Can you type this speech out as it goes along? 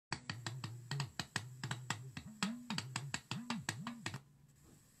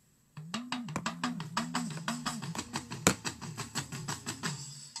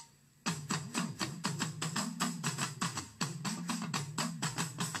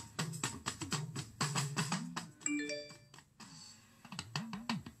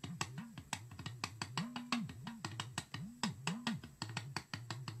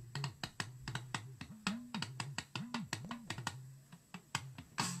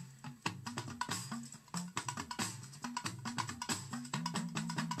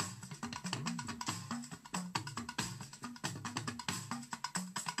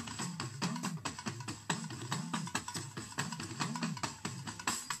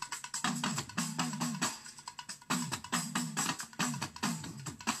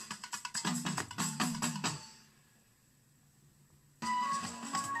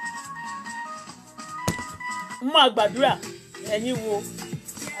Mo máa gbàdúrà ẹ̀yin wo.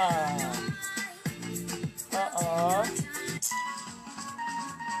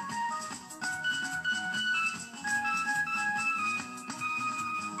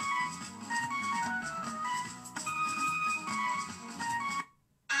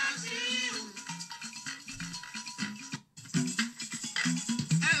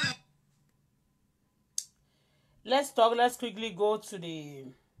 Let's quickly go to the,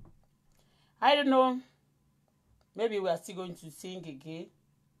 I don't know, maybe we are still going to sing again.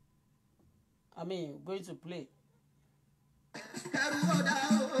 I mean, going to play.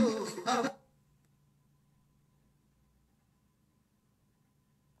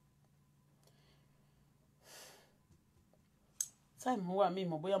 Time wà mí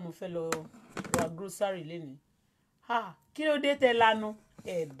mọ̀ bóyá mo fẹ́ lọ ra grocery lénìí. Ha, kí ló dé tẹ́ lanu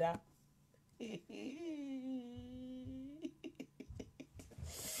ẹ̀dá.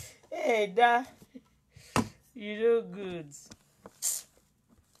 Ẹ̀dá. You know good.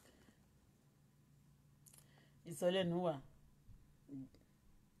 Ìsọlẹ́nu wà.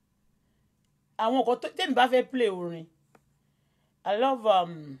 Àwọn nǹkan tó tẹ́mi bá fẹ́ play orin. I love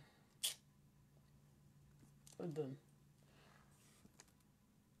hold on.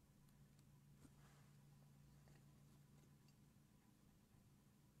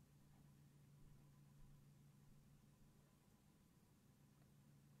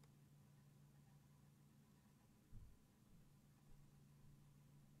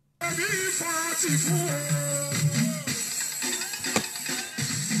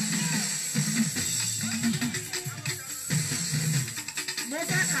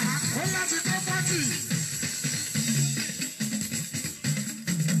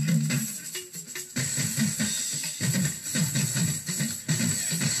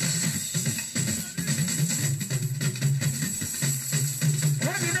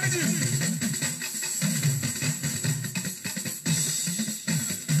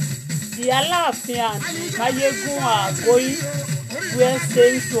 The Aláàfin and Mayegun are going where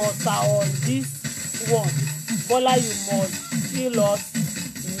saying to us on this one, Bola, you must kill us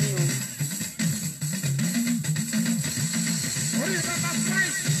new.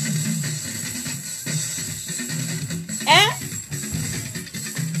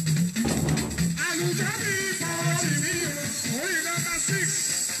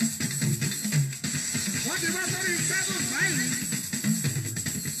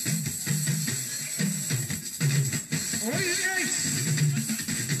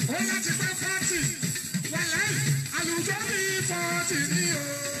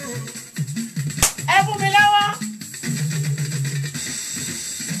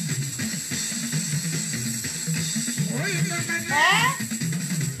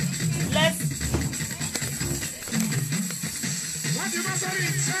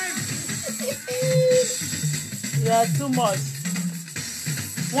 Too much.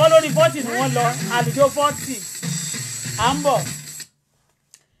 Wọ́n lórí 40 ni wọ́n lọ àlùjọ 40 à ń bọ̀.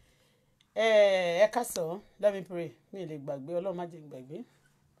 Ẹ ká sọ, let me pray. Mi lè gbàgbé, Ọlọ́run má jẹ́ n gbàgbé.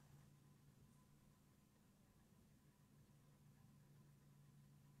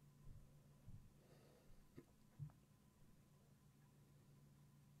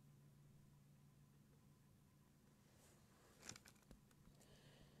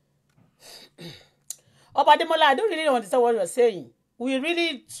 Obademola, I don't really understand what you're saying. We are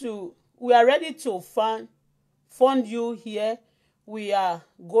ready to fund you here. We are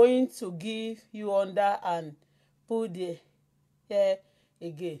going to give you under and put the here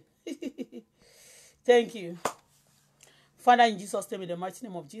again. Thank you. Father, in Jesus' name, in the mighty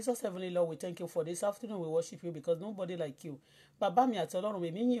name of Jesus, Heavenly Lord, we thank you for this afternoon. We worship you because nobody like you. Bàbá mi àti Ọlọ́run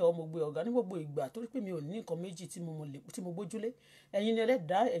mi yìn ọ́ mo gbé ọ̀gá ní gbogbo ìgbà torí pé mi ò ní nǹkan méjì tí mo gbójúlé. Ẹ̀yin ni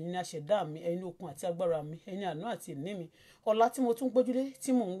ẹlẹ́dàá, ẹ̀yin ni aṣẹ̀dá mi, ẹ̀yin ni okun àti agbára mi, ẹ̀yin ni àánú àti ìní mi. Ọlá tí mo tún gbójúlé,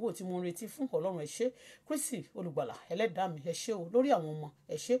 tí mo ń wò, tí mo ń retí fún Ọlọ́run ẹ ṣé. Kristi olùgbàlà, ẹlẹ́dàá mi ẹ ṣé o. Lórí àwọn ọmọ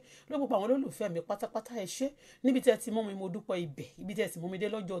ẹ ṣé. Lórí gbogbo àwọn olólùfẹ́ mi pátápátá ẹ ṣé. Níbi tẹ́ ti mú mi mo dúpẹ́ ibẹ̀. Ibi tẹ́ ti mú mi dé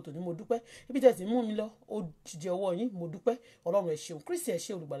lọ́jọ́ tòní mo dúpẹ́. Ibi tẹ́ ti mú mi lọ ó jẹ́ ọwọ́ yín mo dúpẹ́. Ọlọ́run ẹ ṣeun. Kristi ẹ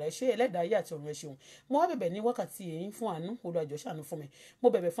ṣé olùgbàlà ẹ ṣé ẹlẹ́dàá ayé àti ọ̀run ẹ ṣeun. Mo wá bẹ̀bẹ̀ ní wákàtí yìí fún àánú Olúwa jọ̀ọ́ ṣàánú fún mi. Mo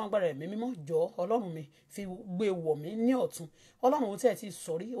bẹ̀bẹ̀ fún agbára ẹ̀mí mímọ́ jọ̀ọ́ Ọlọ́run mi fi gbé wọ̀ mí ní ọ̀tun. Ọlọ́run ohun tí ẹ ti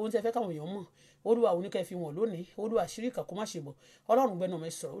sọ̀rí, ohun tí ẹ fẹ́ káwọn èèyàn mọ̀. Olúwa òun ní kẹ́ fi wọ̀n lónìí. Olúwa àṣírí kà kó má ṣe bọ̀. Ọlọ́run gbẹ́nu mi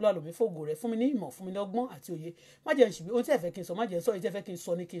sọ̀rọ̀. Olúwa lò mí fògo rẹ̀ fún mi ní ìmọ̀, fún mi ní ọgbọ́n àti òye. Má jẹ́ n ṣìbí ohun tí ẹ fẹ́ kí n sọ, má jẹ́ n sọ èyí tí ẹ fẹ́ kí n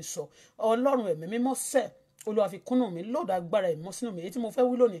sọ ní kí n sọ. Ọlọ́run ẹ̀mí mímọ́ sẹ̀. Olúwa fi kúnnù mi lọ́dọ̀ agbára ìmọ̀ sínú mi. Èyí tí mo fẹ́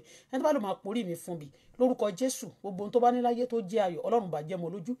wí lónìí, ẹni tó bá lò máa porí mi fún mi lórúkọ Jésù gbogbo ohun tó bá ní láyé tó jẹ́ ayọ̀ Ọlọ́run bá jẹ́ mọ́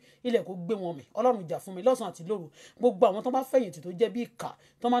lójú ilẹ̀ kó gbé wọn mì Ọlọ́run jà fún mi lọ́sàn àti lóru gbogbo àwọn tó bá fẹ̀yìntì tó jẹ́ bí ìkà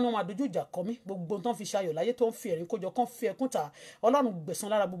tó máa ní wọn máa dojú ìjà kọ mí gbogbo tó ń fi ṣayọ̀ láyé tó ń fi ẹ̀rín kójọ kán fi ẹkún ta Ọlọ́run gbẹ̀san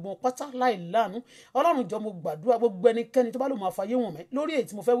lára gbogbo wọn pátá láì láàánú Ọlọ́run jọ mo gbàdúrà gbogbo ẹnikẹ́ni tó bá lò máa fàyè wọn mẹ́ lórí èyí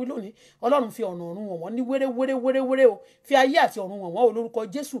tí mo fẹ́ wí lónìí Ọlọ́run fi ọ̀nà ọ̀run wọn ní wéré o fi ayé àti ọ̀run wọn o lórúkọ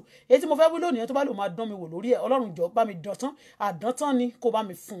Jésù èyí tí mo fẹ́ wí lónìí tó bá lò máa dán mi wò lórí ẹ̀ Ọlọ́run jọ bá mi dán tán àdántán ni kó bá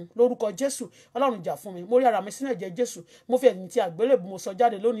mi fún lórúkọ Jésù Ọlọ́run jà fún mi mo rí ara mi sínú ẹ̀jẹ̀ Jésù mo fi ẹ̀yìn tí àgbélébùú mo sọ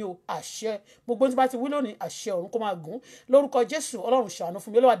jáde lónìí o àṣẹ gbogbo tí bá ti wí lónìí àṣẹ ọ̀run kó máa gùn lórúkọ Jésù Ọlọ́run ṣàánú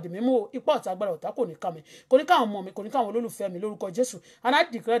fún mi Olúwa dì mí mú o ipá ọ̀tá agbára ọ̀tá kò ní ká mi kò ní káwọn ọmọ mi kò ní káwọn olólùfẹ́ mi lórúkọ Jésù and I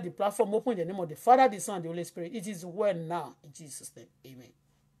declare the platform open in the name of the Father, the Son and the Holy Spirit. It is well now in Jesus' name. Amen.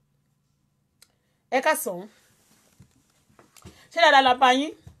 Ẹ káàsán. Ṣé dáadáa la bá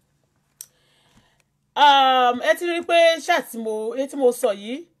yín? Ẹ ti rí pé ṣáà tí mo sọ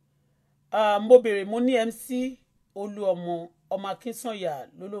yìí mo béèrè mo ní MC Olúọmọ ọmọ Akinsanya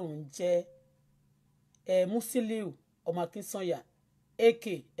lólóhùn jẹ́ Musilu ọmọ Akinsanya AK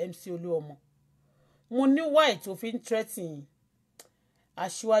MC Olúọmọ. Mo ní why tó fi ń threaten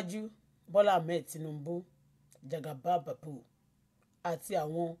Asuwaju Bola AHMED TINUBU Jagaba Babu àti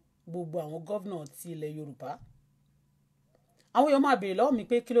àwọn gbogbo àwọn gọ́vnà ti ilẹ̀ Yorùbá. Àwọn èèyàn máa béèrè lọ́wọ́ mi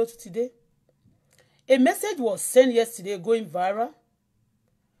pé kí ló tún ti dé. A message was sent yesterday going viral.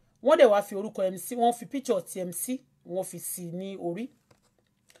 Wọ́n dẹ̀ wá fi orúkọ MC wọ́n fi picture ti MC wọ́n fi sí ní orí.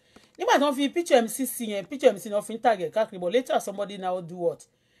 Nígbà tí wọ́n fi picture MC sí yẹn picture MC náà fi ń tag káàkiri but later somebody now do what?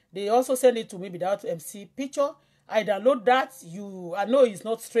 They also send it to me without MC picture. I download that. I know it's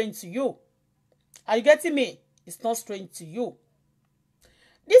not strange to you. Are you getting me? It's not strange to you.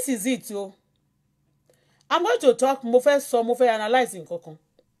 This is it, yo. I'm going to talk mo fẹ́ analyze nǹkan kan.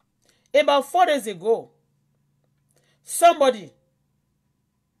 About 4 days ago, somebody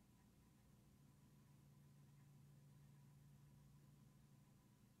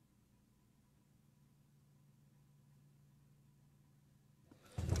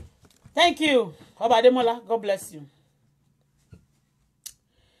Thank you, Obademola. God bless you.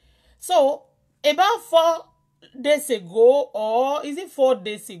 So, about 4 days ago, or is it 4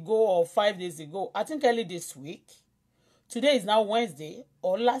 days ago or 5 days ago? I think early this week. Today is now Wednesday,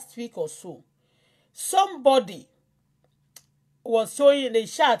 or last week or so. Somebody was showing the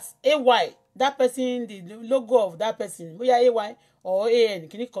charts, AY, that person, the logo of that person, whether AY or AN,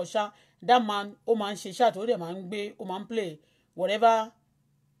 that man, man, she chat, or the man, man play, whatever.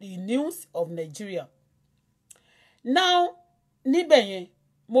 The news of Nigeria. Now, níbẹ̀ yẹn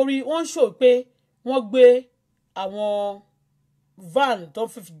mo rí wọ́n show pé wọ́n gbé àwọn van tó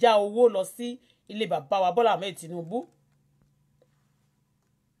fi já owó lọ sí ilé bàbá wa Bọ́lá Ahmed Tinubu.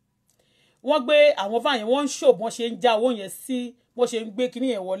 Wọ́n gbé àwọn van yẹn wọ́n show bọ́n ṣe ń já owó yẹn sí bọ́n ṣe ń gbé kíní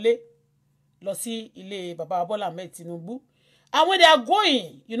yẹn wọlé lọ sí ilé bàbá wa Bọ́lá Ahmed Tinubu. And when they are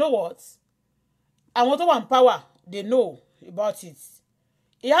going, you know what? Àwọn tó wà in power, they know about it.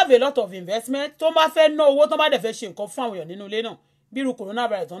 He have a lot of investment tó bá fẹ́ ná owó tó bá dẹ̀ fẹ́ ṣe nǹkan fún àwọn èèyàn nínú ilé náà bí irú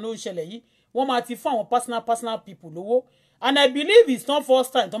coronavirus tó ń ṣẹlẹ̀ yìí wọ́n máa ti fún àwọn personal people lówó and I believe it's not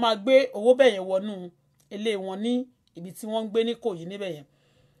first time tó máa gbé owó bẹ́ẹ̀ yẹn wọnú ilé wọn ní ibi tí wọ́n ń gbé ní Ìkòyí níbẹ̀ yẹn.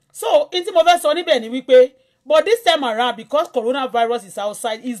 So in tí mo fẹ́ sọ níbẹ̀ ni wípé but this time around because coronavirus is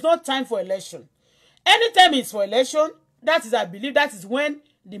outside it's not time for election. Anytime it's for election that is I believe that is when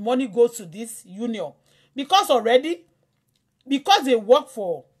the money goes to this union because already because they work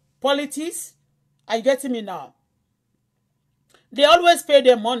for politics, are you getting me now? They always pay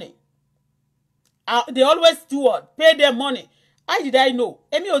their money. They always do what? Pay their money. How did I know?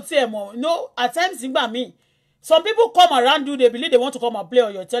 No, at times, some people come around you, they believe they want to come and play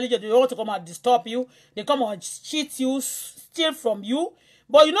on your intelligence, they want to come and disturb you, they come and cheat you, steal from you.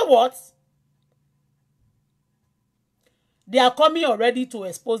 But you know what? They are coming already to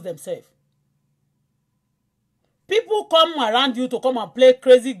expose themselves. People come around you to come and play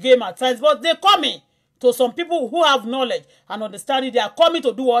crazy game at times, but they're coming to some people who have knowledge and understanding. They are coming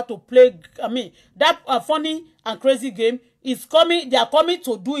to do what? To play, that funny and crazy game is coming. They are coming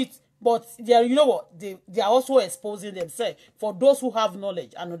to do it, but they are, you know what? They are also exposing themselves for those who have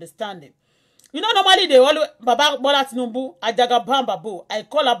knowledge and understanding. You know, normally they always, Baba Bola Tinubu, Ajagaba Babu. I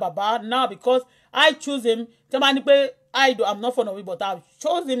call her Baba now because I choose him. I'm not fond of him, but I've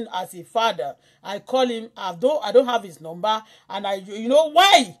chosen him as a father. I call him, although I don't have his number, and you know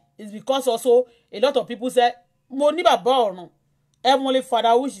why? It's because also a lot of people say, Moni Baba or no, Heavenly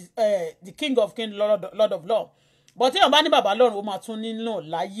Father, which is the King of Kings, Lord of Lords. But you know, Baba Lord, no,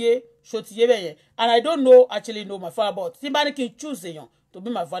 and I don't actually know my father, but somebody can choose him to be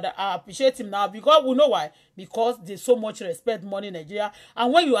my father. I appreciate him now because we know why. Because there's so much respect, money in Nigeria,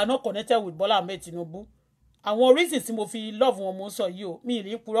 and when you are not connected with Bola Ahmed Tinubu, àwọn reasons tí mo fi love wọn mo sọ yìí o mi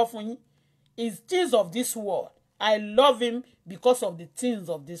rí purọ́ fún yín is things of this world. I love him because of the things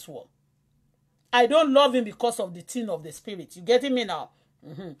of this world. I don't love him because of the thing of the spirit. You getting me now?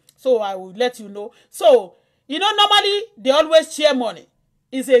 So I will let you know. So, you know, normally they always share money.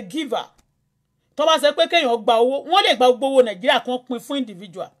 Is a giver. Tó bá ṣe pé kéèyàn gba owó, wọ́n lè gba gbogbo owó Nàìjíríà kan pín fún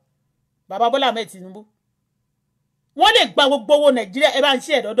individual. Bàbá Bọ́lá Ahmed Tinubu. Wọ́n lè gba gbogbo owó Nàìjíríà ẹ bá ń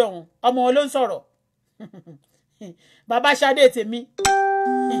share dọ́dọ̀ wọn. Ọmọ wọn ló ń sọ̀rọ̀. Bàbá Ṣadé tèmi.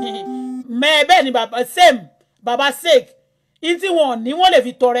 Bẹ́ẹ̀ ni bàbá same bàbá sake. In tí wọn ní wọ́n lè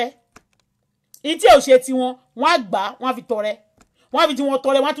fi tọrẹ. In tí ò ṣe tí wọn á gbà wọ́n á fi tọrẹ. Wọ́n á fi tí wọn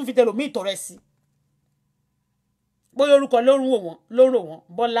tọrẹ wọ́n á tún fi tẹlòmíì tọrẹ sí. Bóyá orúkọ lóró wọn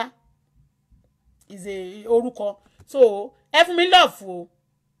Bọ́lá is a orúkọ. So ẹ fún mi love o.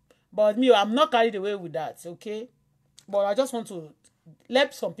 But me I'm not carried away with that, okay? But I just want to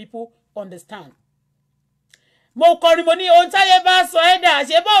let some people understand. Mo kọrin mo ní ohun táyé bá sọ ẹ̀dá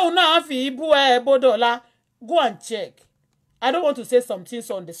ṣe báwo náà fi bú ẹ bódọ́lá. Go and check. I don't want to say some things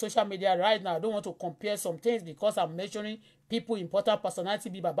on the social media right now. I don't want to compare some things because I'm mentioning people, important personality,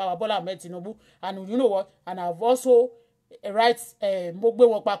 be Baba Bola Ahmed Tinubu. And you know what? And I've also mo gbé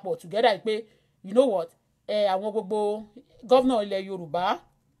wọn papọ̀ together pé, you know what? Àwọn gbogbo governor ilẹ̀ Yorùbá.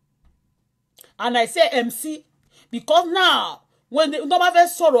 And I say MC because now, when tó bá fẹ́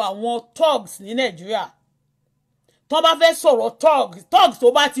sọ̀rọ̀ àwọn thugs ní Nigeria, tó bá fẹ́ sọ̀rọ̀ thugs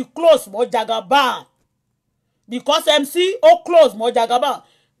tó bá ti close mọ́ Jagaban. Because MC ó close mọ́ Jagaban.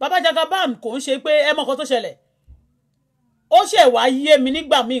 Baba Jagaban kò ń ṣe pé ẹ mọ̀ kan tó ṣẹlẹ̀. Ó ṣe wá yé mi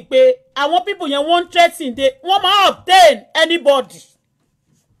nígbà míì pé àwọn people yẹn wọ́n threaten de wọ́n máa obtain anybody.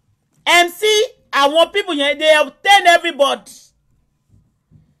 MC àwọn people yẹn they obtain everybody.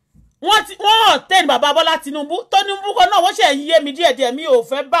 Wọ́n obtain Baba Bola Tinubu. Tinubu kan náà wọ́n ṣe yé mi díẹ̀díẹ̀ mi ò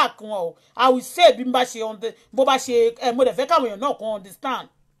fẹ́ back wọn o. I will say bí n bá ṣe bó bá ṣe mo dẹ̀ fẹ́ káwọn èèyàn náà kan understand.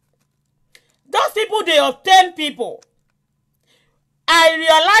 Those people, they obtain people. I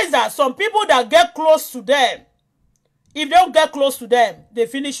realize that some people that get close to them, if they don't get close to them, they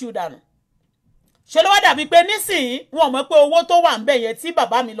finish you down. Ṣé ló wá dàbí pé nísìnyí wọn mọ̀ pé owó tó wà ńbẹ̀ yẹn tí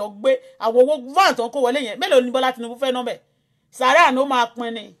bàbá mi lọ gbé àwọn owó van tó ń kó wọlé yẹn mélòó ni Bọ́lá Tinubu fẹ́ ná bẹ̀. Sàrà ló máa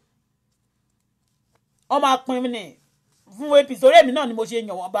pín ni. Ó máa pín ni. Fún episode èmi náà ni mo ṣe yàn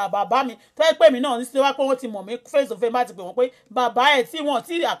wọ́n bàbá mi tó yẹ pé èmi náà ní sí wá pé wọ́n ti mọ̀ mí face to face bá ti pè wọ́n pé bàbá ẹ̀ tí wọ́n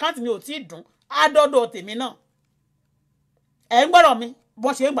tí àkáǹtì mi ò tí dùn adọ́dọ̀ tèmi náà. Ẹ ń gbọ́dọ̀ mi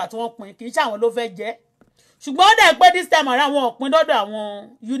bọ́n ṣe ń gbà tí wọ́n pín kì í ṣe àwọn ló fẹ́ jẹ́. Ṣùgbọ́n ó dẹ̀ pé this time around wọn ò pín dọ́dọ̀ àwọn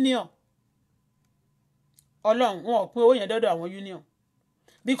union. Ọlọ́run wọn ò pín owó yẹn dọ́dọ̀ àwọn union.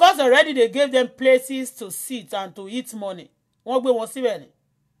 Because already they gave them places to sit and to eat money. Wọ́n gbé wọn síbẹ̀ ni.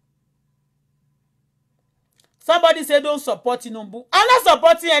 Somebody say don't support Tinubu. I'm not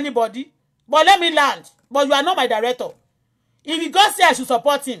supporting anybody. But let me land. But you are not my director. If you God say I should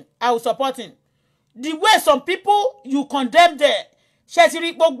support him, I will support him. The way some people you condemn there. Ṣé ti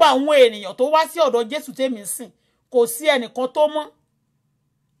rí gbogbo àwọn ènìyàn tó wá sí ọ̀dọ̀ Jésù tèmi sìn. Kò sí ẹnìkan tó mọ́.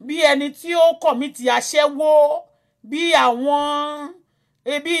 Bí ẹni tí ó commit aṣẹ́wó. Bí àwọn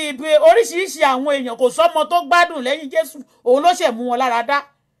bí oríṣiríṣi àwọn èèyàn kò sọ́mọ tó gbádùn lẹ́yìn Jésù. Òun ló ṣe mú wọn lára dá.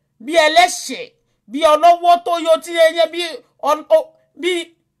 Bí ẹlẹ́ṣẹ̀. Bí ọlọ́wọ́ tó yọ tí ẹyẹ bí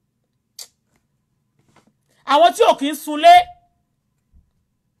àwọn tí ò kì í sunlé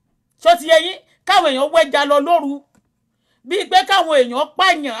ṣó ti yẹyìn káwọn èèyàn wẹ́ja lọ lóru bí pé káwọn èèyàn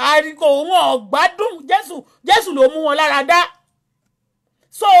pààyàn àríkò wọn ọ̀gbádùn Jésù ló mú wọn lára dá.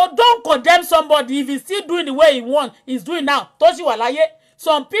 So don't condemn somebody if he's still doing the way he's doing now tó sì wà láyé.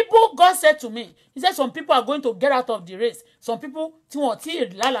 Some people, God said to me, he said some people are going to get out of the race. Some people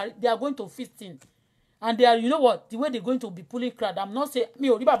they are going to fit in. And they are, you know what, the way they're going to be pulling crowd. I'm not saying mi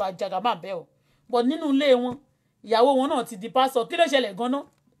ò rí bàbá Jagaban bẹ́ẹ̀ o. But nínú ilé wọn, ìyàwó wọn náà ti di pastor. Kí ló ṣẹlẹ̀ gan-an?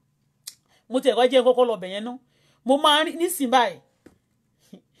 Mo ti ẹ̀kọ́ jẹ́ kọ́kọ́ lọ bẹ̀ yẹn náà. Mo máa ń rí nísìn báyìí.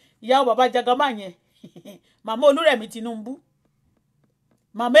 Ìyàwó bàbá Jagaban yẹn. Màmá Olúrẹ̀mí Tinubu.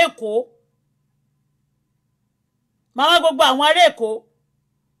 Màmá Èkó. Màmá gbogbo àwọn ará Èkó.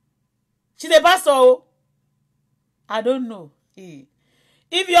 She's a pastor o. I don't know.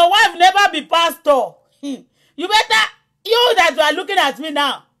 If your wife never be pastor, you better, you that you are looking at me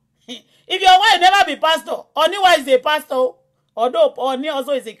now, if your wife never be pastor, Oniwa is a pastor, although Oni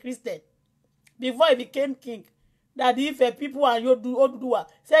also is a Christian. Before he became king, that if people and Oduduwa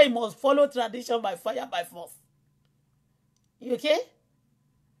say he must follow tradition by fire, by force. You okay?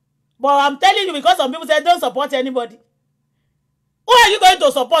 But I'm telling you because some people say don't support anybody. Who are you going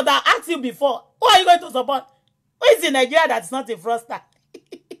to support? I asked you before. Who are you going to support? Who is in Nigeria that's not a fraudster?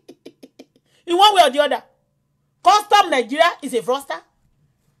 In one way or the other. Custom Nigeria is a fraudster.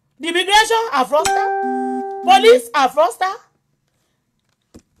 The immigration are fraudster. Police are fraudster.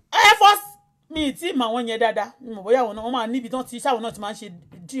 Air Force mi tí mà wọ́n yẹn dáadáa. Mo bóyá wọ́n máa níbi tán ti ṣáwọn náà ti máa ń ṣe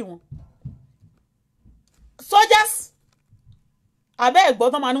dí wọn. Soldiers. Abẹ́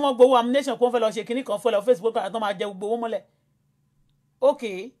ẹ̀gbọ́n tán máa ní wọ́n gbowó ammunition kó wọ́n fẹ́ lọ ṣe kinní kan fẹ́ lọ Facebook kan tán máa jẹ gbowó mọ́lẹ̀.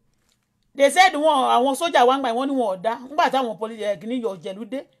 Okay. They said àwọn sójà wá ń gbà wọ́n ní wọn ò dá. Nígbà táwọn police kinní yọ jẹ̀lú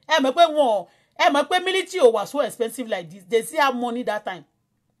dé. Ẹ mọ̀ pé military was so expensive like this. They still have money that time.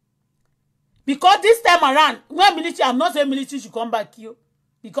 Because this time around, when military, I'm not saying military should come back here.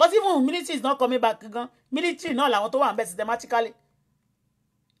 Because even military is not coming back again. Military, no, like what to invest systematically.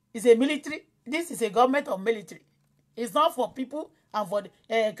 It's a military. This is a government of military. It's not for people and for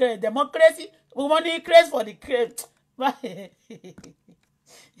the democracy. We want to increase for the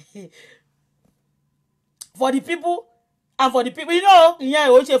for the people and for the people. You know, yeah,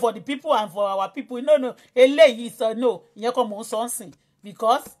 for the people and for our people. No. No. You come on something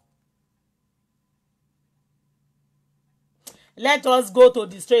because. Let us go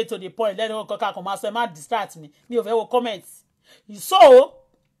straight to the point. Let us go distract me. Me over comments. So,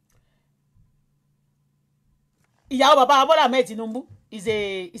 ìyàwó bàbá Bola Ahmed Tinubu is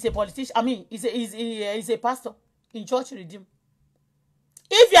a politician. I mean, is a pastor in church redeem.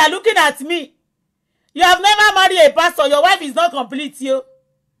 If you are looking at me, you have never married a pastor. Your wife is not complete, you.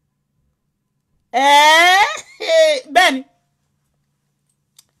 Ben.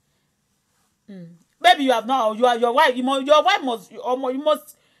 Maybe you have not. Your wife. You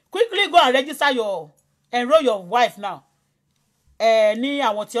must quickly go and enroll your wife now. Ní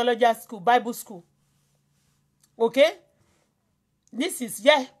àwọn theology school, Bible school. Okay? This is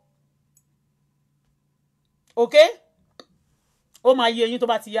Okay? Oh my yé yín tó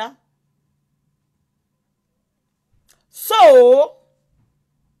bá ti yá. So,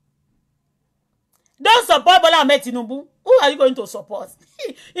 don't support Bola Ahmed Tinubu. Who are you going to support?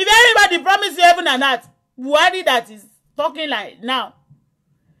 If everybody promise you heaven and earth, Buhari that is talking like now,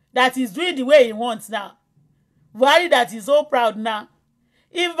 that is doing the way he wants now, Buhari that is so proud now.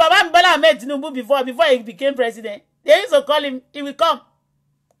 If Bola Ahmed Tinubu before he became president, they used to call him, he will come,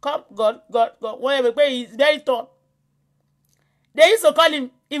 God, whatever, he is very tall. They used to call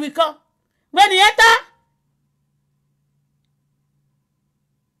him, he will come. When he enter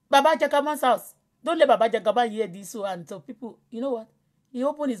Baba Jagaban's house, don't let Baba Jagaban hear this so and so people, you know what? He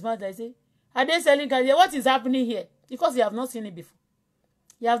opened his mouth and say, are they selling cars? What is happening here? Because he have not seen it before.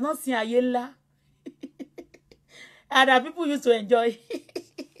 He has not seen Ayela. And that people used to enjoy.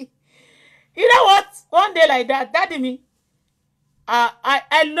 You know what? One day like that, daddy me.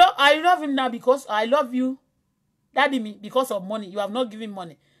 I love him now because I love you. Daddy me, because of money. You have not given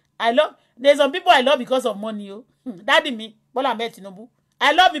money. There's some people I love because of money. You. Daddy me, Bola Ahmed Tinubu.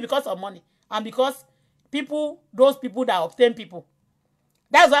 I love you because of money. And because those people that obtain people.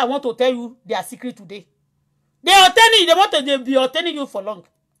 That's why I want to tell you their secret today. They want to be obtaining you for long.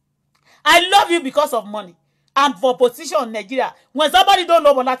 I love you because of money. And for position in Nigeria. When somebody don't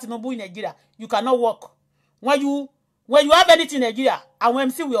love Bola Tinubu in Nigeria, you cannot work. When you have anything in Nigeria, and when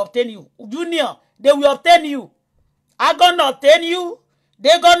MC will obtain you. Junior, they will obtain you. I'm gonna obtain you.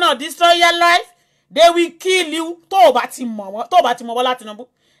 They're gonna destroy your life. They will kill you. Tó bá ti mọ̀ Bola Tinubu.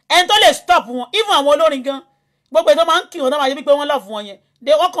 And tó lè stop wọn. Even àwọn olórin gan. Gbogbo tó máa ń kill wọn, tó máa jẹ́ bí pé wọ́n love wọn yẹn.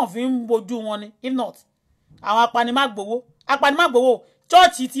 They all confirm bojú wọn ni. If not, àwọn apanimagbowo.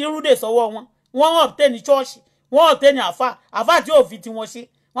 Church ti rúdè sọ́wọ́ wọn. Wọ́n obtain church. Wọ́n obtain àfà tí ò fi ti wọn ṣe.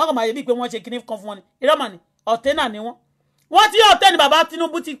 Wọ́n kàn máa jẹ́ bí pé wọ́n ṣe kíní kan fún wọn ni. Irọ́ ni. Obtainer ni wọ́n. Wọ́n ti obtain bàbá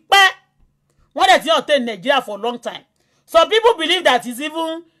Tinubu ti pẹ́. Wọ́n dẹ̀ ti obtain Nigeria for a long time. Some people believe that it's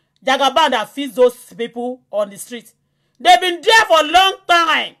even Jagaban that feeds those people on the street. They've been there for a long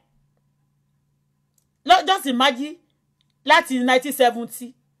time. Just imagine, láti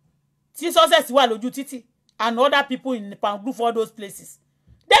 1970, tí success wà lójú títì, and other people in the group for those places.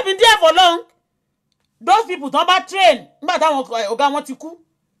 They've been there for long. Those people don't bá train. Nígbà táwọn ọ̀gá wọn ti kú.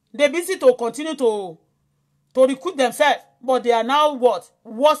 They busy to continue to recruit themselves, but they are now what?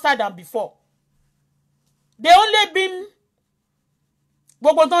 Worse than before. They only been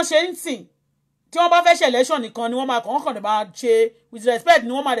gbogbo tán ṣe ń sìn tí wọ́n bá fẹ́ ṣe election nìkan ni wọ́n máa kàn máa ṣe with respect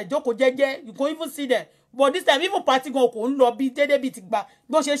ni wọ́n máa dẹ̀ jókòó jẹ́jẹ́. You can even see them, but this time even party gan kò ń lọ bí dédé bí ti gbà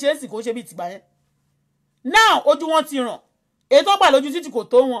bí wọ́n ṣe ń sìn kò ṣe bí ti gbà yẹn. Now ojú wọn ti ràn èyí tó gbà lójú títì kò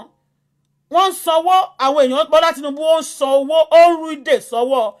tó wọn. Wọ́n ń sanwó àwọn èèyàn Bọ́lá Tinubu ó ń san owó ó ń rú ìdè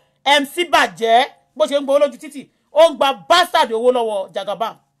sọ́wọ́ MC bàjẹ́ bó ṣe ń gbowó lójú títì ó ń gba bastard owó lọ́wọ́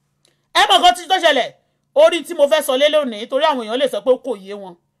Jagaban. Ẹ mọ̀ kan tí tó ṣẹlẹ̀ orí tí mo fẹ́ sọ lé lónìí torí àwọn èèyàn lè sọ pé kò yé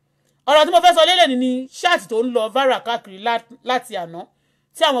wọn. Ọ̀rọ̀ tí mo fẹ́ sọ lé lónìí ni ṣáàtì tó ń lọ viral káàkiri láti àná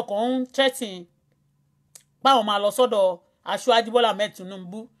tí àwọn kan ń threaten báwọn máa lọ sọ́dọ̀ Asuwaju Bola Ahmed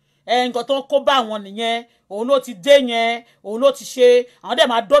Tinubu nǹkan tó kó bá àwọn nìyẹn òun ló ti dé yẹn òun ló ti ṣe àwọn dẹ̀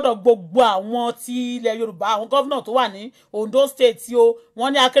máa dọ́dọ̀ gbogbo àwọn tí ilẹ̀ Yorùbá àwọn gọ́vnà tó wà ní Ondo State tí ó wọ́n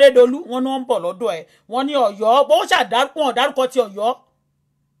ní Akérédolú wọ́n ní wọ́n ń bọ̀ lọ́dọ̀ ẹ̀ wọ́n ní Ọ̀yọ́ bó ṣàdárúkọ ti Ọ̀yọ́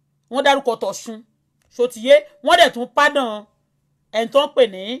wọ́n dárúkọ t'Ọ̀ṣun ṣòtìyé wọ́n dẹ̀ tún pádàn ẹni tó ń pè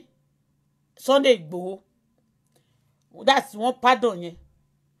ní Sunday Igboho that's wọ́n pádàn yẹn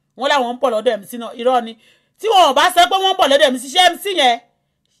wọ́n láwọn ń bọ̀ lọ́dọ̀ MC náà irọ́ ni tí wọn ò bá sọ pé wọ́n ń bọ̀ lọ́dọ̀ MC ṣé MC yẹn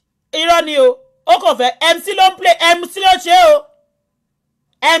irọ́ ni o ó kàn fẹ́ MC ló ń play MC ló ṣe o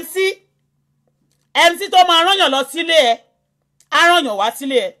MC tó máa rányàn lọ sílé ẹ á rányàn wá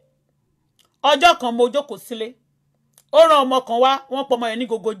sílé ẹ ọjọ́ kan mo jókòó sílé ó rán ọmọ kan wá wọ́n pọ̀ ọmọ yẹn ní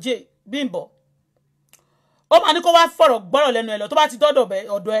Gogo J Bímbọ́ ó máa ní kó wá fọ̀rọ̀ gbọ́rọ̀ lẹ́nu ẹ lọ tó bá ti dọ́dọ̀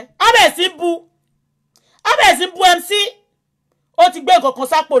ọ̀dọ̀ ẹ abẹ́ sí bu MC ó ti gbé nǹkan kan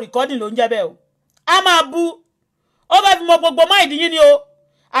sápò rìkọ́dì ló ń jẹ́ bẹ́ẹ̀ o a máa bu ó fẹ́ fi mọ gbogbo máìdí yín ni o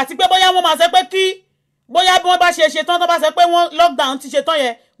àti pé bóyá wọ́n máa sọ pé kí bóyá bí wọ́n bá ṣe tán tó bá sọ pé wọ́n lockdown ti ṣe tán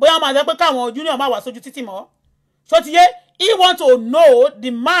yẹn bóyá wọ́n máa sọ pé káwọn junior máa wà sójú títì mọ́ ṣó ti yé he want to know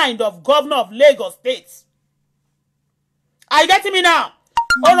the mind of governor of Lagos State are you getting me now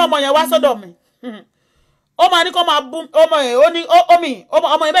ó rán ọmọ yẹn wá sọ́dọ̀ mi ó máa ní kó máa bú ọmọ yẹn ó ní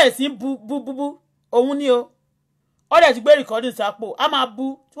ọmọ yẹn bẹ̀rẹ̀ sí bú òun ni o ó dẹ̀ ti gbé recording sápò a máa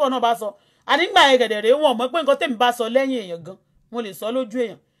bú tí wọn náà bá sọ ànígbà yẹn gẹ̀dẹ̀rẹ̀ wọn mọ̀ pé nǹkan tèmi bá sọ lẹ́yìn èèyàn gan mo lè sọ lójú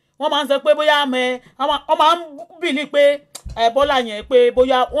èèyàn wọ́n máa ń sọ pé bóyá wọ́n máa ń bìlí pé Bọ́lá yẹn pé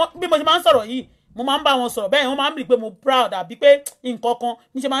bóyá bí mo ṣe máa ń sọ̀rọ̀ yìí mo máa ń bá wọn sọ̀rọ̀ bẹ́ẹ̀ wọ́n máa ń bìlí pé mo proud àbí pé nǹkan kan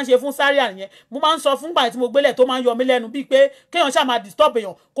mi ṣe máa ń ṣe fún Zaria yẹn mo máa ń sọ fún gbà tí mo gbélẹ̀ tó máa ń yọ mí lẹ́nu bíi pé kéèyàn ṣáà máa disturb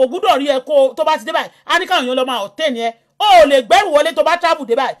èèyàn kò gbúdọ̀ rí ẹ kó tó bá ti dé báyìí á ní káwọn èèyàn lọ máa obtain ẹ ó lè gbẹ́rù wọlé tó bá travel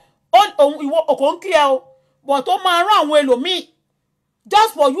dé báyìí ìwọ òkò ń kí ẹ o but tó máa rán àwọn ẹlòmíì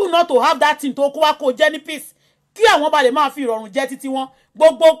just for you not to have that thing tó kó wá kó jẹ́ ní peace kí àwọn bá lè máa fi ìrọ̀rùn jẹ títí wọn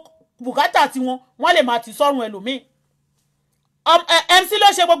gbogbo bùkátà tí wọ́n lè máa ti sọ́run ẹlòmíì MC ló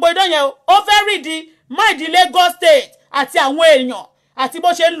ṣe gbogbo idán yẹn o ó fẹ́ rí di máìdí Lagos State àti àwọn èèyàn àti bó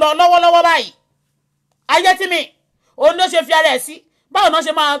ṣe ń lọ lọ́wọ́lọ́wọ́ báyìí ayé tí mi òun ló ṣe fi ara ẹ̀ sí báwo náà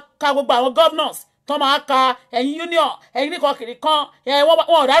ṣe máa ka gbogbo àwọn governors tó máa ka ẹ̀yin union ẹ̀yin nìkan kiri kan wọ́n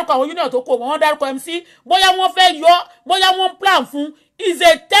ò dárúkọ àwọn union tó kù wọ́n dárúkọ MC bóyá wọ́n fẹ́ yọ bóyá wọ́n plan fún is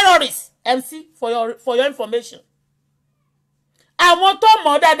a terrorist MC for your information. àwọn tó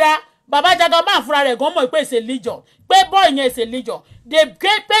mọ̀ dáadáa bàbá Jagaban fúnra rẹ̀ gan mọ̀ pé it's a legion pé boy yẹn is a legion they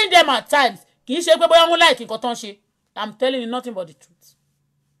pain them at times kì í ṣe pé bóyá wọ́n like nǹkan tó ń ṣe I'm telling you nothing but the truth.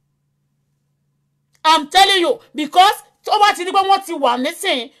 I'm telling you because tó bá ti ní pé wọ́n ti wà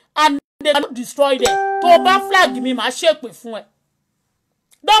nísìnyí and they cannot destroy them tó bá flag mi máa ṣépè fún ẹ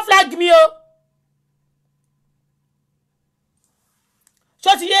don't flag me o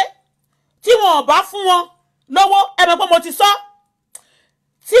ṣó ti yé tí wọn bá fún wọn lọ́wọ́ ẹ mọ̀ pé mo ti sọ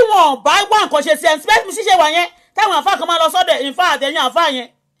tí wọn bá wá nǹkan ṣe sí ẹ space mi ṣiṣẹ́ wà yẹn táwọn àfáà kan máa lọ sọ́dọ̀ in fact àtẹ̀yìn àfáà yẹn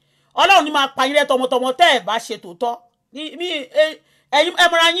Ọlọ́run ní máa pa yín rẹ́ tọmọtọmọ tẹ́ ẹ bá ṣe tòótọ́ ẹ̀yin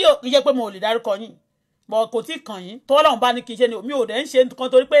ẹmọra yín ò yẹ pé mo lè dárúkọ yín bọ̀ kò tí kàn yín tó Ọlọ́run bá ní kí n ṣe ni mi ò dẹ̀ ń ṣe nǹkan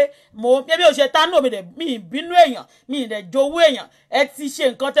torí pé bí o ṣe tánú mi ì bínú èèyàn mi ì dẹ̀ jowó èèyàn ẹ ti ṣe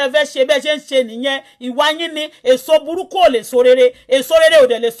nǹkan tẹ́ fẹ́ ṣe bẹ́ẹ̀ ṣe ń ṣe nìyẹn ìwà yín ni èso burúkú ò lè so rere èso rere ò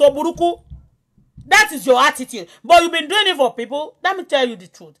dẹ̀ lè so burúkú that is your attitude but you been doing it for people let me tell you the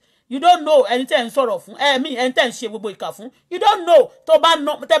truth you don't know ẹni tẹ́ ń sọ̀rọ̀ fún ẹni tẹ́ ń ṣe gbogbo ìkà fún you don't know tẹ́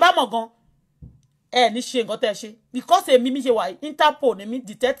bá mọ̀ gan ní ṣe nǹkan tẹ́ ṣe because èmi mi ṣe wà Interpol ni mi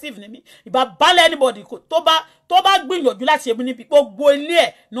detective ni mi ìbá balẹ̀ anybody tó bá gbìyànjú láti ṣe mí níbi gbogbo ilé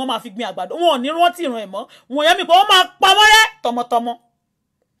ẹ̀ ni wọ́n máa fi gbin àgbàdo wọn ò ní rántí ìran ẹ̀ mọ́ wọn yẹn mi pé wọ́n máa pamọ́ rẹ́ tọmọtọmọ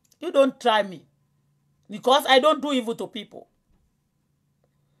you don't try me because I don't do evil to people.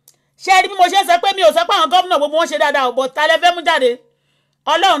 ṣé ẹni bí mo ṣe ń sọ pé mi ò sọ pé àwọn gómìnà gbogbo wọn ṣe dáadáa ò bọ̀ talẹ́ fẹ́ mú jáde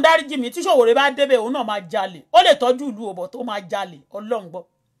Ọlọ́run dáríjì mi tí Ṣòwòrẹ́ bá débẹ̀ òun náà máa jalè ó lè tọ́jú ìlú ọ̀bọ̀ tó máa jalè Ọlọ́run gbọ́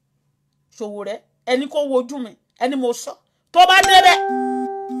Ṣòwòrẹ́ ẹni kó wojú mi ẹni mo sọ tó bá débẹ̀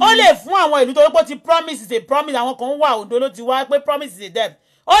ó lè fún àwọn ìlú tó pé ti promise is a promise àwọn kan wà Ondo ló ti wá pé promise is a debt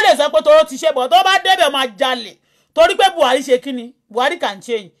ó lè sọ pé tó ti ṣe bọ̀ tó bá débẹ̀ máa jalè torí pé Buhari ṣe kíni Buhari can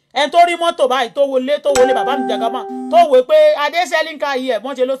change ẹni tó rí mọ́tò báyìí tó wọlé bàbá mi Jagaban tó wò pé adéṣẹ́línkà yìí ẹ̀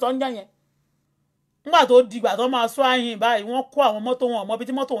wọ́n ṣe ló sọ ń jà yẹn nígbà tó dìgbà tó máa sọ àyìn báyìí wọ́n kó àwọn mọ́tò wọn ọmọ bí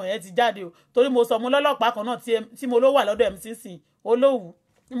tí mọ́tò wọn yẹn ti jáde o torí mo sọ mo lọ́lọ́pàá kan náà tí mo ló wà lọ́dọ̀ MCC olówù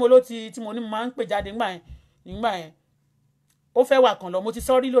tí mo ní mo máa ń pè jáde nígbà yẹn ó fẹ́ wà kan lọ mo ti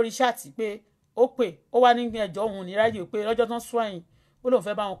sọ rí lórí ṣáàtì pé ó pè ó wá ní ẹjọ́ òun ní ráyè pé lọ́jọ́ tán sọ àyìn ó lóun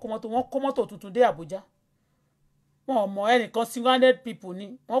fẹ́ bá wọn kó mọ́tò tuntun dé Àbújá wọn ò mọ ẹnìkan 100 people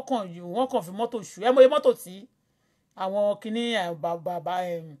ni wọ́n kàn fi mọ́tò ṣù ẹ mọ iye mọ́tò tí àwọn kinní bàbá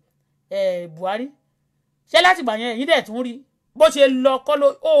Buhari ṣé láti gbà yẹn èyí dẹ̀ tún rí bó ṣe lọ kọ́ ló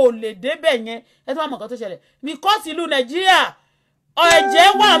ó lè débẹ̀ yẹn ẹ tó máa mọ̀ nǹkan tó ṣẹlẹ̀ because ìlú Nàìjíríà ẹ̀jẹ̀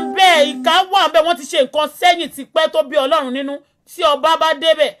wà ń bẹ ìka wà ń bẹ wọ́n ti ṣe nǹkan sẹ́yìn ti pẹ́ tó bí Ọlọ́run nínú tí ọba bá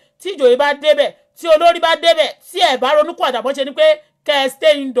débẹ̀ tí ìjòyè bá débẹ̀ tí olórí bá débẹ̀ tí ẹ̀ bá ronú kó àdàbọ̀ ṣe ni pé kẹ́ ẹ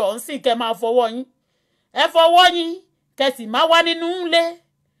stay indoor sí kẹ́ máa fọwọ́ yín ẹ fọwọ́ yín kẹ́ sì máa wá nínú ilé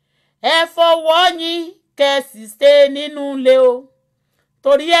ẹ fọwọ́ yín kẹ́ sì stay nínú ilé o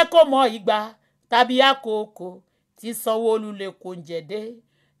torí ẹ kò mọ ìgbà tàbí àkókò tí Sanwó-Olú lè kó ń jẹ̀dé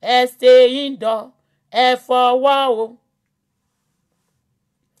ẹ stay indoor ẹ fọwọ́ o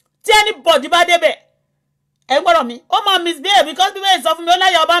tí anybody bá débẹ̀ ẹ gbọ́dọ̀ mi ó máa misbehave because bí wọ́n sọ fún mi ó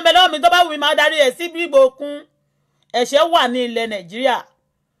láyà ọba ń bẹ lọ́wọ́ mi tó bá wù mí máa darí ẹ̀ sí bí ìgbòkun ẹ̀ṣẹ̀ wà ní ilẹ̀ Nàìjíríà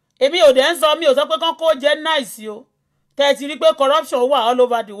èmi ò dẹ̀ ń sọ mi ò sọ pé kán kó jẹ́ nice o tẹ́ ti rí pé corruption wà all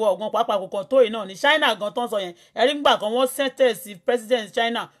over the world gan pàápàá kòkàn tó yìí náà ní China gan tán sọ yẹn ẹ̀rí ńgbà kan wọ́n sentence president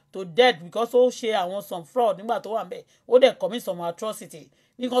China to death because ó ṣe àwọn some fraud nígbà tó wà ń bẹ̀ ó dẹ̀ commit some atrocity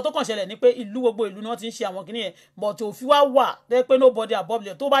nǹkan tó kàn ṣẹlẹ̀ ni pé ìlú gbogbo ìlú náà ti ń ṣe àwọn kìnìún yẹn but òfin wá wà tẹ́ pé nobody above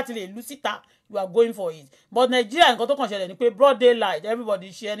them tó bá ti lè lù síta you are going for it but Nigeria nǹkan tó kàn ṣẹlẹ̀ ni pé broad daylight everybody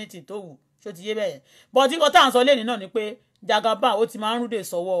ṣe anything tó wù ṣó ti yé bẹ́ẹ̀ but nǹkan tá à ń sọ lẹ́nìí náà ni pé Jagaban ó ti máa ń rúdè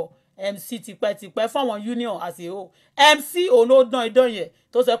sọ́wọ́ MC tipẹ́tipẹ́ fáwọn union as a whole MC olódán idán yẹn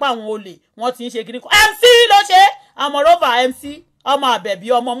tó sọ pé àwọn olè wọ́n ti ń ṣe kíní kan MC ló ṣe amọ̀rọ́fà MC ọmọ àbẹ̀bí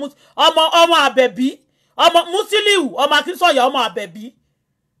ọmọ àbẹ̀bí ọmọ Musilu ọmọ Akinsanya ọmọ àbẹ̀bí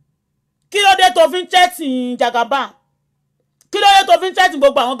kí ló dé tó fi ń threaten Jagaban kí ló dé tó fi ń threaten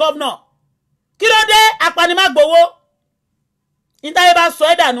gbogbo àwọn gómìnà kí ló dé apanimágbowó ìtayé bá sọ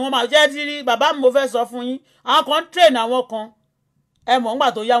ẹ̀dà ni wọ́n máa jẹ́ tírí bàbá mi mo fẹ́ sọ fún yín àwọn kan train àwọn kan ẹ mọ̀ nígbà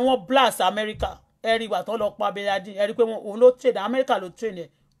tó yá wọ́n blast America ẹ rí ìgbà tó lọ pa abẹ́yàdín ẹ rí pé òun ló train America ló train ẹ̀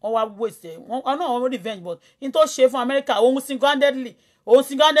wọ́n wá waste ẹ̀ wọ́n náà wọ́n revenge but in tó ṣe fún America òun single-handedly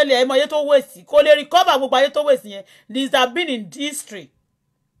ẹ̀ mọ̀ ayé tó waste kò lè recover gbogbo ayé tó waste yẹn this have been in history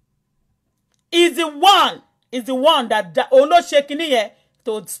is the one that òun ló ṣe kinní yẹn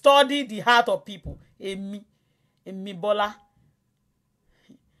to study the heart of people èmi Bọ́lá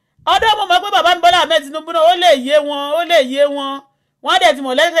ọdọ́ mo mọ̀ pé bàbá mi Bọ́lá Ahmed Tinubu náà ó lè yé wọn wọ́n dẹ̀ ti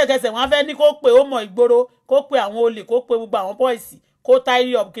mọ̀ lẹ́sẹ̀kẹsẹ̀ wọ́n fẹ́ ní kó pe ó mọ̀ ìgboro kó pe àwọn olè kó pe gbogbo àwọn boys kó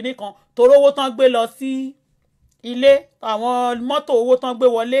tidy up kinní kan torí owó tán gbé lọ sí ilé àwọn mọ́tò owó tán gbé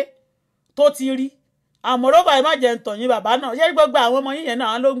wọlé tó ti rí àmọ́rọ́bà ẹ má jẹ́ ń tàn yín bàbá náà ṣé gbogbo àwọn ọmọ yín yẹn náà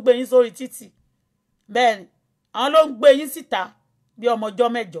àwọn ló ń gbé yín sórí títì bẹ́ẹ̀ ni àwọn ló ń gbé yín síta bí ọmọ ọjọ́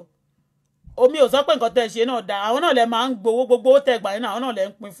mẹ́jọ omi ò sọ pé nǹkan tẹ́ ṣe náà dáa àwọn náà lẹ máa ń gbowó gbogbo ó tẹ́ gbà yín náà àwọn náà lẹ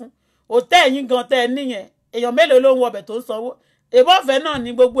ń pín fún òtẹ́ yín gan tẹ́ níyẹn èèyàn mélòó ló ń wọbẹ̀ tó ń sanwó èbó ọ̀fẹ́ náà ni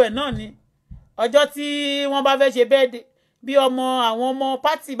gbogbo ẹ̀ náà ni ọjọ́ tí wọ́n bá fẹ́ ṣe bẹ́ẹ̀dẹ̀ bí àwọn ọmọ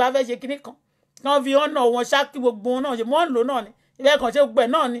pátì bá fẹ́ ṣe kinní kan kán fi ọ̀nà wọn ṣáàkì gbogbo wọn náà ṣe mọ́ ń lò náà ni ibẹ̀ kàn ṣe gbogbo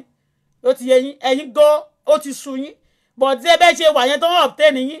ẹ̀ náà ni ó ti yẹ yín ẹ̀yin gan ó ti sú yín but tí ẹ bẹ́ ṣe wà yẹn tó ń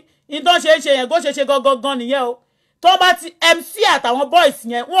obtain yín in tó ṣe é ṣe yẹn kó ṣe gangan nìyẹn o tó bá ti MC àtàwọn boys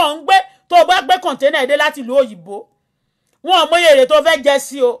yẹn wọ́n ń gbé tó bá gbé container dé láti ìlú òyìnbó wọ́n mọ èrè tó fẹ́ jẹ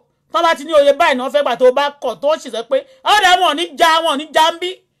sí o tó bá ti ní oye báyìí náà fẹ́ gbà tó bá kọ̀ tó sì sọ pé ọ̀rẹ́ wọn ní já ń bí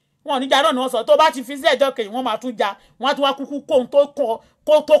wọn ní já náà ni wọ́n sọ tó bá ti fi sí ẹjọ́ kejì wọ́n máa tún já wọ́n á tún wá kúkú kóhun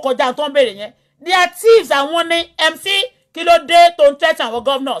tó kọjá tó ń béèrè yẹn they are thieves àwọn ní MC kí ló dé tó ń threaten àwọn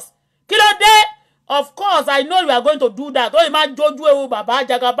governors kí ló dé of course I know you are going to do that ó lè máa jójú ewu bàbá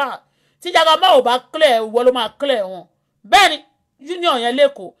Jagaban tí Jagaban ò bá clear ìwọ ló máa clear wọn bẹ́ẹ̀ ni union yẹn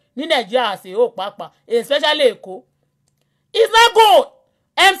lẹ́kọ̀ọ́ ní Nàìjíríà àṣẹ ò pàápàá especially Èkó it's not good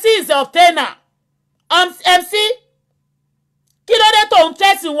MC is a obtainer MC kí ló dé tó ń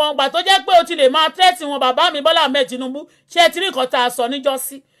tẹ́sí wọn gbà tó jẹ́ pé o ti lè máa tẹ́sí wọn bàbá mi Bọ́lá Ahmed Tinubu ṣe tí nǹkan tá a sọ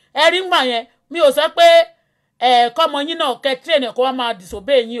níjọ́sí ẹ̀rí ń gbà yẹn mi ò sọ pé kọ́mọ yín náà kẹtírẹ̀nì kó wá máa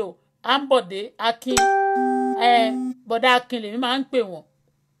disobey yín o Ambode Akin bọ̀dá Akin lèmi máa ń pè wọ́n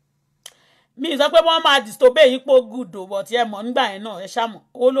mi sọ pé wọ́n máa disobey yín pé good o but ẹ mọ̀ nígbà yẹn náà ẹ ṣàmọ̀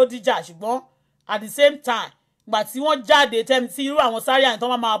ó ló díjà ṣùgbọ́n at the same time gbà tí wọ́n jáde tẹ́mi sí irú àwọn sáré àyìn tó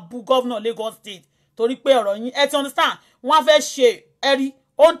máa bú gọ́vnà Lagos State torí pé ọ̀rọ̀ yín ẹ ti understand wọ́n á fẹ́ ṣe ẹ̀rí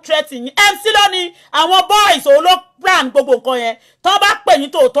ó ń threat yín MC lónìí àwọn boys òun ló plan gbogbo nǹkan yẹn tó bá pè yín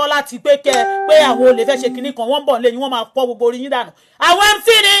tòótọ́ láti pé àwọn olè fẹ́ ṣe kinní kan wọ́n bọ̀ lẹ́yìn wọ́n máa pọ́ gbogbo orí yín dànù àwọn MC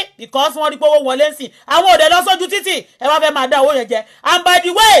ni because wọ́n rí pé owó wọlé ń sìn àwọn òde lọ sójú títì ẹ wá fẹ́ máa dá owó yẹn jẹ and by the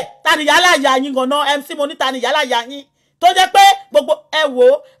way tani yálà yà yín gan-an MC mo ní tani yálà yà yín tó jẹ́ pé gbogbo ẹ wò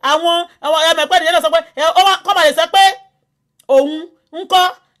àwọn ẹmẹ̀pẹ́ nìyẹn náà sọ pé kọ́ máa lè sọ pé òun ń kọ́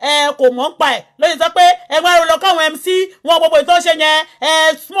kò mọ̀ ń pa ẹ̀ lóyìn sọ pé ẹgbẹ́ arúgbó káwọn MC wọn gbogbo ìtọ́ ṣe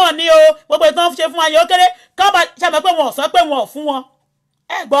yẹn small ni o gbogbo ìtọ́ ṣe fún ayé ó kéré kábà ṣàmì pé wọn ò sọ pé wọn ò fún wọn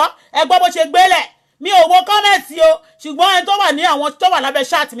ẹ gbọ́ bó ṣe gbélẹ̀ mi ò wo comment o ṣùgbọ́n ẹni tó wà ní àwọn tó wà lábẹ́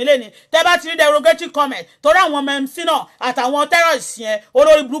chat mi lẹ́ni tẹ́ bá ti rí derogatory comment torí àwọn MC náà àtàwọn terrorists yẹn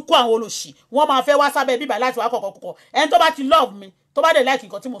olórí burúkú àwọn olòṣì wọ́n máa fẹ́ wá sábẹ́ bíbá láti wá kọ̀kọ̀kọ̀ ẹni tó bá ti love mi tó bá dé like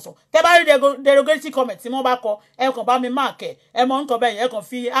nǹkan tí mo sọ tẹ́ bá rí derogatory comment tí wọ́n bá kọ ẹ kàn bá mi mark ẹ mọ nǹkan bẹ́ẹ̀ yẹn ẹ kàn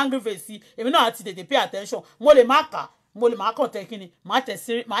fi angry face sí èmi náà àti tètè pay attention mo lè má kà mo lè má kàn tẹ kíni má tẹ̀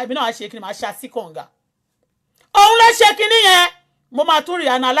sí èmi náà á ṣe kíni má ṣe àsìkànga òun ló ṣe kíní yẹn mo máa tún rí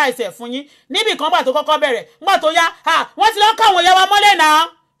analyze ẹ̀ fún yín níbi kan gbà tó kọ́kọ́ bẹ̀rẹ̀ gbà tó yá wọ́n ti lọ ká àwọn ìyá wa mọ́lẹ̀ náà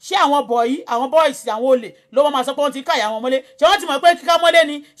ṣé àwọn bọ̀yì àwọn boys àwọn olè ló máa sọ pé wọ́n ti ká ìyá wọn mọ́lẹ̀ ṣé wọ́n ti mọ̀ pé kíká mọ́lẹ̀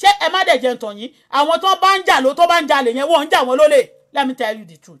ni ṣé ẹ má dẹ̀ jẹ́ ntàn yín àwọn tó bá ń jà ló tó bá ń jalè yẹn wọ́n ń jà wọ́n lólè let me tell you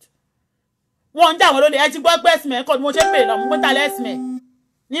the truth wọ́n ń jà wọ́n lólè ẹ ti gbọ́ pé ẹ̀sìmẹ̀ kọ́ ni mo ṣe pè lọ́mú pé ta lẹ́ ẹ̀sìmẹ̀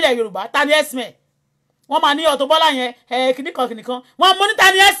nílẹ̀ Yorùbá ta ni ẹ̀sìmẹ̀ wọ́n máa ní Auto-Bola yẹn kìnnìkan wọ́n mú ní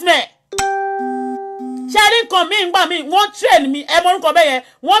ta ni ẹ̀sìmẹ̀ ṣe rí nǹkan mi ngbà mi wọ́n train mi ẹ mọ̀ nǹkan bẹ́ẹ̀ yẹn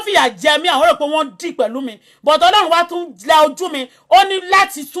wọ́n fìyà jẹ mí àwọn rò pé wọ́n dì pẹ̀lú mi but Ọlọ́run wá tún la ojú mi ó ní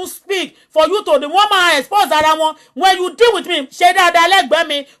láti tún speak for you to the wọ́n máa expose ara wọn when you deal with me ṣe dáadáa lẹ́gbẹ̀ẹ́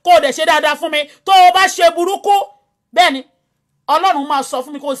mi kó o dẹ̀ ṣe dáadáa fún mi tó o bá ṣe burúkú bẹ́ẹ̀ ni Ọlọ́run máa sọ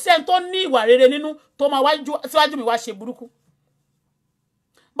fún mi kò sẹ́ni tó ní ìwà rere nínú tó máa síwájú mi wá ṣe burúkú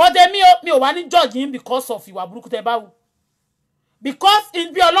but mi ò wá ní judge yín because of ìwà burúkú tẹ́ bá wù because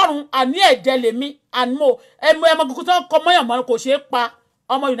in bí Ọlọ́run àní ẹ̀jẹ̀ lèmi and mo ẹmọ kúkú tó kọ mọ́yàn mọ́ kò ṣeé pa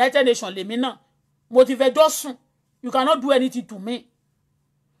ọmọ United Nations lèmi náà mo ti fẹjọ́ sùn you cannot do anything to me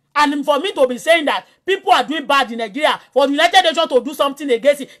and for me to be saying that people are doing bad in Nigeria for the United Nations to do something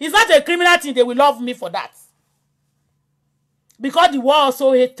against it it's not a criminal thing they will love me for that because the world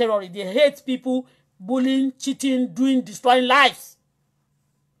also hate terrorists they hate people bullying cheating destroying lives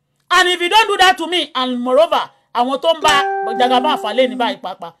and if you don't do that to me and moreover àwọn tó ń bá Jagaba àfàlẹ́ ní báyìí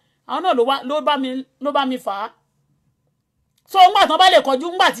pàápàá àwọn náà ló bá mi fà á so ńgbà tán bá lè kọjú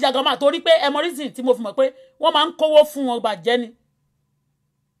ńgbà tí Jagaba torí pé reason tí mo fi mọ̀ pé wọ́n máa ń kówó fún wọn bàjẹ́ ni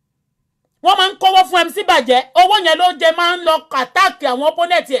wọ́n máa ń kówó fún MC bàjẹ́ owó yẹn ló jẹ máa ń lọ kàtàkì àwọn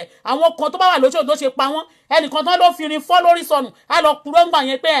opponent ẹ̀ àwọn kan tó bá wà lóṣòdì ló ṣe pa wọ́n ẹnìkan tán ló fi rin fọ́ lórí sọnù á lọ kúrò ńgbà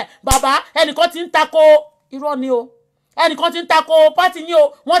yẹn pé bàbá ẹnìkan ti ń tako irọ́ ni o ẹnìkan ti ń tako pátì yín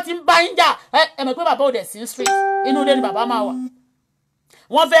o wọ́n ti ń bá yín jà ẹ mọ̀ pé bàbá ò dẹ̀ sí street inú ilé ni bàbá máa wà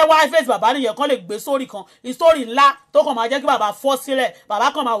wọ́n fẹ́ wá face bàbá nìyẹn kan lè gbé sórí kan ìsórí ńlá tó kàn máa jẹ́ kí bàbá fọ́ sílẹ̀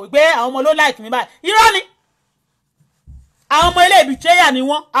bàbá kan máa wí pé àwọn ọmọ ló like mi báyìí irọ́ ni àwọn ọmọ ilé betrayer ni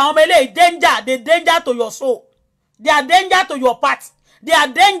wọ́n àwọn ọmọ ilé danger they danger to your soul they are danger to your party they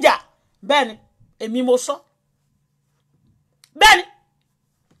are danger bẹ́ẹ̀ ni èmi mo sọ bẹ́ẹ̀ ni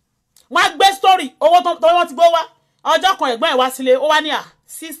wọ́n á gbé story owó tó wọ́n ti gbó wá ọjọ́ kan ẹ̀gbọ́n ẹ̀ wá sílé ó wá ní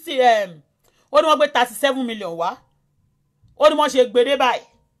 60 ó ní wọ́n gbé 37 million wá ó ní wọ́n ṣe gbèdé báyìí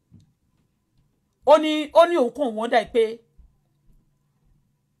ó ní òun kò wọ́n dà pé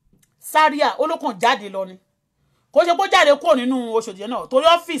Zaria olókàn jáde lọ ni kò ṣe pé jáde kúrò nínú Òṣòdì náà torí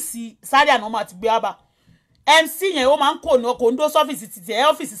ọ́fíìsì Zaria náà máa ti gbé àbá MC yẹn ó máa ń kò ń dó sọ́fíìsì títí ẹ̀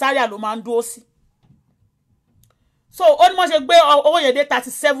ọ́fíìsì Zaria ló máa ń dó sí so ó ní wọ́n ṣe gbé owó yẹn dé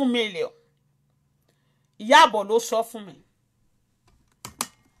 37 million ìyá àbọ̀ ló sọ fún mi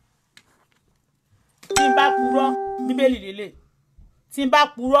tí n bá purọ́ bíbélì lélẹ̀ tí n bá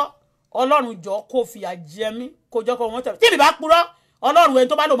purọ́ Ọlọ́run jọ kó fìyà jẹ mí kó jọ kó wọ́n tẹ̀ tí mi bá purọ́ Ọlọ́run ẹni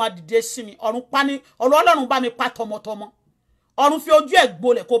tó bá lò máa dìde sí mi ọ̀run pa ní Ọlọ́run bá mi pa tọmọtọmọ ọ̀run fi ojú ẹ̀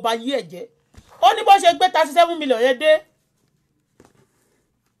gbolẹ̀ kó bá yí ẹ̀ jẹ́ ó ní bó ṣe gbé 37 million yẹn dé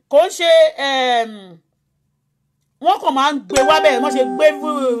kò ń ṣe wọ́n kàn máa ń gbé wá bẹ́ẹ̀ wọ́n ṣe gbé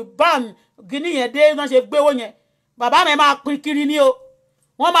ban gíní yẹn dé wọ́n ṣe gbé owó yẹn bàbá mi máa pín kiri ní o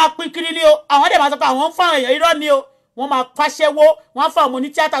wọ́n máa pín kiri ní o àwọn dẹ̀ máa sọ pé àwọn ń fáwọn èèyàn irọ́ ní o wọ́n máa fàṣẹwó wọ́n fáwọn ọmọ ní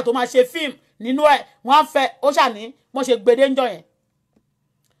tíátà tó máa ṣe fíìmù nínú ẹ̀ wọ́n fẹ́ ó ṣàní wọ́n ṣe gbèdé ńjọ yẹn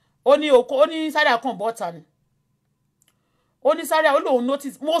ó ní Zaria kan bọ́ta ni ó ní Zaria ó lòun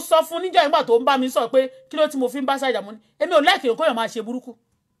notice mo sọ fún níjọ́ ìgbà tó ń bá mi sọ pé kí ló tí mo fi ń bá Zaria mo ní èmi ò láìkè kó yàn máa ṣe burúkú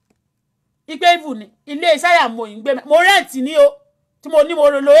ipe ìvù ni ilé Zaria mo yìí ń gbé mo rẹ́ǹtì ní o tí mo ní mo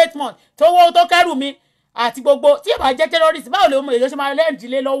lo 8 months tó wó tó kẹ́rù mi àti gbogbo tí ìbá jẹ́ terrorist báwo lè mo èyí ṣe máa rẹ́ǹtì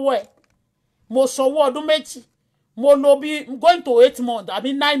lé lọ́wọ́ ẹ̀ mo sanwó ọdún méjì mo lo bí going to 8 months àbí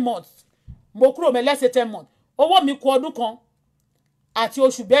 9 months mo kúrò mẹ́ lẹ́sẹ̀ 10 months owó mi kù ọdún kan àti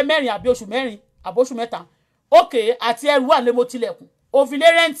oṣù bẹ́ẹ̀ mẹ́rin àbí oṣù mẹ́rin àbí oṣù mẹ́ta okay àti ẹrù wà lé mo tilẹ̀kùn òfìlé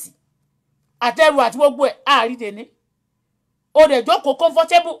rẹ́ǹtì àti ẹrù àti gbogbo ẹ̀ àrídè ní o dẹ̀ jókòó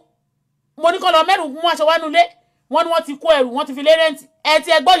comfortable mo ní kọ́ lọ mẹ́rù mú aṣọ wánú lé wọ́n ní wọ́n ti kó ẹrù wọ́n ti fi lé rẹ́ǹtì ẹ ti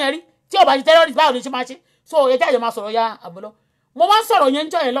ẹgbọ́n yẹn rí tí ò bá ṣe terrorist báwo ni ṣe máa ṣe so ẹ jáde máa sọ̀rọ̀ ya àbọ̀lọ́ mo máa ń sọ̀rọ̀ yẹn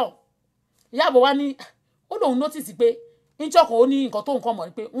níjọ́ yẹn lọ ìyá àbọ̀ wá ní ó lóun notice pé níjọ́ kan ó ní nǹkan tó nǹkan mọ̀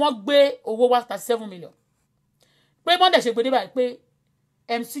ní pé wọ́n gbé owó wá 37 million pé mọ́ndẹ̀ ṣe gbé dé báyìí pé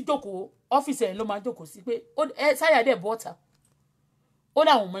MC jókòó ọ́fíìsì ẹ̀ ló máa jókòó sí pé sáyà dẹ̀ bọ́ta ó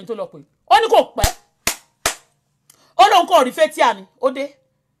láwọn ọmọ ẹni tó lọ pé ó ní kò pẹ́ ó lóun kò rí fétíà ni ó dé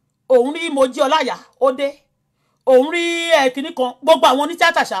òun rí Mojí Ọláyà ó dé òun rí kìnnì kan gbogbo àwọn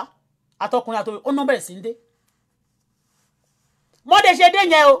onítíátà ṣá àtọkùnrin àtọkùnrin ó ná bẹ̀rẹ̀ sí ń dé mọ́dé ṣe dé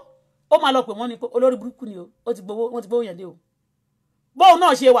yẹn o ó máa lọ pé wọ́n ní pé olórí burúkú ni o wọ́n ti gbowó yẹn dé o bóun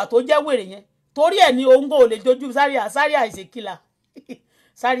náà ṣe wà tó jẹ́ wèrè yẹn torí ẹ̀ ní òun kò lè jojú Zaria ìṣèkìlà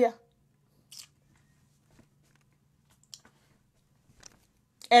Zaria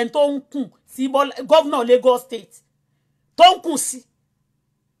ẹn tó ń kùn sí gọ́vnà Lagos State tó ń kùn sí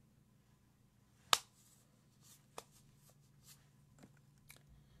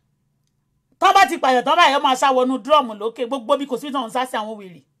tó bá ti pààyàn tó báyọ̀ máa ṣàwọnú drum lókè gbogbo bí kò sí náà ń sá sí àwọn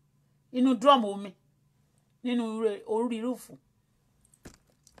wèrè inú drum omi nínú orí rúfù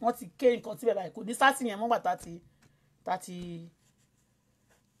wọ́n ti ké nǹkan síbẹ̀ báyìí kò ní sá sí yẹn mọ́gbà tàti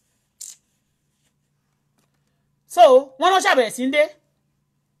so wọ́n náà ṣàbẹ̀rẹ̀ sí ń dé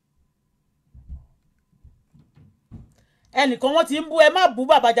ẹnìkan wọ́n ti ń bú ẹ má bú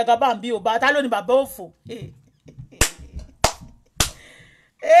bàbá Jagaban bí ò bá ta ló ní bàbá òfò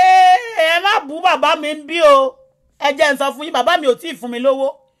ẹ má bú bàbá mi bí o ẹ jẹ́ n sọ fún yín bàbá mi ò tí ì fún mi lówó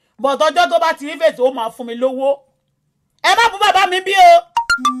bọ̀tọ́jọ́ tó bá ti rí fèsì ó máa fún mi lówó ẹ má bú bàbá mi bí o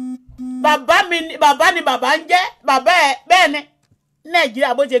bàbá ni bàbá ń jẹ́ bàbá ẹ bẹ́ẹ̀ ni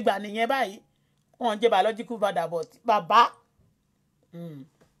Nàìjíríà bó ṣe gbà nìyẹn báyìí wọ́n jẹ́ biological father but bàbá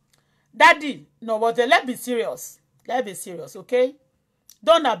daddy no but let's be serious okay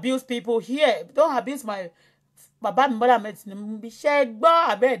don't abuse people here don't abuse my bàbá mi bọ́lá mẹ́tì ní bí ṣe gbọ́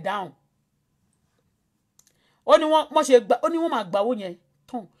abẹ́ down ó ní wọ́n máa gbà owó yẹn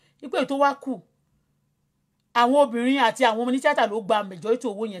tán ipò tó wá kù àwọn obìnrin àti àwọn onítíátà ló gba majority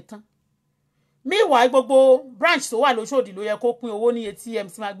owó yẹn tán meanwhile gbogbo branch tó wà lóṣòdì ló yẹ kó pín owó ní ATM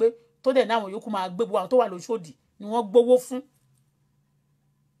tí máa gbé tó dẹ̀ ní àwọn yòókù máa gbé gbogbo àwọn tó wà lóṣòdì ni wọ́n gbowó fún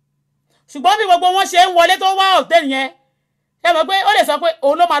ṣùgbọ́n bí gbogbo wọn ṣe ń wọlé tó wá hòtẹ́ẹ̀lì yẹn ẹ mọ̀ pé ó lè sọ pé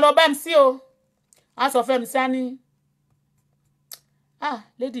òun ló máa lọ bá MC o a sọ fẹ́ MC á ní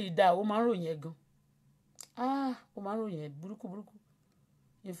lady ìdá ó máa ń ròyìn ẹ̀ gan ó máa ń ròyìn ẹ̀ burúkú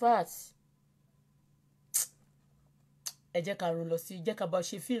in fact ẹ jẹ́ ká rún lọ sí jẹ́ ká bá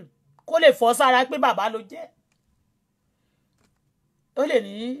ṣe fíìmù kó lè fọ́ sára pé bàbá ló jẹ́ ó lè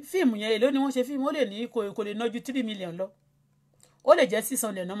ní fíìmù yẹn èló ni wọ́n ṣe fíìmù ó lè ní kò lè ná ju 3 million lọ ó lè jẹ́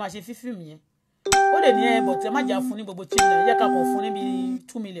 600 náà máa ṣe fíìmù yẹn ó lè ní ẹbọ tẹ má jà fún ní gbogbo 3 million jẹ́ ká kàn fún níbi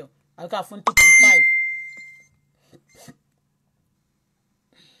 2 million àbí ká fún 2.5.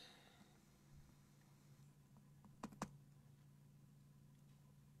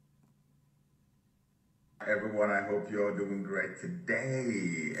 Everyone, I hope you're doing great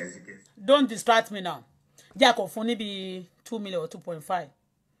today. As you can see. Don't distract me now. Jẹ́ kó fún níbi 2 million or 2.5.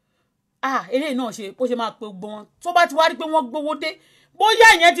 Eléyìí náà ṣe bó ṣe máa pe gbogbo wọn. Tó bá ti wá rí pé wọ́n gbowó dé, bóyá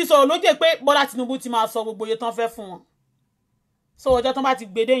ìyẹn ti sọ̀rọ̀ lójú pé Bọ́lá Tinubu ti máa sọ gbogbo iye tán fẹ́ fún wọn. So ọjọ́ tán bá ti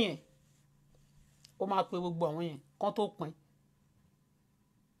gbé dé yẹn, ó máa pe gbogbo àwọn yẹn kán tó pín.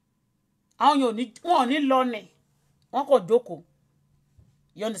 Àwọn yẹn wọn ò ní lọ nẹ̀, wọ́n kò jókòó.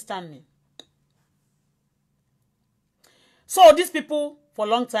 You understand me? So these people for a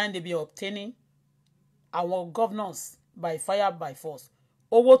long time they be obtaining our governors by fire by force.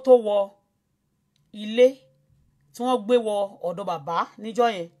 Owó tó wọ ilé tí wọ́n gbé wọ ọ̀dọ̀ bàbá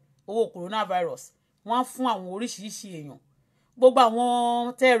níjọ́ yẹn owó coronavirus wọ́n fún àwọn oríṣiríṣi èèyàn gbogbo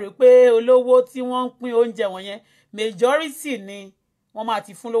àwọn tẹ́rẹ̀ pé olówó tí wọ́n ń pín oúnjẹ wọn yẹn majority ni wọ́n máa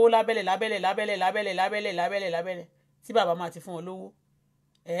ti fún lówó lábẹ́lẹ̀ tí bàbá máa ti fún wọn lówó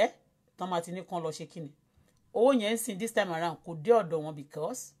tán máa ti ní kán lọ ṣe kíni owó yẹn ń sìn this time around kò dé ọ̀dọ̀ wọn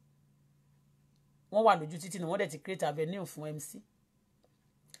because wọ́n wà lójú títì náà wọ́n dẹ̀ ti create avenue fún MC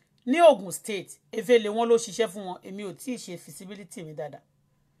ní Ogun State efele wọn ló ṣiṣẹ́ fún wọn èmi ò tí ì ṣe feasibility mi dáadáa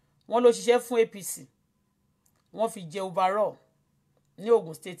wọ́n ló ṣiṣẹ́ fún APC wọ́n fi jẹ overall ní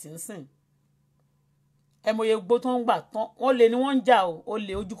Ogun State ń sìn ẹmọye gbó tó ń gbà tán wọ́n lè ní wọ́n ń jà o ó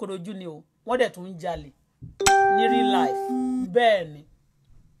lè ojúkorojú ni o wọ́n dẹ̀ tún ń jalè ní real life bẹ́ẹ̀ ni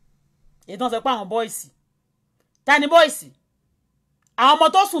èyí tó ń sọ pé àwọn bọ́ìsì ta ni bọ́ìsì àwọn ọmọ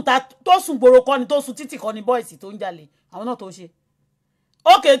tó sùn gbòòrò kọ́ ni tó sùn títì kọ́ ni bọ́ìsì tó ń jalè àwọn náà tó ń ṣe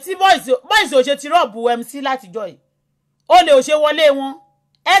ókè tí bọ́ìsì ò ṣe ti rọ́ọ̀bù MC látijọ́ yìí ó lè ò ṣe wọlé wọn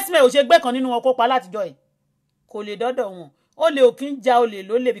esme ò ṣe gbé kan nínú wọn kópa látijọ́ yìí kò lè dọ́dọ̀ wọn ó lè ò kí ń ja olè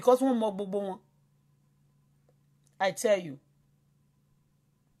lólè because wọ́n mọ gbogbo wọn I tell you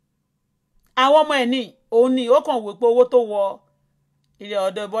àwọn ọmọ ẹ̀ ní òun ni ó kàn wò pé owó tó wọ ilé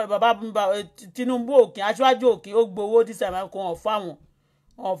ọ̀dọ̀ bàbá Tinubu òkè Aṣíwájú òkè ó gbowó dísà máa kó wọn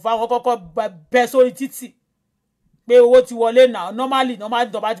fáwọn kọ́kọ́ bẹ́ sórí títì pé owó ti wọlé náà normally tó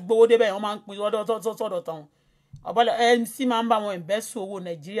bá ti gbowó débẹ̀ wọ́n máa ń pín sọ́dọ̀ tán ọ̀bọ̀lọ̀ MC máa ń bá wọn invest owó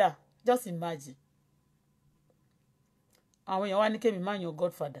Nàìjíríà just imagine àwọn èèyàn wá ní kémi máa yan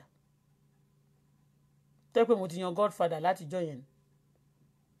godfather tẹ́ pé mo ti yan godfather látijọ́ yẹn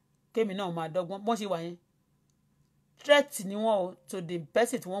kémi náà máa dọ́gbọ́n bọ́n ṣe wà yẹn threat ni wọ́n o to the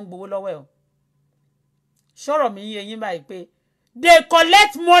person tí wọ́n ń gbowó lọ́wọ́ ẹ̀ o ṣọ́rọ̀ mi yé yín báyìí pé they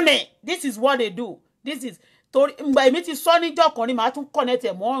collect money this is what they do this is torí ìgbà èmi ti sọ níjọ́ kan ni màá tún connect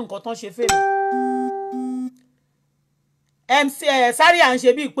ẹ̀ mọ́ nǹkan tán ṣe fèmí MC sáré à ń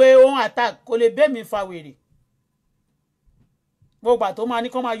ṣe bíi pé òun attack kò lè bẹ́ mi fa wèrè gbogbo àtó máa ní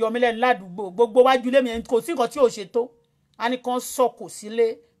kán máa yọ mí lẹ́nu ládùúgbò gbogbo wájú lé mi kò sí nǹkan tí ò ṣe tó a ní kán sọ̀kò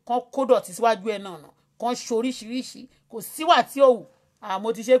sílé kán kó dọ̀tí síwájú ẹ̀ náà kán ṣoríṣiríṣi kò síwà tí ò wù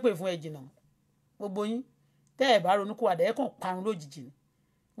àmọ́ ti ṣépè fún ẹ jìnnà gbogbo yín tẹ́ ẹ̀ bá ronú kó wà dẹ́ẹ̀ kàn parun lójijì ni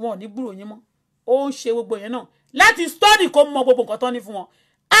wọn ò ní gbúrò yín mọ́ ó ń ṣe gbogbo yẹn náà láti study kó mọ gbogbo nǹkan tán ní fún wọn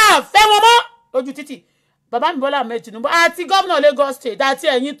a fẹ́ wọn mọ́ lójú títì bàbá mi Bọ́lá Ahmed Tinubu àti gómìnà Lagos State àti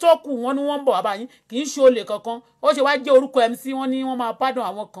ẹ̀yin tó kù wọn ni wọ́n ń bọ̀ wá báyìí kì í ṣe olè kankan ó ṣe wá jẹ́ orúkọ MC wọn ni wọ́n máa pardon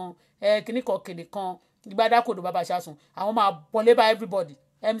àwọn kan kìnnì kan kìnnì kan gbadakodo bàbá ṣàṣùn àwọn máa bọ̀lé bá everybody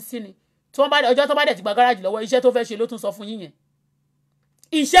MC ni tí wọ́n bá ọjọ́ tó bá dẹ̀ ti gba gáràjì lọ́wọ́ iṣẹ́ tó fẹ́ ṣe ló tún sọ fún yín yẹn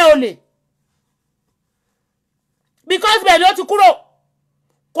iṣẹ́ olè because bẹ́ẹ̀ ni ó ti kúrò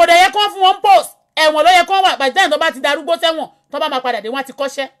kò dẹ̀ yẹ kán fún wọn post ẹ̀wọ̀n ló yẹ kán wà bàjẹ́ tó bá ti darúgbó sẹ́wọ̀n tó bá máa padà dé wọ́n ti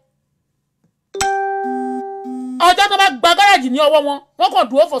kọ́ṣẹ́ ọjọ́ tó bá gba gáràjì ní ọwọ́ wọn wọ́n kàn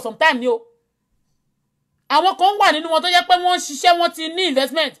dúró for some time ni o àwọn kan wà nínú wọn tó yẹ pé wọ́n ń ṣiṣẹ́ wọ́n ti ní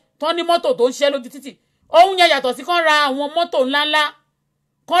investment tó ní mọ́tò tó ń ṣiṣẹ́ lójú títì ohun yẹn yàtọ̀ sí kán ra àwọn mọ́tò ńláńlá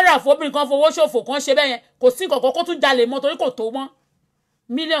kán rà fóbìnrin kan fowó ṣòfò kán ṣe bẹ́ẹ̀ yẹn kò sí nǹkan kan kó tún jalè mọ́ torí kò tó mọ́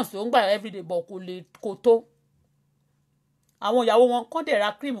millions ló ń gbà everyday but kò tó àwọn ìyàwó wọn kán dẹ̀ ra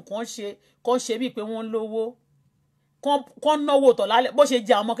cream kán ṣe bíi pé wọ́n lówó kán náwó tọ̀ lálẹ́ bó ṣe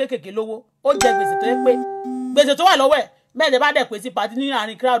jẹ àwọn ọmọ kéékèèké lówó ó jẹ gbèsè tó yẹ pé gbèsè tó wà lọ́wọ́ ẹ̀ bẹ́ẹ̀ bá dẹ̀ pé sí pàtí ní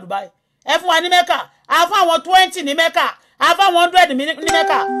àárín crowd báyìí ẹ fún wa ní mẹ́kà a fún àwọn 20 ní mẹ́kà a fún àwọn 100 ní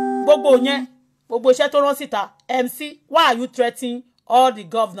mẹ́kà gbogbo yẹn gbogbo iṣẹ́ tó rán síta MC why are you threatening all the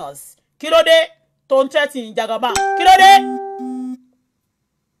governors kí ló dé tó ń threatening Jagaban kí ló dé.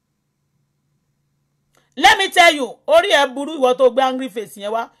 Let me tell you orí ẹ burú ìwọ tó gbé angry face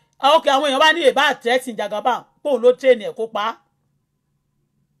yẹn wá ok àwọn èèyàn bá ní èbá threatening Jagaban pò ló train ẹ̀ kó pa á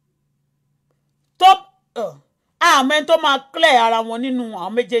tó àmẹ́ tó máa clear ara wọn nínú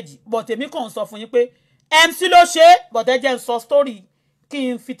àwọn méjèèjì but èmi kàn sọ fún yín pé MC ló ṣe but ẹ jẹ́ n sọ story kí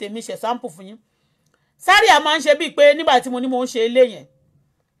n fi tèmi ṣe sample fún yín sáré à máa ń ṣe bíi pé nígbà tí mo ní mo ń ṣe ilé yẹn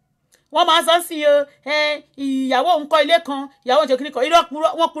wọ́n máa sọ sí ìyàwó ń kọ́ ilé kan ìyàwó ń ṣe kíní kan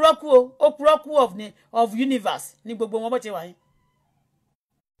wọ́n purọ́ kú o ó purọ́ kú of universe ní gbogbo wọn bó ṣe wà yín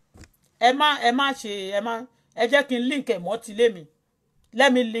ẹ jẹ́ kí n link ẹ̀ mọ́ ti lé mi let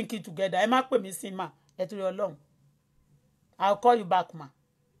me link it together ẹ má pè mí sí ma ẹ torí Ọlọ́run I'll call you back ma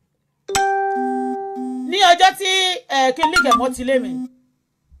ní ọjọ́ tí kí n link ẹ̀ mọ́ ti lé mi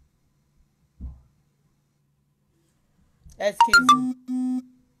excuse me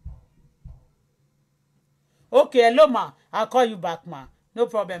okay hello ma I'll call you back ma no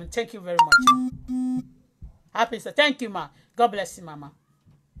problem thank you very much happy sir thank you ma God bless you mama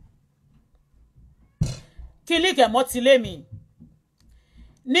kí n link ẹ̀ mọ́ ti lé mi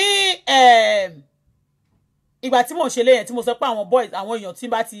ní ìgbà tí mò ń ṣe léyẹn tí mo sọ pé àwọn boys àwọn èèyàn tí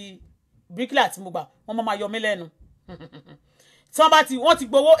bá ti bíríkìlà tí mo gbà wọ́n máa yọ mí lẹ́nu tí wọ́n ti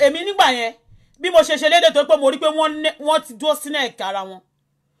gbowó èmi nígbà yẹn bí mo ṣe lédè tó pé mo rí pé wọ́n ti dúró sínú ẹ̀ka ara wọn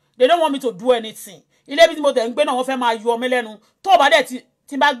they don't want me to do anything ilé bí mo tẹ̀ ń gbé náà wọ́n fẹ́ máa yọ mí lẹ́nu tó bá dẹ̀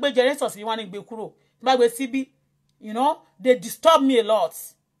tí bá gbé generator sí wọn ní gbé kúrò tí bá gbé síbí you know they disturb me a lot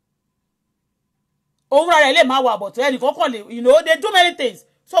òun rárá ilé máa wà bọ̀tọ̀ ẹnìkan kàn lè you know they do many things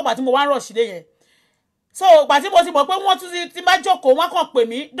so ìgbà tí mo wá ń rush lé yẹn so ìgbà tí mo ti mọ̀ pé wọ́n tún ti bá jókòó wọ́n kàn pè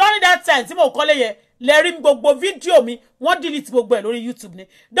mí during that time tí mo kọ́lé yẹn lè rí gbogbo fídíò mi wọ́n delete gbogbo ẹ̀ lórí YouTube ni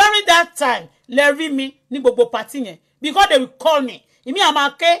during that time lè rí mi ní gbogbo party yẹn because they will call me ìmí àmà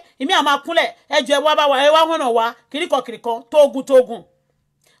ké ìmí àmà kúnlẹ̀ ẹjọ́ ẹ wá bá wa ẹ wá hànà wá kìríkan tógun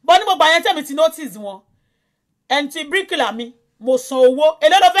bọ́ ní gbogbo àyẹn tẹ̀mí ti notice wọn ẹni tí bíríkìlà mi mo san owó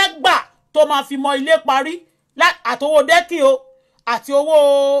èlé ló fẹ́ gbà tó máa fi mọ ilé parí àtowó dẹ́kì o àti owó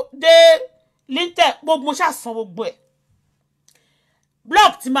dé lintel gbogbo mo ṣáà san gbogbo ẹ̀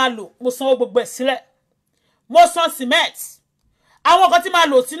block tí máa lò mo san gbogbo ẹ̀ sílẹ̀ mo san cement àwọn nǹkan tí máa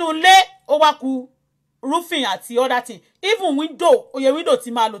lò sínú ilé ó wá kù roofing àti other thing even window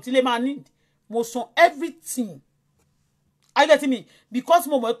tí máa lò tí lè máa need mo san everything I get me because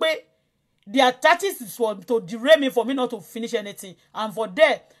mo mọ̀ pé their tactics is for to derail me for me not to finish anything and for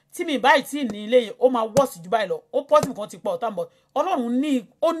there tí mi báyìí tí ní ilé yẹn ó máa worse jù báyìí lọ ó possible kan ti pọ̀ ọ̀tá mọ̀ Ọlọ́run ní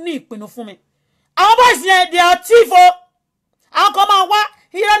ó ní ìpinnu fún mi àwọn boys yẹn they are thief o àwọn kan máa wá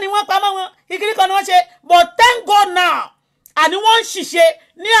irọ́ ni wọ́n pamọ́ wọn ìkíní kan ni wọ́n ṣe but thank God now àní wọ́n ń ṣiṣẹ́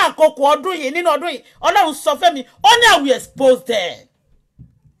ní àkókò ọdún yìí nínú ọdún yìí Ọlọ́run sọ fẹ́ mi ó ní I will expose them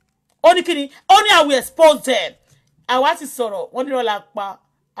ó ní kíni ó ní I will expose them àwa ti sọ̀rọ̀ wọ́n ní ọ̀la pa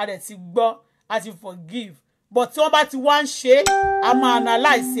a dẹ̀ ti gbọ́ a ti forgive but tí wọ́n bá ti wá ń ṣe a máa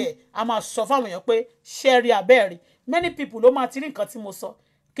analyse ẹ̀ a máa sọ fáwọn èèyàn pé ṣẹ́ẹ̀rì abẹ́ẹ̀rì many people ló máa ti rí nǹkan tí mo sọ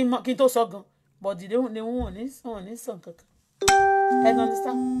kí n tó sọ gan but dìde ni wọn ò ní sọ nǹkan kan ẹ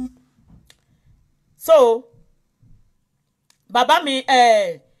understand so bàbá mi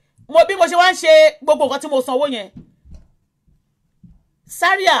bí mo ṣe wá ń ṣe gbogbo nǹkan tí mo sanwó yẹn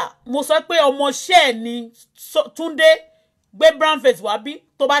Zaria mo sọ pé ọmọọṣẹ́ ni Túndé gbé brown face wá bí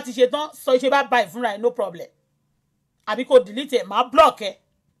tó bá ti ṣe tán sọ ṣe bá báyìí fúnra ẹ̀ no problem àbí kò delete ẹ̀ máa block ẹ̀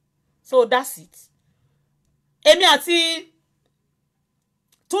so that's it èmi àti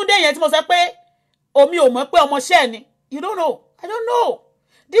Túndé yẹn tí mo sọ pé omi ò mọ̀ pé ọmọọṣẹ́ ni you don't know I don't know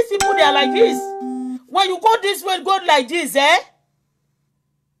these people they are like this when you go this way go like this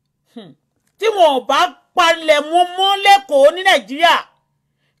tí wọn ò bá palẹ̀ mọ́ lẹ́kọ̀ọ́ ní Nàìjíríà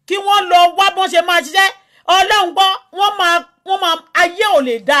kí wọ́n lọ wá bọ́n ṣe máa ṣiṣẹ́ Ọlọ́run gbọ́ wọ́n máa ayé ò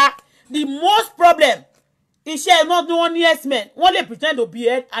lè da the most problem iṣẹ́ iná tí wọ́n ní x-men wọ́n lè pretend to be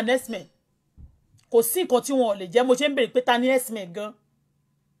an x-men kò sí nǹkan tí wọn ò lè jẹ́ mo ṣe ń bèrè pé ta ní x-men gan.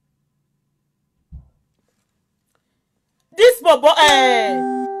 this bobo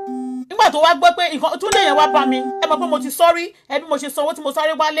nígbà tó wá gbọ́ pé nǹkan Túndé yẹn wá bá mi ẹ mọ̀ pé mo ti sorry bí mo ṣe sanwó tí mo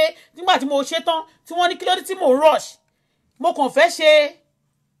sáré wálé nígbà tí mo ṣe tán tí wọ́n ní kí ló dé tí mo rush mo kàn fẹ́ ṣe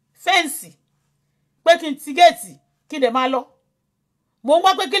fẹ́ǹsì pé kí n ti géètì kí n dẹ̀ máa lọ mo ń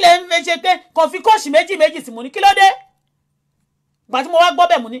wá pé kí lè ń fẹ́ ṣe pé kàn fi kọ́ọ̀ṣì méjì sí mo ní kí ló dé gbà tí mo wá gbọ́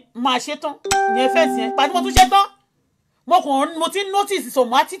bẹ̀ mo ní máa ṣe tán ìyẹn fẹ́ǹsì yẹn gbà tí mo tún ṣe tán mo ti notice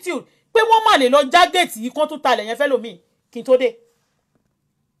some attitude pé wọ́n má lè lọ já géètì yìí kán tún talẹ̀ yẹn fẹ́ lómi kí n tó dé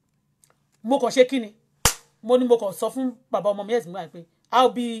mo kàn ṣe kíni mo ní mo kàn sọ fún bàbá ọmọ mi ẹ̀sìn mi pé I'll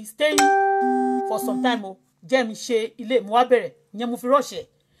be staying for some time o jẹ́ mi ṣe ilé mo wá bẹ̀rẹ̀ ìyẹn mo fi rọ̀ṣẹ̀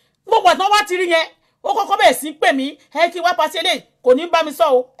mo gbà tán wá ti rí yẹn ó kọ́kọ́ bẹ̀rẹ̀ sí pè mí kí wá pàṣẹ eléyìí kò ní bá mi sọ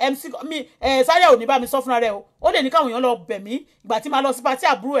o MC mi Zaria ò ní bá mi sọ fúnra rẹ̀ o ó lè ní káwọn èèyàn lọ bẹ̀ mí ìgbà tí màá lọ sí pàtí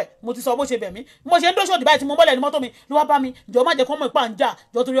àbúrò ẹ̀ mo ti sọ bó ṣe bẹ̀ mí mo ṣe ń dóṣò dìbà tí mo mọ́lẹ̀ ní mọ́tò mi ló wá bá mi jọ má jẹ́ kó mọ̀ ìpà ń jà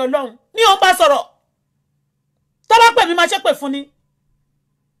jọ torí Ọlọ́run ní òun bá sọ̀rọ̀ tó bá pè mí máa ṣe pè fún ni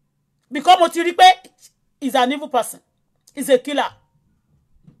because mo ti rí pé is an evil person is a killer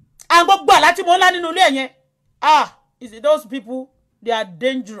and gbogbo àlá tí mo ńlá nínú ilé yẹn is those people they are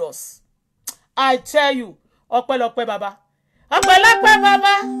dangerous I tell you ọpẹ́lọpẹ́ baba ọpẹ́lọpẹ́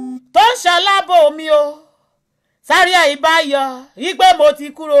baba tó ń ṣalábò mi o Zaria ìbáyọ ìgbé mo ti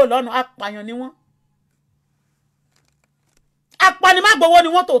kúrò lọ́nà apààyàn ni wọ́n apanimágbowó ni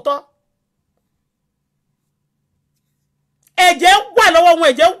wọ́n tòótọ́ ẹ̀jẹ̀ wà lọ́wọ́ wọn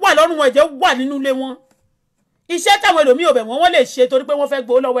ẹ̀jẹ̀ wà lọ́rùn wọn ẹ̀jẹ̀ wà nínú ilé wọn iṣẹ́ táwọn ẹlòmíì ò bẹ̀ wọ́n lè ṣe torí pé wọ́n fẹ́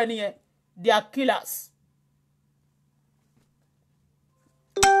gbowó lọ́wọ́ ẹni yẹn they are killers.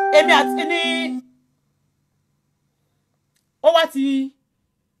 èmi àti ní ó wá ti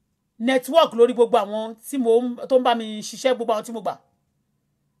network lórí gbogbo àwọn tí tó ń bá mi ṣiṣẹ́ gbogbo àwọn tí mo gbà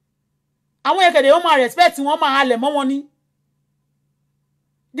àwọn ẹ̀kẹ̀dẹ̀ wọ́n máa respect wọ́n máa halẹ̀ mọ́ wọn ní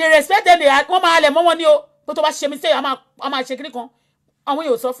they respect them wọ́n máa halẹ̀ mọ́ wọn ní o pé tó bá ṣe mistake a máa ṣe kíní kan àwọn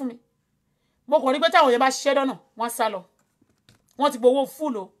yóò sọ fún mi mo kàn rí pé táwọn yẹn bá ṣiṣẹ́ dọ́nà wọ́n sá lọ wọ́n ti gbowó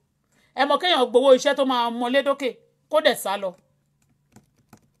full o ẹ mọ̀ kéèyàn gbowó iṣẹ́ tó máa mọlé dókè kó dẹ̀ sá lọ.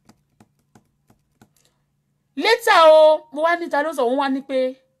 later o mo wá níta ló sọ wọ́n wá ní pé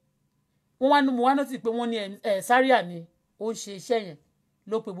mo wá notice pé wọ́n ní Zaria ni ó ń ṣe iṣẹ́ yẹn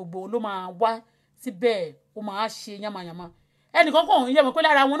ló pe gbogbo ló máa wá síbẹ̀ ó máa ṣe yamayama ẹnìkan kàn ń yẹ mọ̀ pé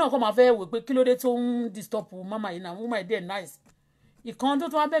lára wọn náà kàn máa fẹ́ wò pé kí ló dé tó ń disturb mama yìí náà woman dey nice ìkan tó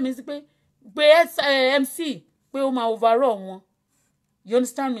tún wá bẹ̀ mí sí pé MC pé ó máa overall wọn you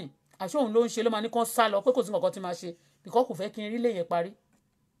understand me àṣọ òun ló ń ṣe ló máa ní kán sá lọ pé kò sí nǹkan tí máa ṣe because kò fẹ́ kí n rí lè yẹn parí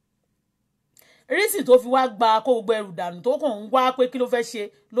reason tó fi wá gba kó gbogbo ẹrù dànù tó kàn ń wá pé kí ló fẹ́ ṣe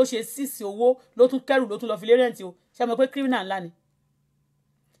ló ṣe sísì owó ló tún kẹrù ló tún lọ fi lé rẹ́ǹtì o ṣe mọ̀ pé criminal ńlá ni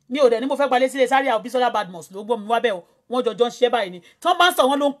mi ò dẹ̀ ní mo fẹ́ gbalé sílé Zaria Bisola Badmus ló gbọ́ mi wá bẹ́ẹ̀ o wọ́n jọjọ́ ń ṣiṣẹ́ báyìí ni tí wọ́n bá ń sọ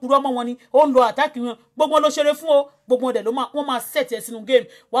wọn ló ń purọ́ mọ́ wọn ni ó ń lo àtàkì wọn gbogbo wọn ló ṣeré fún o gbogbo wọn dẹ̀ wọ́n máa set ẹ̀ sínú game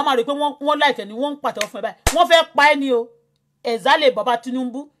wọ́n máa rí pé wọ́n láìkẹ́ ni wọ́n ń pàtẹ́wọ́ fún ẹ báyìí wọ́n fẹ́ pa ẹ́ ni o ẹ̀zálẹ̀ bàbá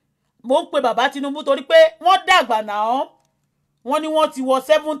Tinubu mo ń pe bàbá Tinubu torí pé wọ́n dàgbà náà wọ́n ní wọ́n ti wọ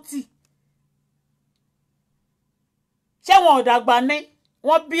 70 ṣé wọn ò dàgbà ní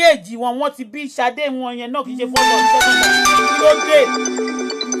wọ́n bí èjì wọn wọ́n ti bí Ṣadé wọn yẹn náà kì í ṣe fọ́lọ́ kí ló dé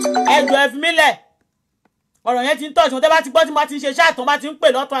ẹjọ́ ẹ fi mí lẹ̀ ọ̀rọ̀ yẹn ti ń tọ́jú wọn tẹ́ bá ti gbọ́ tí mo bá ti ń ṣe ṣáàtàn bá ti ń pè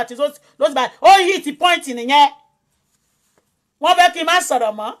lọ́tún àti lóṣù báyìí ó yí ti pọ́ìntì nìyẹn wọ́n fẹ́ kí n má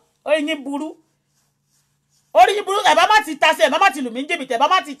sọ̀rọ̀ mọ́ orí yín burú ẹ̀ bá má ti tasẹ̀ ẹ̀ bá má ti lù mí jìbìtì ẹ̀ bá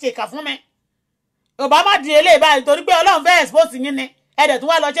má ti ṣèkà fún mi ẹ̀ bá má di eléyìí báyìí torí pé Ọlọ́run fẹ́ expose yín ni ẹ̀dẹ̀ tún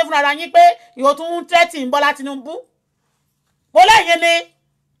wá lọ ṣe fúnra ara yín pé ìwọ tún ń tẹ́tì ń Bọ́lá Tinubu mo lẹ́yìn ni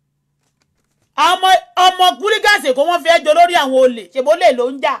ọmọ gúrígàsì kó wọ́n fi ẹjọ́ lórí àwọn olè ṣèbó lè ló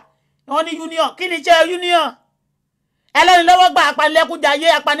ń jà wọ́n ní union kí ni iṣẹ́ union ẹlẹ́ni lọ́wọ́ gba apanilẹ́kúnjayé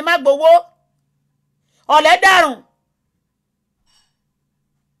apanimágbowó ọ̀lẹ́dàrùn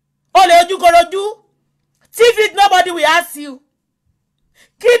olè ojúkorojú thief it nobody will ask you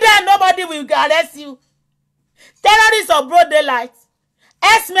kill them nobody will arrest you terrorists of broad daylight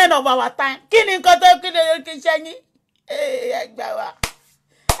x-men of our time kí ni nǹkan tó kí ni ṣe yín ẹ gbà wá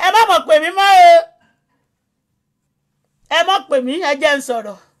ẹ má mọ̀ pè mí mọ́ o ẹ mọ̀ pè mí ẹ jẹ́ ń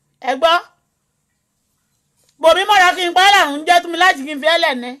sọ̀rọ̀ ẹ gbọ́ bòmí mọ̀ra kí n pa láàrún jẹ́ tún mi láti kí n fi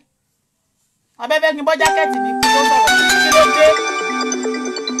ẹ́lẹ̀ ní abẹ́fẹ́ kí n bọ́ jákẹ́ẹ̀tì mi kí ló sọ̀rọ̀ kí ló dé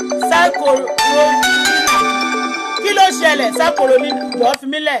sákòrò kí ló ṣẹlẹ̀ sákòrò ní jọ̀ọ́ fi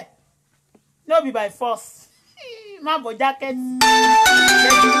mí lẹ̀ no be by force má bọ̀ jákẹ́ẹ̀tì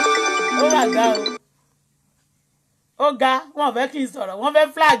ó wà ga o ó ga wọn fẹ́ kí n sọ̀rọ̀ wọ́n fẹ́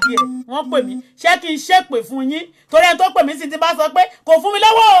flag ẹ̀ wọ́n pè mí ṣé kí n ṣépè fún yín torí ẹni tó pè mí sí ti bá sọ pé kò fún mi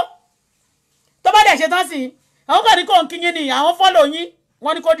lọ́wọ́ o tó bá dẹ̀ ṣe tán sí i àwọn kan ní kò ń kí yín ni àwọn fọ́lọ̀ yín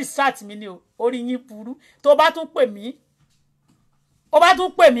wọ́n ní kó distract mi ni o orí yín burú tó bá tún pè mí ó bá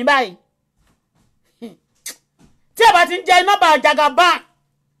tún pè mí báyìí tí ẹ bá ti ń jẹ nọ́mbà Jagaban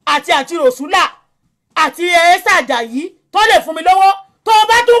àti Rosula àti Esther Ajayi tó lè fún mi lọ́wọ́ tó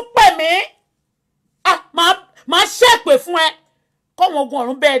bá tún pè mí máa ṣépè fún ẹ kọ́wọn ogun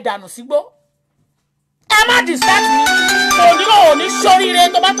ọ̀run bẹ́ẹ̀ dànù sígbó ẹ má distract mi ò ní sóríire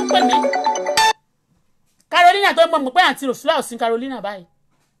tó bá tún pè mí. Carolina tó mọ̀ pé àǹtí Rosula ò sin Carolina báyìí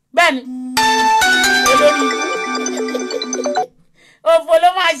bẹ́ẹ̀ ni olórí òfò ló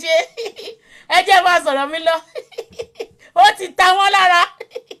máa ṣe ẹ jẹ́ máa sọ̀rọ̀ mi lọ ó ti ta wọ́n lára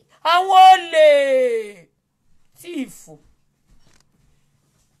àwọn olè tí ìfò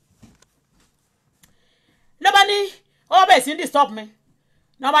ló bá ní ó bẹ̀ sí ń disturb mi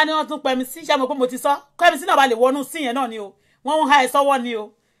náà bá ní wọ́n tún pẹ̀mí sí ṣe mọ̀ pé mo ti sọ kẹ́mi sí náà bá lè wọnú sí yẹn náà ni o wọ́n ń há ẹ sọ́wọ́ ni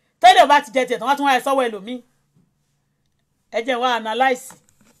o tẹ́lẹ̀ bá ti jẹ tiẹ̀ tán wọ́n tún há ẹ sọ́wọ́ ẹlòmíì ẹ jẹ́ wá analyse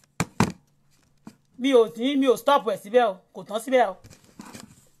mi ò stop ẹ̀ síbẹ̀ o kò tán síbẹ̀ o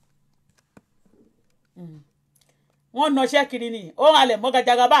wọ́n nọṣẹ́ kiri ni ó halẹ̀ mọ́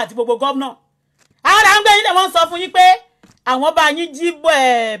Jagaban àti gbogbo gómìnà àwọn àwọn gbé yín lè wọ́n sọ fún yín pé àwọn bá yín jí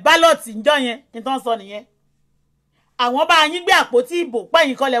bálọ̀tì ńjọ́ yẹn ní tán sọ nìyẹn àwọn bá yín gbé àpótí ìbò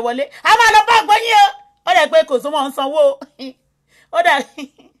pẹ́yìn kọlẹ̀ wọlé a máa lọ bá àgbọ̀ yín o ó dẹ̀ pé kò sówó ń sanwó ó dẹ̀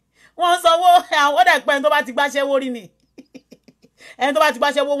wọ́n ń sanwó ó dẹ̀ pé ẹni tó bá ti gbáṣẹ́wó rí ni ẹni tó bá ti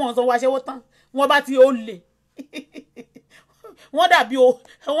gbáṣẹ́wó wọ́n ń sanwó aṣẹ́wó tán wọ́n bá ti ó lè wọ́n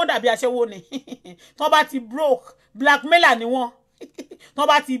dàbí aṣẹ́wó ni tó bá ti broke blackmailer ni wọ́n tó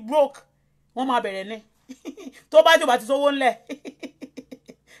bá ti broke wọ́n máa bẹ̀rẹ̀ ní tó bá jọba ti sówó ńlẹ̀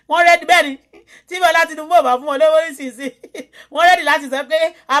wọ́n rẹ́dí bẹ́ẹ̀ ni tí Bọ́lá Tinubu ò bá fún wọn lówó nísinsìnyí wọ́n rẹ́dí láti sọ pé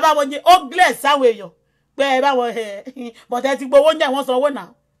abáwọn jẹ ó glẹ̀ sáwọn èèyàn pé ẹ báwọn bọ̀tẹ́ ti gbowó oúnjẹ wọn sanwó náà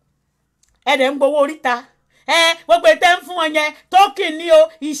ẹ̀dẹ̀ ń gbowó oríta gbogbo ètè ń fún wọn yẹn tókì ní o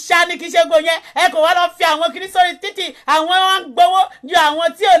ìṣá ní kí ṣe gbó yẹn ẹ kò wá lọ fi àwọn kiri sórí títì àwọn wọn ń gbowó ju àwọn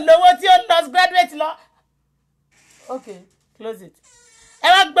tí ò lówó tí ó lọ graduate lọ. Okay, close it. Ẹ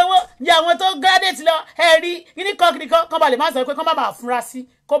wá gbowó ju àwọn tó graduate lọ ẹ rí kíní kan kiri kan balẹ̀ máa sọ pé kán má bàa fúnra sí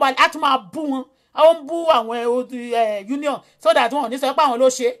kó balẹ̀ á tún máa bú wọn àwọn ń bú àwọn union so that wọn ò ní sọ pé àwọn ló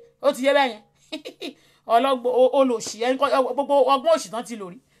ṣe ó ti yé bẹ́ẹ̀ yẹn olóṣì ẹni gbogbo ọgbọ́n òṣì tán ti lò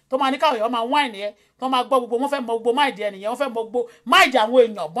rí tó máa ní káwọn èèyàn máa wáìnì ẹ tó máa gbọ́ gbogbo wọn fẹ́ mọ gbogbo máìdì ẹnìyẹn wọn fẹ́ mọ gbogbo máìdì àwọn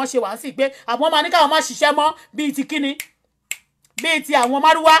èèyàn bọ́n ṣe wà ń sì pé àwọn máa ní káwọn máa ṣiṣẹ́ mọ́ bíi ti kíni bíi ti àwọn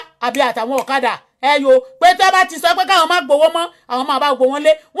márúwá àbí àtàwọn ọ̀kadà ẹ yo pé tó bá ti sọ pé káwọn máa gbowó mọ́ àwọn máa bá gbowó wọn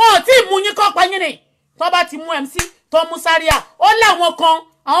lé wọn ò tí ì mú yín kọ́ pa yín ni tó bá ti mú MC tó mú Zaria ó láwọn kan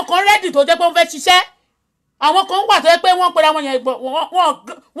àwọn kan rẹ́dì tó jẹ́ pé wọ́n fẹ́ ṣiṣẹ́ àwọn kan wà tó yẹ pé wọ́n pera wọn yẹn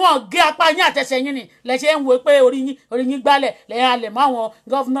wọ́n gé apá yín àtẹsẹ̀ yín ni lẹ ṣe ń wo pé orí yín gbálẹ̀ lẹ́yìn alẹ̀ mọ́ àwọn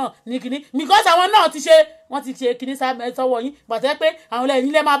gọ́fúnà ní kinní because àwọn náà wọ́n ti ṣe kinní sọ́wọ́ yín pàtẹ́ pé àwọn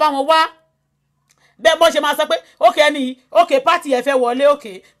lẹ́yìn lẹ́ máa bá wọn wá bẹ́ẹ̀ bọ́ ṣe máa sọ pé ókè ẹni yìí ókè pátì ẹ̀ fẹ́ wọlé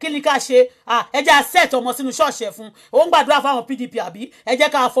ókè kí ni ká ṣe ẹ jẹ́ à set ọmọ sínú ṣọ́ọ̀ṣì ẹ̀ fún òun gbàdúrà fáwọn PDP àbí ẹ jẹ́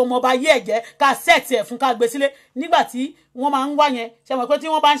ká fọmọ ọba yé ẹ̀jẹ̀ ká set ẹ̀ fún ká gbé sílé nígbà tí wọ́n máa ń wá yẹn ṣe mọ̀ pé tí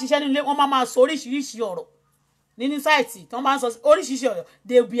wọ́n bá ń ṣiṣẹ́ nílé wọ́n máa sọ oríṣiríṣi ọ̀rọ̀ nínú sáìtì tí wọ́n bá ń sọ oríṣiríṣi ọ̀rọ̀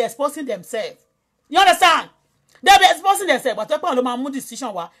they will be exposing themselves you understand they be exposing themselves but pé ló máa mú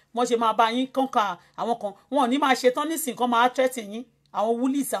decision wá wọ́n ṣe máa bá yín kànká àwọn kan wọn ò ní máa ṣe tán nísìn kan máa threaten yín àwọn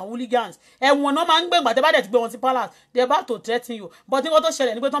woolies and hooligans ẹ̀wọ̀n náà máa ń gbẹ̀ngbà tẹ́ bá dẹ̀ ti gbé wọn sí palace they about to threaten you but nǹkan tó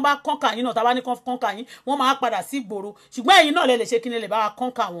ṣẹlẹ̀ ni pé tán bá kànká yín náà tá bá ní kànká yín wọ́n máa padà sí ìgboro ṣùgbọ́n ẹ̀yin náà lè ṣe kí ni lè bá wa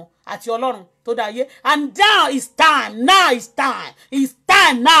kànká wọn àti Ọlọ́run tó dá ayé and now is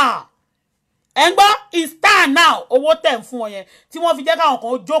time now ẹ ń gbọ́ it's time now owó tẹ̀ ń fún wọn yẹn tí wọ́n fi jẹ́ káwọn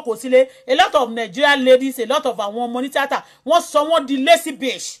kan jókòó sílé a lot of Nigerian ladies a lot of àwọn ọmọ ní tíátà wọ́n sọ wọ́n di lazy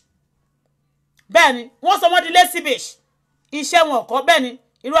bitch bẹ́ẹ̀ ni wọ́n sọ wọ́n di lazy bitch iṣẹ́ wọn kọ́ bẹ́ẹ̀ ni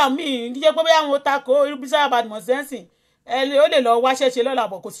irú àmì ìdíje pé bóyá wọn tako irú bísí àbàdìmọ̀ sẹ́ǹsìn ó lè lọ wáṣẹ́ ṣe lọ́la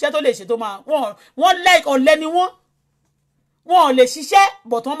bọ̀ kò síṣẹ́ tó lè ṣe tó máa wọ́n like ọ̀lẹ ni wọ́n ò lè ṣiṣẹ́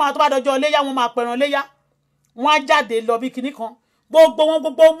bọ̀ tí wọ́n máa tó bá dọjọ́ léyà wọ́n máa pẹran léyà wọ́n á jáde lọ bí kinní kan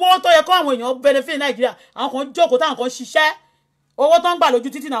gbogbo owó tó yẹ kó àwọn èèyàn benefit Nàìjíríà àwọn kan jókòó táwọn kan ṣiṣẹ́ owó tó ń gbà lójú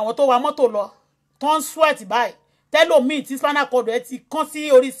títì náà àwọn tó wa mọ́tò lọ tó ń sweat báyìí tẹ́lòmíì tí spinal cord ẹ ti kán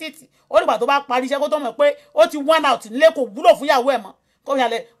sí orí síìtì ó nígbà tó bá parí iṣẹ́ kó tó mọ̀ pé ó ti one out nílé kò wúlò fún ìyàwó ẹ̀ mọ́ kó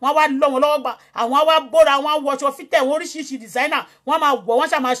yàlẹ̀ wọ́n wá lọ́ wọn lọ́wọ́ gbà àwọn wá bóra wọn wọṣọ fítẹ̀ wọn oríṣiríṣi designer wọ́n máa wọ̀ wọ́n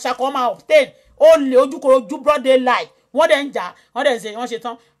ṣàmà ṣakọ̀ wọ́n máa obtain ó lè ojúkòrò ojú broad daylight wọ́n dẹ̀ ń jà wọ́n dẹ̀ ń ṣe wọ́n ṣe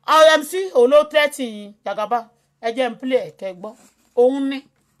tán RMC olóòtẹ́tì Jagaba ẹjẹ́ ń play ẹ̀kẹ́ gbọ́ òun ní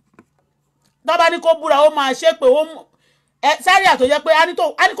tọ́ba ní kó búra ó máa ṣe pé ó sáré àtò jẹ́ pé a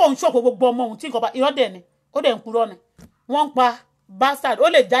ní kò ń ṣòfò gbogbo ọmọ òun tí nǹkan bá irọ́ dẹ̀ ni ó dẹ̀ ń purọ́ ni wọ́n ń pa bastard ó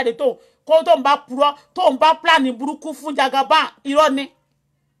lè jáde tó ń bá purọ́ tó ń bá plan burúkú fún Jagaba irọ́ ni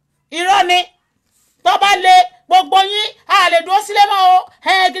tọ́ba lé gbogbo yín a lè dúró sílé mọ́ o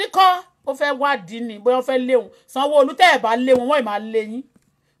kiri kan ó fẹ́ wádìí ni bóyá ó fẹ́ léwu Sanwó-Olú tẹ́ ẹ̀ bá lé wọn wọ́n ì máa lé yín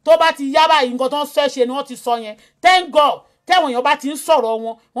tó bá ti yá báyìí nǹkan tó ń fẹ́ ṣe ni wọ́n ti sọ yẹn thank God tẹ́wọ̀n èèyàn bá ti ń sọ̀rọ̀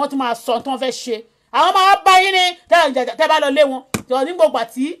wọn wọ́n tún máa sọ tó ń fẹ́ ṣe àwọn máa bá yín ní tẹ́ bá lọ lé wọn jọ ní gbogbo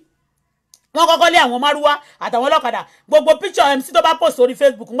àti wọ́n kọ́kọ́ lé àwọn márúwá àtàwọn ọlọ́kadà gbogbo picture MC tó bá post orí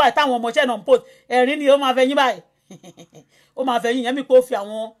Facebook ńgbà táwọn ọmọọṣẹ́ náà ń post ẹ̀rín ni ó máa fẹ́ yín báyìí ó máa fẹ́ yín yẹn mi pé ó fi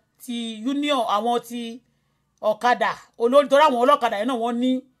àwọn ti union àwọn ti ọ̀kadà olórí tó ráwọn ọlọ́kadà yẹn náà wọ́n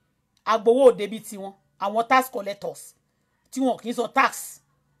ní agbowó òde bíi tiwọn àwọn tax collectors tí wọn kì í san tax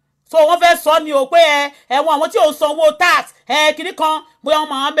so wọ́n fẹ́ sọ ni o pé ẹ̀wọ̀n àwọn tí ò sanwó tax kiri kan bóyá wọ́n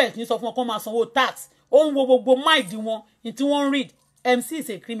máa bẹ̀rẹ̀ kí n sọ fún wọn kó máa sanwó tax ó ń wo gbogbo mind wọn ní tí wọ́n ń read MC is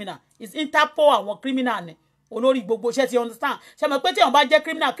a criminal is Interpol àwọn criminal ni olórí gbogbo iṣẹ́ ti understand ṣe mọ̀ pé tí wọ́n bá jẹ́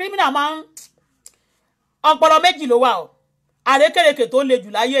criminal máa ń ọpọlọ méjì ló wà o àrékèrèkè tó le jù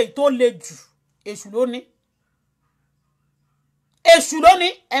láyé èyí tó le jù èṣù ló ní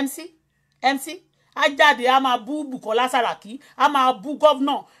MC a jáde a máa bú Bùkọ́lá Sàràkí a máa bú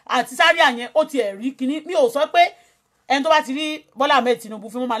gọ́vnà àti Zaria yẹn ó ti ẹ̀rí kínní mi ò sọ pé ẹni tó bá ti rí Bọ́lá Ahmed Tinubu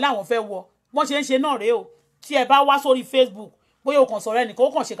fún wọn láwọn fẹ́ wọ wọ́n ṣe ń ṣe náà rèé o tí ẹ bá wá sórí Facebook bóyá o kàn sọ̀rọ̀ ẹnìkan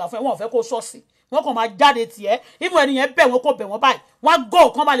ó kàn ṣèkà fún ẹ wọn ò fẹ́ kó ṣọ́ọ̀ṣì wọ́n kàn máa jáde tiẹ̀ ìfún ẹni yẹn bẹ̀ wọ́n kó bẹ̀ wọ́n báyìí wọ́n á gò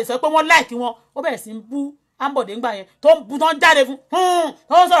kán bá lè sọ pé wọ́n láìkí wọn ó bẹ̀rẹ̀ sí ń bú Ambode ńgbà yẹn tó ń bu tán jáde fún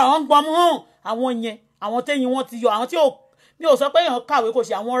tó ń sọ̀rọ̀ wọn ń gbọmú àwọn yẹn àwọn téyìn wọn ti yọ àwọn tí ò mi ò sọ pé èèyàn kàwé kò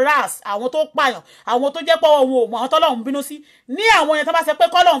ṣe àwọn ras àwọn tó pààyàn àwọn tó jẹ́ pọ́wọ́ wọn ò mọ àwọn tọ́lọ́run bínú sí ní àwọn yẹn tó bá ṣe pé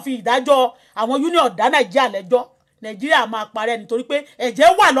kọ́lọ́run fi ìdájọ́ àwọn union dá Nàìjíríà lẹ́jọ́ Nàìjíríà máa parẹ́ nítorí pé ẹ̀jẹ̀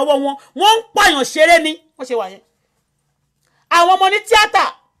wà lọ́wọ́ wọn wọ́n ń pààyàn ṣeré ni wọ́n ṣe wà yẹn. àwọn ọmọ ní tíátà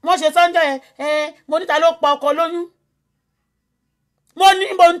wọ́n ṣe sọ́njọ́ yẹn mo níta ló pa ọkọ lóyún mo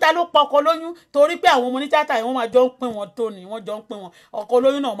níta ló pa ọkọ lóyún torí pé àwọn ọmọ ní tíátà yẹn wọ́n máa jọ ń pín wọn tó ni wọ́n jọ ń pín wọn ọkọ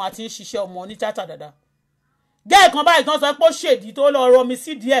lóyún náà máa ti ń ṣiṣẹ́ ọmọ ní tíátà dáadáa gẹ́ẹ̀ kan báyìí tán sọ pé ó ṣèdí tó lọ rọmi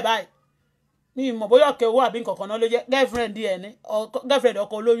sí díẹ̀ báyìí ní ìmọ̀ bóyá ọ̀kẹ́ owó àbí nǹkan kan náà ló jẹ́ girlfriend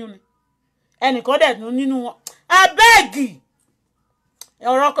ọkọ olóyún ni ẹnìkan dẹ̀ nínú wọn abẹ́ẹ̀gì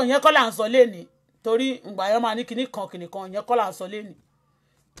ọ̀rọ̀ ọkàn yẹn kọ́ là ń sọ léni torí ìgbà yẹn máa ní kinní kan yẹn kọ́ là ń sọ léni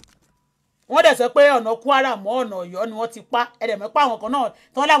wọ́n dẹ̀ sọ pé ọ̀nà Kwara mọ́ ọ̀nà Ọ̀yọ́ ni wọ́n ti pa ẹ̀dẹ̀ mẹ́pà àwọn kan náà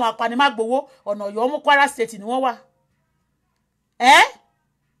tán láwọn apanimágbowó ọ̀nà Ọ̀yọ́ mú Kwara State ni wọ́n wà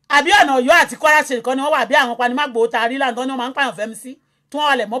àbí ọ̀nà Ọ̀yọ́ àti Kwara State kan ni wọ́n wà bí àwọn apanimágbowó ta rí láǹtọ́ ni wọ́n máa ń pààyàn fẹ́mi sí tí wọ́n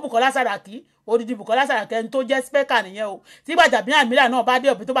wà lẹ̀ mọ́ Bùkọ́lá Sàràkí odidi Bùkọ́lá Sàràkí ẹni tó jẹ́ spẹ́kà nìyẹn o tí Gbajabiamila náà bá dé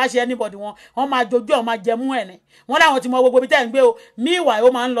òbí tó bá ṣe anybody wọ́n máa jojú ọ̀ máa jẹmú ẹ̀ ni wọ́n láwọn ti mọ gbogbo ibi tẹ́ ń gbé o míwà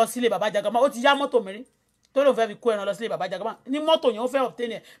ó máa ń lọ sílé bàbá Jagaba ó ti yá mọ́tò mìírí tó lóun fẹ́ fi kó ẹran lọ sílé bàbá Jagaba ní mọ́tò yẹn ó fẹ́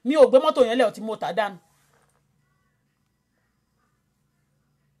obtain ẹ̀ mi ò gbé mọ́tò yẹn lẹ̀ ọtí mo tà dànù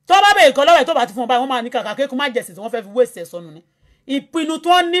tó bá bèèrè kan lọ́wọ́ ẹ̀ tó bá ti fún ọ báyìí wọ́n máa ní kàkà kékun má jẹ̀sìn tí wọ́n fẹ́ fi wé ìṣẹ̀ sọnù ni ìpinnu tí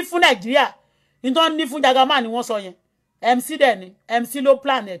wọ́n ní fún Nàìjíríà ní tó ń ní fún Jagaba ni wọ́n sọ yẹn MC dẹ̀ ni MC ló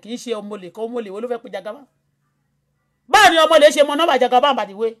plan ẹ̀ kì í ṣe ọmọlè kan ọmọlè wo ló fẹ́ pe Jagaba báwo ni ọmọlè ṣe mọ nọ́mbà Jagaba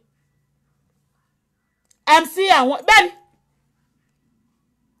àbàdìwé MC àwọn bẹ́ẹ̀ ni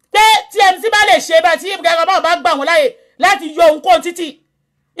pé tí MC bá lè ṣe bá tí Jagaba bá gbà wọ́n láyè láti yọ òun kó títì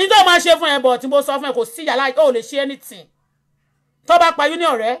Into máa ṣe fún ẹ bọ̀ tí mo sọ fún ẹ kò sí yàrá ó lè ṣe anything. Tó bá pa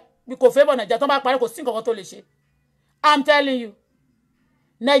union rẹ̀ bí kò favor Nigeria tó bá parí kò sí nǹkan kan tó lè ṣe. I'm telling you.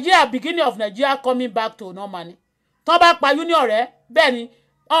 Nigeria, beginning of Nigeria coming back to normal ni. Tó bá pa union rẹ̀ bẹ́ẹ̀ ni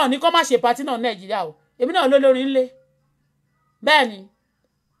ní kó má ṣe party náà Nigeria o. Èmi náà lólórin ńlé. Bẹ́ẹ̀ ni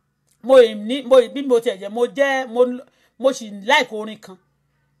bí mo tiẹ̀ jẹ́ mo sì like orin kan.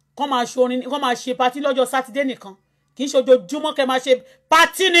 Kó máa ṣe party lọ́jọ́ Saturday nìkan. Kì í ṣe ojoojúmọ́ kẹ́ máa ṣe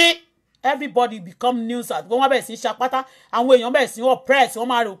party ni. Everybody become nuisance. Wọ́n bẹ̀rẹ̀ sí ṣapátá. Àwọn èèyàn bẹ̀rẹ̀ sí oppress. Wọ́n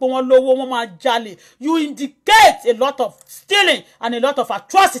máa rò pé wọ́n lówó, wọ́n máa jalè. You indicate a lot of stealing and a lot of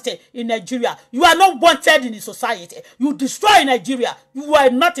atrocity in Nigeria. You are not wanted in the society. You destroy Nigeria. You are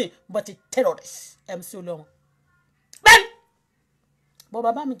nothing but a terrorist. MC Olóhun. Bẹ́ẹ̀ni. Bọ́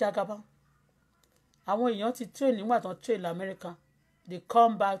bàbá mi jagaba. Àwọn èèyàn ti train nígbà tán train l'America. They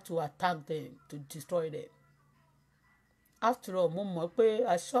come back to attack them, to destroy them. After all, mo mọ̀ pé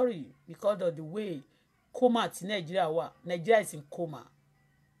I'm sorry because of the way coma ti Nigeria wà. Nigeria is in coma.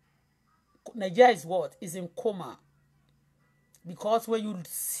 Nigeria is what? Is in coma. Because when you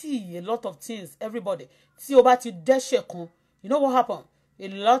see a lot of things, everybody, tí o bá ti dẹ́ṣẹ̀ kan, you know what happen? A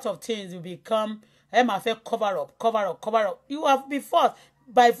lot of things will become, cover up. You have been forced.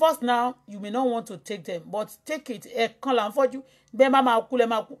 By force now, you may not want to take them, but take it. Kan là ń fọ́jú. Bẹ́ẹ̀ máa kú lẹ́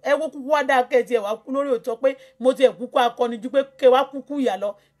máa kú. Ẹ wo kúkú wá dáa kẹ́ẹ̀tì ẹ̀ wá kú lórí òótọ́ pé mo ti ẹ̀ kúkú akọni ju pé kẹ́ wá kúkú ìyà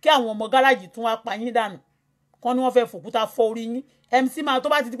lọ kí àwọn ọmọ gáràjì tún wá pa yín dànù. Kan ní wọ́n fẹ́ fòkúta fọ́ orí yín. MC máa tó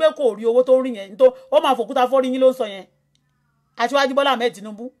bá ti di pé kò rí owó tó ń rí yẹn tó ó máa fòkúta fọ́ orí yín ló ń sọ yẹn. Aṣíwájú Bọ́lá Ahmed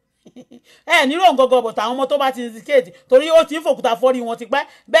Tinubu. Nírò ngọ́gọ́ bọ̀ táwọn ọmọ tó bá ti indicate torí ó ti ń fòkúta fọ́ orí wọn ti pẹ́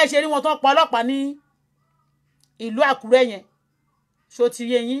bẹ́ẹ̀ ṣe rí wọn tán pa ọlọ́pàá ní ìlú Àkúrẹ́ yẹn. Ṣó ti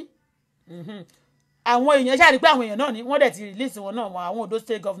yé yín? Àwọn èèyàn ṣáà rí pé àwọn èèyàn náà ni wọ́n dẹ̀ ti release wọn náà àwọn Ondo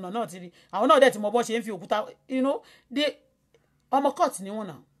state governor náà ti rí àwọn náà dẹ̀ ti mọ bọ́n ṣe ń fi òkúta ọmọ court ni wọ́n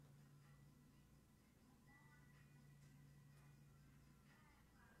náà.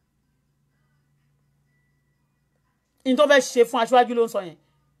 In tó fẹ́ ṣe fún Aṣíwájú ló ń sọ yẹn.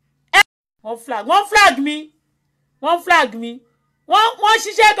 Wọ́n flag mi wọ́n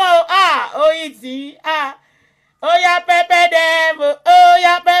ṣiṣẹ́ gan oyin tí ó yá pẹ́pẹ́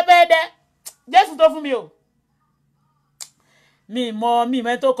dẹ́ Jésù tó fún mi o mi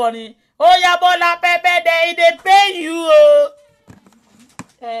mọ tó kọ ni ó yá Bọ́lá pẹ́pẹ́ dẹ́ e dey pay you o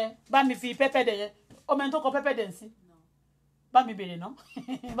bá mi fi pẹ́pẹ́ dẹ́ yẹn ọmọ tó kọ pẹ́pẹ́ dẹ́ sí bá mi bèrè náà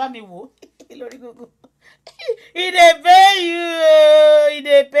bá mi wò lórí Google e dey pay you o e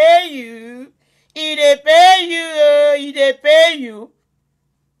dey pay you e dey pay you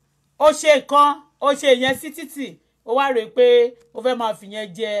ó ṣe nǹkan ó ṣe yẹn sí títì ó wá rè pé ó fẹ́ máa fi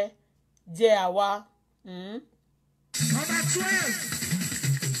yẹn jẹ àwa. Number 12.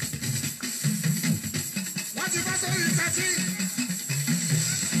 Wọ́n ti bá sórí 13.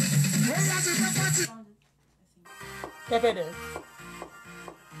 Ó wá ti fẹ́ pàtì. Pepper there.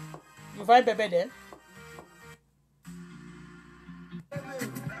 You find pepper there?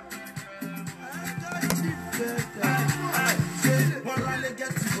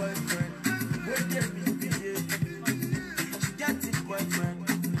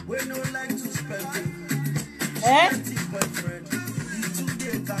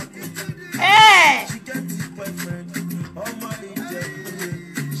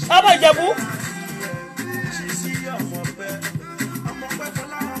 Ọmọ Ìjẹ̀bú.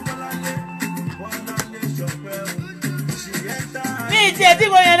 Mi ti ẹ̀ tí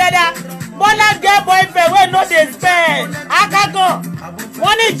mo yẹn dáadáa. Bọ́lá get boyfriend wey no dey spend. Akágàn.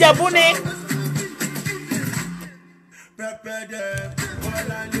 Wọ́n ní Ìjẹ̀bú ni.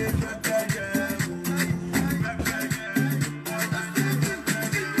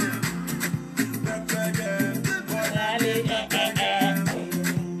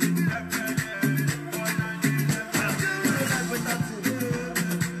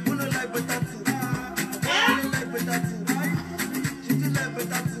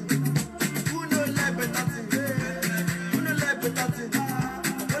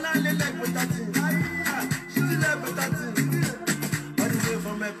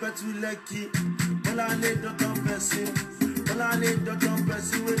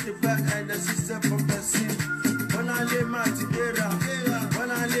 With the back and the system from the scene. When I lay my together, when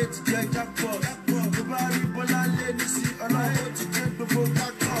I lay to get jackpot, the body when I lay to see, and I want to take the book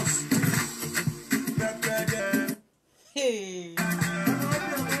back us. Hey.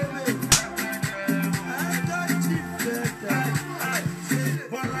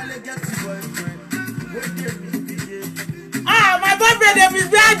 My boyfriend is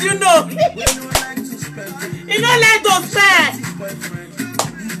bad, you know. He don't like to spend.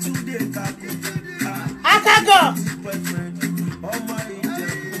 Akago.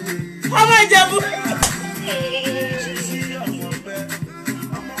 Ìjẹ̀bú.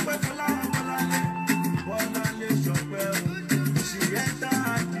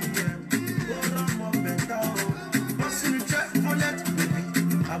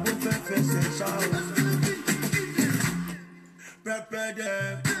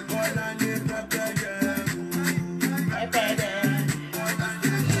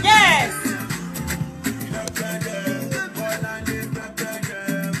 Yes.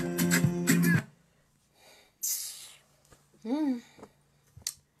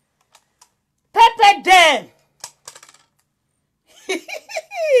 Pepper them.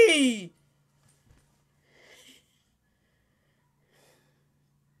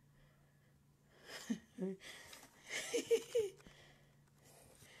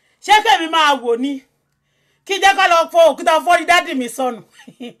 Ṣé kẹ́mi máa wò ni kí jẹ́ ká lọ fọ òkúta fọ́rí dádì mi sọnù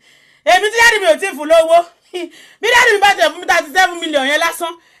èmi tí dádì mi ò tí ì fún lówó bí dádì mi bá tẹ̀ fún mi 37 million yẹn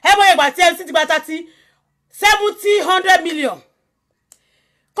lásán ẹ mọ ìgbà tí MC ti gba 100 million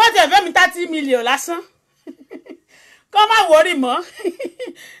kó tẹ̀ fẹ́ mi 30 million lásán kó má wọrí mọ́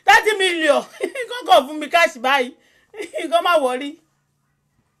 30 million kókò fún mi káàṣì báyìí kó má wọrí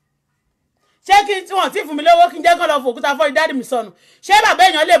ṣé kí tí wọ́n ti fún mi lówó kí n jẹ́ kó lọ fò òkúta fọ́rí dádì mi sọnù ṣé bàbá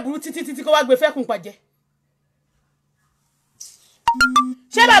èèyàn lè burú títí kó wá gbé fẹ́kùn pàjẹ́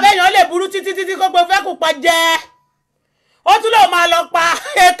ṣé bàbá èèyàn lè burú títí kó gbé fẹ́kùn pàjẹ́ ó tún lóun máa lọ pa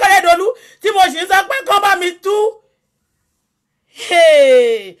Kérédolú tí mo sì ń sọ pé kó bá mi tú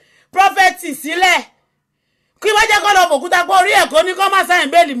prọfẹtì sílẹ̀ kí wọ́n jẹ́ kó lọ fò òkúta pọ̀ orí ẹ̀kọ́ ní kó má sáyìn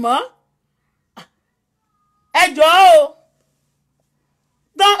bẹ́ẹ̀lì mọ́ ẹ jọ̀ọ́ o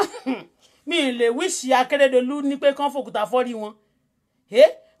tán mi lè wíṣì Akérédolú ní pé kán fòkúta fọ́rí wọn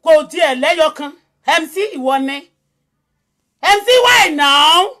kò tiẹ̀ lẹ́yọ kan MC ìwọ ni MC why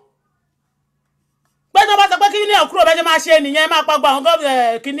now pé tí wọ́n bá sọ pé kí ní ọ̀kúrò bẹ́ẹ̀ máa ṣe nìyẹn máa pa gba àwọn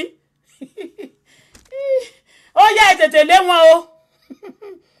gọ́ọ̀mù kínní ó yẹ tètè lé wọn o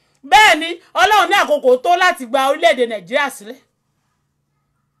bẹ́ẹ̀ ni Ọlọ́run ní àkókò tó láti gba orílẹ̀-èdè Nàìjíríà sílẹ̀.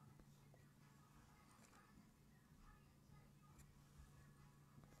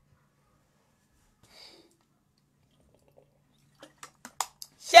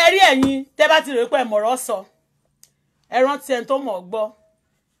 ṣe rí ẹ̀yin tẹ́ bá ti rò pé mọ̀rọ̀ sọ ẹ rántí ẹni tó mọ̀ gbọ́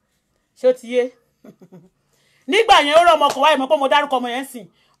ṣé ó ti yé nígbà yẹn ó rọ ọmọ kan wáyé mọ́ pé mo dárúkọ ọmọ yẹn sìn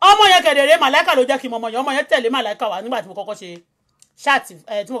ọmọ yẹn kedere màláìka ló jẹ́ kí n mọ ọmọ yẹn tẹ̀lé màláìka wá nígbà tí mo kọ́kọ́ ṣe ṣáàtì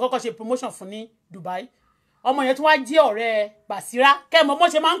tí mo kọ́kọ́ ṣe promotion fún ní Dubai ọmọ yẹn tún wá jẹ́ ọ̀rẹ́ Basira kẹ́mọ̀ mọ́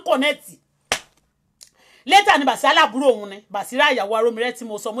ṣe máa ń kọ̀nẹ́ẹ̀tì later ni Basira lábúrò òun ni Basira ìyàwó Aromire tí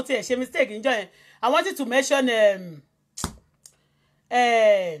mo sọ mo ti ẹ̀ ṣe mistake níjọ́ yẹn I wanted to mention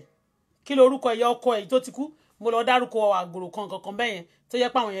kí lorúkọ ẹ̀yà ọkọ ẹ̀ tó ti kú mo lọ dárúkọ àgbòrò kankan bẹ́ẹ̀ yẹn tó yẹ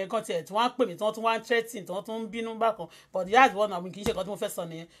pé àwọn yẹn kan tiẹ̀ tí wọ́n á pè mí tí wọ́n tún wá ń threatening tí wọ́n tún ń bínú bákan but that's one of them kì í ṣe kan tí mo fẹ́ sọ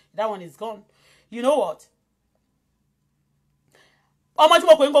nìyẹn that one is gone you know what ọmọ tí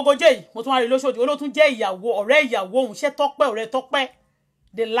mo pè ní gbogbo jẹ́ yìí mo tún wá rí lóṣòdì ó ló tún jẹ́ ìyàwó ọ̀rẹ́ ìyàwó òun ṣé Tọ́pẹ́ ọ̀rẹ́ Tọ́pẹ́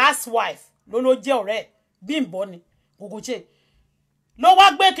the last wife ló jẹ́ ọ̀rẹ́ Bímbọ́ ni gbogbo jẹ́ ló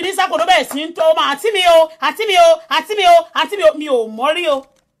wá gbé kiri sáko ló bẹ̀rẹ̀ sí ń tó ọmọ àǹtí mi o àǹtí mi o àǹtí mi o àǹtí mi o mi ò mọ̀ rí o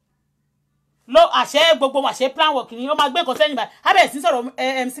ló àṣẹ gbogbo àṣẹ plan work ni ó máa gbé nǹkan sẹ́yìn báyìí abẹ́ sí sọ̀rọ̀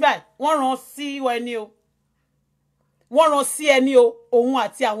MC báyìí wọ́n rán sí ẹni o wọ́n rán sí ẹni o òun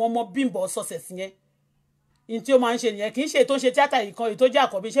àti àwọn ọmọ Bímbọ́ success yẹn in tí ó máa ń ṣe nìyẹn kì í ṣe tó ń ṣe tíátà yìí kan èyí tó jẹ́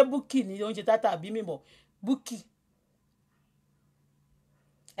àkọ́bí ṣé Búkì ni ó ń ṣe tíátà àbí mímọ̀ Búkì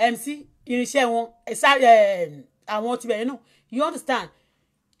MC irinṣẹ́ wọn àwọn tibẹ̀ yẹn náà you understand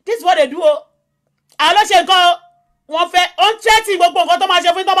this is what they do o àwọn ló ṣe nǹkan wọn fẹ́ ó ń tẹ́tì gbogbo nǹkan tó máa ṣe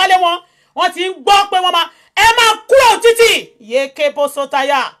fún tọ́ba lé wọn wọ́n ti ń gbọ́ pé wọ́n máa ẹ máa kúrò títì yéèké bóso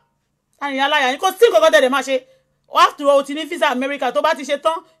táyà àyìn aláya yín kò sí nǹkan kan tẹ̀lé máa ṣe after all ti ní visa America tó bá ti ṣe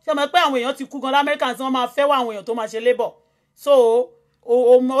tán ṣe mọ̀ pé àwọn èèyàn ti kú gan lamẹ́ríkà tí wọ́n máa fẹ́ wá àwọn èèyàn tó máa ṣe labour so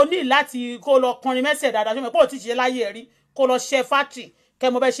o ní láti kó lọ kọrin mẹ́sẹ̀ dáadáa ṣe mọ̀ pé ò ti ṣe láyé ẹ̀ rí kó lọ ṣe factory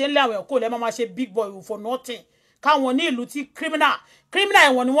kẹmọ bẹ́ẹ̀ ṣe ń lé àwọn èèyàn kó lẹ́ máa ṣe big boy for nothing káwọn ní ìlú tí criminal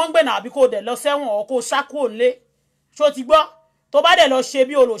ẹ̀wọ̀n ni wọ́n ń gbé náà àbí kó dẹ̀ lọ sẹ́wọ̀n ọ̀ kó ṣákò lé ṣó ti gbọ́ tó bá dẹ̀ lọ ṣe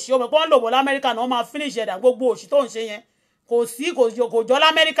bí olòṣì ọmọ pé wọ́n lò wọ́n lamẹ́ríkà náà wọ́n máa finish ẹ̀dà gbogbo òṣì tó ń ṣe yẹn kò jọ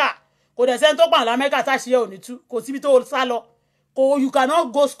lamẹ́ríkà kò dẹ̀ sẹ́ni tó pààlà lamẹ́ríkà táṣìyẹ ò ní tú kò síbi tó sá lọ you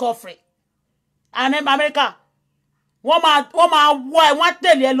cannot go scot-free and America wọ́n máa wọ́ ẹ wọ́n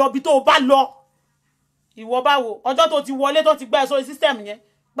tẹ̀lé ẹ lọ bí tó bá lọ ìwọ báwo ọjọ́ tó ti wọlé tó ti gbá ẹ sórí system yẹn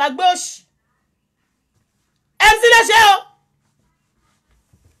gbàgbé òṣì MC lè ṣe o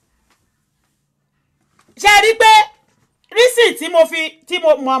ṣe rí pé rísì tí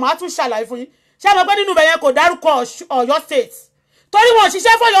mo máa tún ṣàlàyé fún yín ṣé mo pé nínú ibẹ̀ yẹn kò dárúkọ Ọ̀yọ́ state torí wọn ò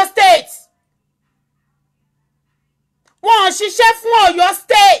ṣiṣẹ́ fún Ọ̀yọ́ state wọn ò ṣiṣẹ́ fún Ọ̀yọ́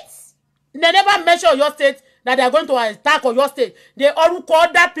state They never mention your state that they are going to attack or your state. They all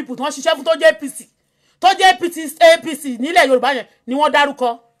call that people tó ń ṣiṣẹ́ fún tó jẹ́ APC. Tó jẹ́ APC nílẹ̀ Yorùbá yẹn ni wọ́n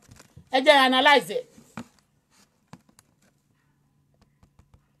dárúkọ. Ẹ jẹ́ analyze it.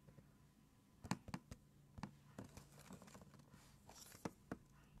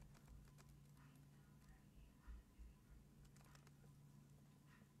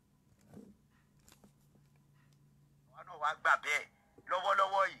 Wá gbà bẹ́ẹ̀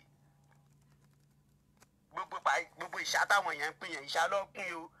lọ́wọ́lọ́wọ́ yìí gbogbo ìṣá táwọn yẹn ń pín yẹn ìṣá ló ń pín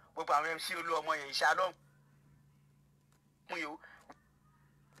o gbogbo àwọn MC olú ọmọ yẹn ìṣá ló ń pín o.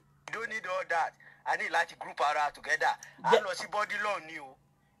 You don't need all that. I need láti group ara together. A lọ sí body law ni o.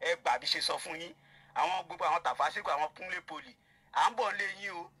 Ẹ gbà bí ṣe sọ fún yín. Àwọn gbogbo àwọn tàfásíkò àwọn kúnlé poli. À ń bọ̀ lé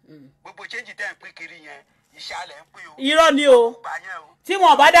yín o. Gbogbo change tẹ́ ń pín kiri yẹn ìṣá lẹ̀ ń pín o. Irọ́ ni o. Tí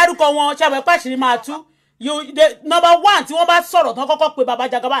wọn bá dárúkọ wọn ṣàbẹ̀ pàṣírí máa tú. Number one tí wọ́n bá sọ̀rọ̀ tán kọ́kọ́ pé bàbá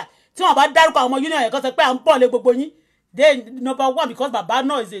Jagaba tí wọ́n bá dárúkọ àwọn ọmọ union yẹn kan sọ pé à ń pọ̀ lé gbogbo yín then number one because bàbá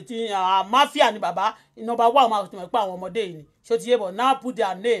náà is a thing mafia ni bàbá number one máa tún mọ̀ pé àwọn ọmọdé yìí ni ṣó ti yé bọ̀ now put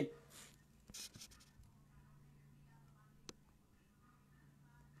their name.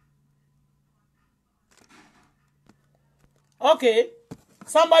 Okay,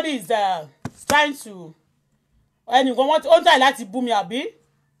 somebody is trying to ẹnìkan wọ́n ó ń tàyè láti bú mi àbí.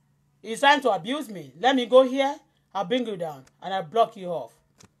 He's trying to abuse me. Let me go here. I'll bring you down. And I'll block you off.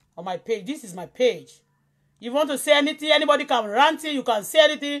 On my page. This is my page. If you want to say anything, anybody can rant it. You can say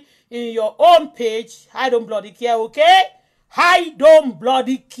anything in your own page. I don't bloody care, okay? I don't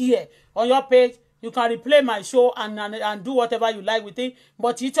bloody care. On your page, you can replay my show and do whatever you like with it.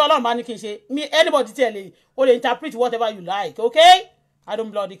 But you tell them, me, anybody tell you, or interpret whatever you like, okay? I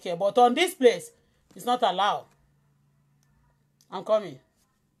don't bloody care. But on this place, it's not allowed. I'm coming.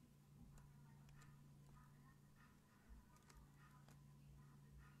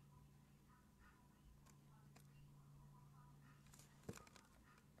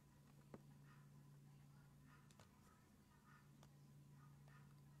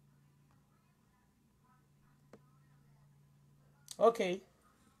 Okay.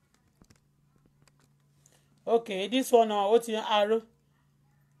 Okay, this one what's in arrow?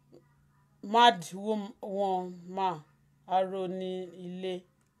 Mad woman ma arrow ni ilé.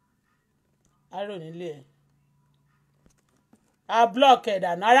 Arrow ni ilé. I block ẹ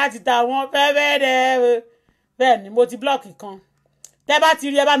dànù. Ara ti ta wọ́n fẹ́ de. Bẹ́ẹ̀ ni mo ti block kan. Tẹ́ bá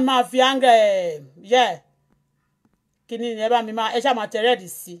ti rí ẹ bá mi máa fi anger yeah. Kíni ni ẹ bá mi máa ẹ ṣá máa tẹ red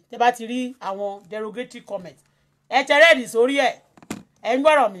sí. Tẹ́ bá ti rí àwọn derogatory comment. Ẹ tẹ red sórí ẹ. Ẹ ń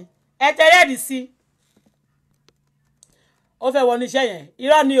gbọ́rọ̀ mi ẹ tẹ rẹ́ẹ̀dì sí ó fẹ́ wọnú iṣẹ́ yẹn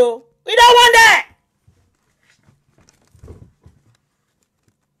irọ́ ni o we don't want that.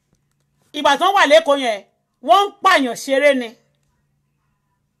 Ìgbà tán wà lẹ́kọ̀ọ́ yẹn wọ́n ń pààyàn ṣeré ni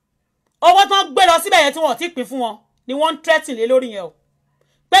owó tán gbé lọ síbẹ̀ yẹn tí wọ́n ti pín fún wọn ni wọ́n ń threaten lé lórí yẹn o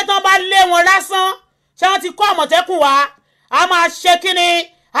pé tán bá lé wọn lásán ṣé wọ́n ti kó Àmọ̀tẹ́kùn wá a máa ṣe kíni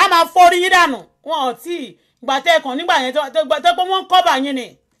a máa forí yín dànù wọn ò tí gbàtẹ́ kan nígbà yẹn tó pé wọ́n ń cover yín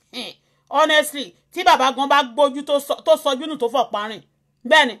ni honestly tí bàbá gan bá gbójú tó sọjú nù tó fọ̀ parin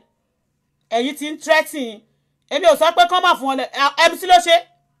bẹ́ẹ̀ ni ẹ̀yin ti ń threaten èmi ò sọ pé kán má fún wọn lẹ MC ló ṣe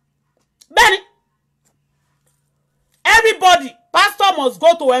bẹ́ẹ̀ ni everybody pastor must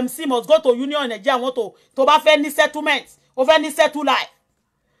go to MC must go to union Nigeria wọn tó bá fẹ́ ní settlement ó fẹ́ ní settle life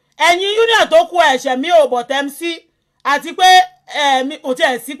ẹ̀yin union tó kú ẹ̀ṣẹ̀ mi ò but MC àti pé kò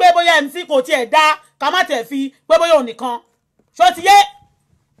tiẹ̀ sí pé bóyá MC kò tiẹ̀ dá ká má tẹ̀ fi pé bóyá òun nìkan ṣó ti yé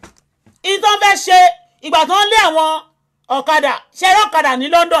ìtàn fẹ́ ṣe ìgbà tó ń lé àwọn ọ̀kadà ṣẹ́rẹ́ ọ̀kadà ní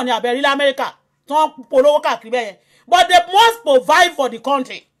London ní àbẹ̀rí lamẹ́ríkà tó ń polówó káàkiri bẹ́ẹ̀ yẹn but they must provide for the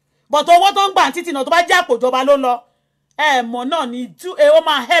country but owó tó ń gbà títì náà tó bá jẹ́ àpòjọba ló lọ mọ̀ náà ni ó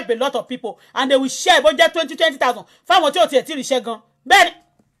máa help a lot of people and they will share bó jẹ́ 20,000 fáwọn tí ò tiẹ̀ tí ì ríṣẹ́ gan bẹ́ẹ̀ ni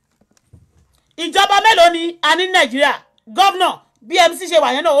ìjọba mélòó ni a ní Nàìjíríà gọ́vnà bí MC ṣe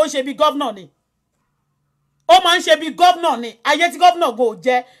wà yẹn náà ó ń ṣe bí gọ́vnà ni ó máa ń ṣe bí gọ́vnà ni ayé tí gọ́vnà go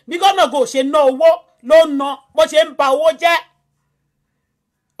jẹ́ bí gọ́vnà go ṣe ná owó ló ń ná bó ṣe ń ba owó jẹ́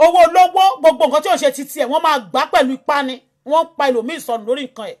owó olówó gbogbo nǹkan tí ò ṣe ti tiẹ̀ wọ́n máa gbà pẹ̀lú ipá ni wọ́n pa ẹlòmíì sọnù lórí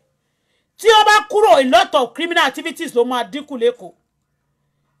nǹkan ẹ̀ tí ó bá kúrò a lot of criminal activities ló máa dínkù lẹ́kọ̀ọ́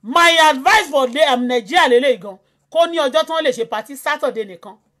my advice for Nigeria lélẹ̀ gan kó ní ọjọ́ tí wọ́n lè ṣe party Saturday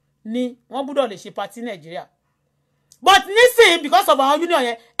nìkan ni wọ́n gbọ́dọ̀ lè ṣe party Nigeria but nísìnyí because of our union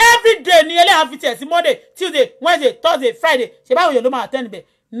yẹn every day ni ẹlẹ́yà fi tiẹ̀ sí Monday Tuesday Wednesday Thursday Friday ṣe báwo yẹn ló máa attend bẹ̀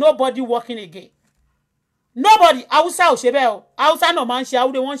nobody working again nobody Hausa ò ṣe bẹ́ẹ̀ o Hausa náà máa ń ṣe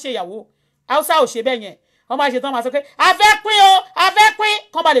awúrẹ́ wọ́n ń ṣe ìyàwó Hausa ò ṣe bẹ́ẹ̀ yẹn wọ́n máa ṣe tán máa sọ pé a fẹ́ pín o a fẹ́ pín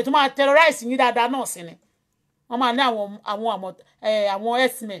kán ba lè tún máa terrorize yín dáadáa náà sí ni wọ́n máa ní àwọn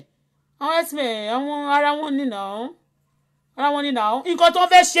herdsmen àwọn ẹ̀sìn àwọn ara wọn ní náà nǹkan tó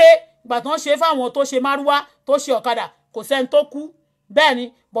fẹ́ ṣe ìgbà tó ń ṣe fáwọn tó ṣe márúwá tó ṣe ọ̀kadà kò sẹ́ni tó kú bẹ́ẹ̀ ni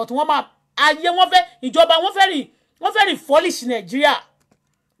but wọ́n máa ayé wọ́n fẹ́ ìjọba wọ́n fẹ́ rí fọ́lìṣì nàìjíríà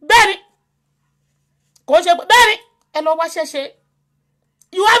bẹ́ẹ̀ ni kò ṣe bẹ́ẹ̀ ni ẹ lọ wá ṣẹ́ṣe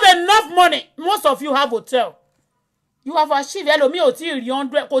you have enough money most of you have hotel you have achieved ẹlòmíì ò tí ì rí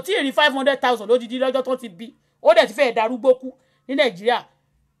 100 kò tí ì rí 500,000 lódìdí lọ́jọ́ tó ti bí ó dẹ̀ ti fẹ́ darúgbó kú ní nàìjíríà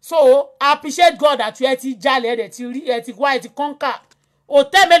so I appreciate God that ẹ ti jalè ẹ ti rí ẹ ti wá ẹ ti conquer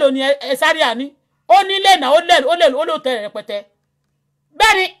hotel mélòó ni ẹ sáré àní ó nílé náà ó lè tẹ̀ rẹpẹtẹ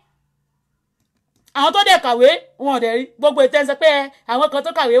bẹ́ẹ̀ ni àwọn tó dẹ̀ kàwé wọn ò dẹ̀ rí gbogbo ètò ẹ̀sẹ̀ pé àwọn kan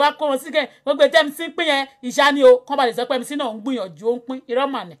tó kàwé wá kó wọn síkẹ̀ gbogbo ètò ẹ̀mí sí pín yẹn ìṣá ni o kán balẹ̀ sọ pé ẹ̀mí sí náà ń gbìyànjú ó ń pín irọ́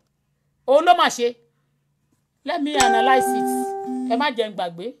mà ní òun ló mà ṣe let me analyse it ẹ má jẹ́ n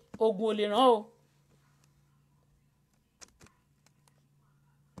gbàgbé ogun ò lè ràn o.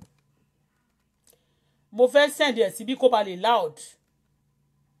 mo fẹ́ send ẹ̀ síbí kó ba lè loud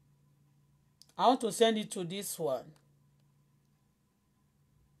I want to send it to this one.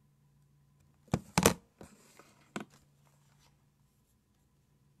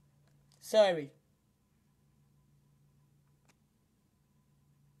 Sorry.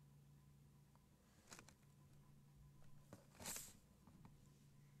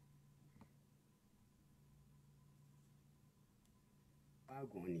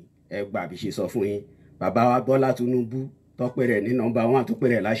 ẹ gbà bí ṣe sọ fún yín bàbá wa Bọ́lá Tinubu tọ́pẹ́ rẹ̀ ní nọ́mbà 1 tó pẹ́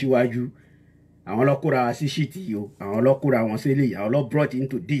rẹ̀ láṣíwájú àwọn ló kóra wa sí ṣìtì yìí o àwọn ló kóra wọn sílẹ̀ àwọn ló brought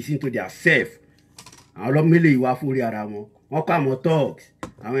into this into their self àwọn ló mélé ìwà fúnri ara wọn wọ́n kọ́ àwọn thugs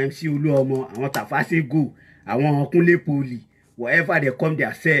àwọn MC Olúọmọ àwọn Tafasego àwọn Kúnlé Poli whatever they come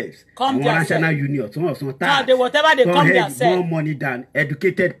themselves àwọn national union tí wọ́n san tax don't have more money than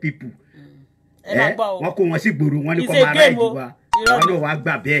educated people wọ́n kó wọn sí gbòòrò wọn ní kọ́ máa ráìdì wa àwọn náà wàá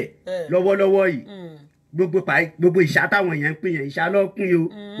gbà bẹ́ẹ̀ lọ́wọ́lọ́wọ́ yìí gbogbo ìṣá táwọn yẹn ń pín yẹn ìṣá ló ń pín o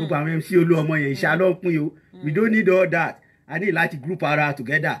gbogbo àwọn MC Olúọmọ yẹn ìṣá ló ń pín o we don't need all that I need láti group ara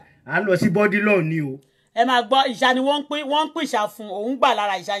together à ń lọ sí body law ni o. ẹ máa gbọ́ ìṣá ni wọ́n ń pín ìṣá fún òun gbà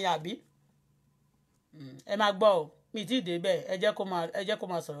lára ìṣá yẹn àbí ẹ máa gbọ́ o mi ti dé bẹ́ẹ̀ ẹ jẹ́ kó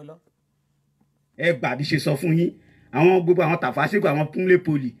máa sọ̀rọ̀ lọ. ẹ gbà bí ṣe sọ fún yín àwọn gbogbo àwọn Tafasego àwọn Kúnlé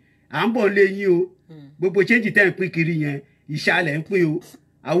Poli à ń bọ̀ lé yín o gbogbo change tẹ́ ń pín kiri yẹn ìṣàlẹ̀ ń pín o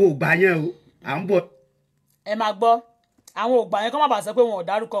àwọn ògbà yẹn o à ń bọ̀. ẹ máa gbọ́ àwọn ògbà yẹn kọ́ má bàa sọ pé wọn ò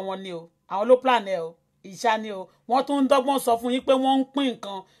dárúkọ wọn ni o àwọn ló plan ẹ o ìṣá ni o wọ́n tún ń dọ́gbọ́n sọ fún yín pé wọ́n ń pín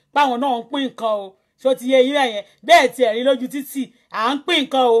nǹkan báwọn náà ń pín nǹkan o ṣó ti yé yín ẹ̀yẹn bẹ́ẹ̀ ti ẹ̀rí lójú títì à ń pín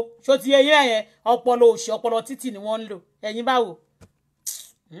nǹkan o ṣó ti yé yín ẹ̀yẹn ọpọlọ òṣì ọpọlọ títì ni wọ́n ń lò ẹ̀yin báwo.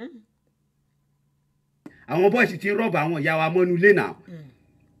 àwọn bọ́ọ̀sì ti ń rọ́ọ̀bù àwọn ìyá wa mọ́nú ilé náà.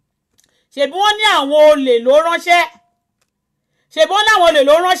 ṣèbí wọ́n ní àwọn olè ló ránṣẹ́ ṣèbí wọ́n ní àwọn olè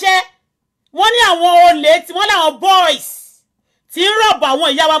ló ránṣẹ́ wọ́n ní àwọn olè tí wọ́n láwọn boys tí ń rọ́ọ̀bù àwọn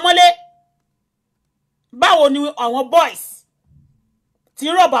ìyá wa mọ́lé báwo ni àwọn boys tí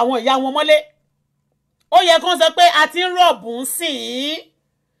ń rọ́ọ̀bù àwọn ìyá wọn mọ́lé ó yẹ kán sọ pé a ti ń rọ́ọ̀bù ń sìn ín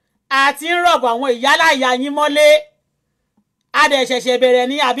a ti ń rọ́ọ̀bù àwọn ìyáláyà yín mọ́lé a dẹ̀ ṣẹ̀ṣẹ̀ bẹ̀rẹ̀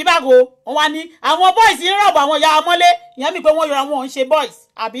ní àbíbágo wọn wá ní àwọn boys ń rọ́ọ̀bù àwọn ìyá wa mọ́lé ìyẹn mi pé wọ́n yọra wọn ò ń ṣe boys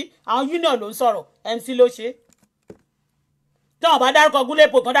àbí àwọn union ló ń sọ̀rọ̀ MC ló ṣe tí wọn bá dárúkọ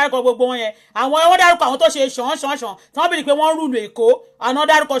gúnlẹ̀pọ̀ kan dárúkọ gbogbo wọn yẹn àwọn wọn dárúkọ àwọn tó ṣe ṣàn tí wọn bìrì pé wọ́n rúlu Èkó àwọn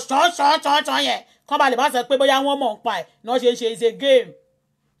dárúkọ ṣàn yẹn kán balẹ̀ bá sọ pé bóyá wọ́n mọ̀ ń pa ẹ̀ náà ṣe is a game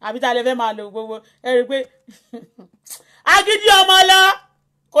àbí tá a lè fẹ́ máa lo gbogbo ẹ rí i pé agídí ọmọ lọ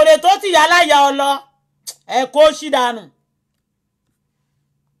kò lè tó tìyá láyà ọ lọ ẹ kó sí dànù.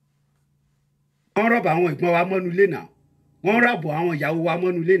 wọ́n rọ̀bù àwọn ìgbọ́n wa mọ́nú ilé náà wọ́n rọ̀bù àwọn ìyàwó wa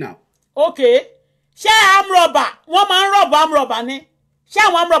mọ́nú ilé náà. ok ṣé amrọ̀bà wọ́n máa ń rọ̀bù amrọ̀bà ni ṣé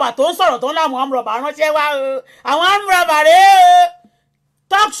àwọn amrọ̀bà tó ń sọ̀rọ̀ tó ń láwọn amrọ̀bà ránṣẹ́ wá àwọn amrọ̀bà rèé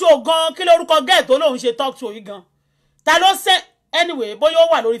talk show gan kí lórúkọ gẹ́ẹ̀ tó lóun ṣe talk show yìí gan ta ló ṣe anyway bóyá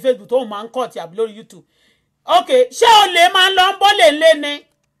ó wà lórí Facebook tó máa ń kọ́ ti àbí lórí YouTube ok ṣé olè máa ń lọ ń bọ́lẹ̀ ńlé ni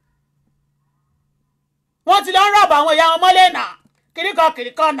wọ́n ti lọ ń rọ̀bù àwọn ìyá wọn mọ́lẹ̀ nà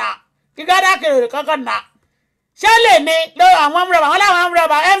kìríkan nà kíkádá kèrè kankan nà ṣé lè ní lọ àwọn amúrọ̀bà wọn láwọn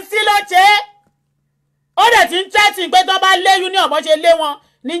amúrọ̀bà MC ló ṣe é ó dẹ̀ ti ń tẹ́tì pé tó bá lé union bó ṣe lé wọn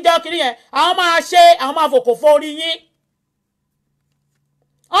níjọ́ kiri yẹn àwọn máa fòkò forí yín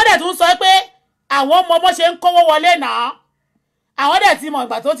ó dẹ̀ tún sọ pé àwọn ọmọ bó ṣe ń kówó wọlé náà àwọn dẹ̀ ti mọ̀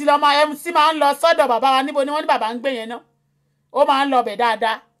ìgbà tó ti lọ máa MC máa ń lọ sọ́dọ̀ bàbá wa níbo ni wọ́n ní bàbá ń gbé yẹn náà ó máa ń lọ bẹ̀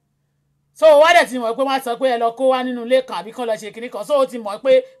dáadáa so wá dẹ̀ ti mọ̀ pé wọ́n sọ pé ẹ lọ kó wá nínú ilé kan àbí kán lọ ṣe kinní kan so ó ti mọ̀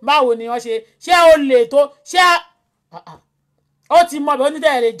pé báwo ni wọ́n ṣé ó lè tó ṣé ó ti mọ̀ bí ó ní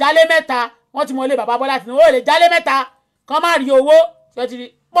tẹ̀ lè jálé mẹ́ta wọ́n ti mọ̀ ilé bàbá Bọ́lá Tinubu ó lè jálé mẹ́ta kán má rí owó ṣe ti rí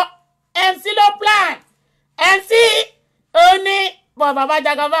pọ́ MC ló plan MC ó ní bọ̀ bàbá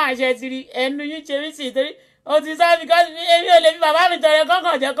Jagaban àṣẹ ti rí ẹnu yín ṣe mí sí torí ó ti sọ because èmi ò lè fi bàbá mi tọrẹ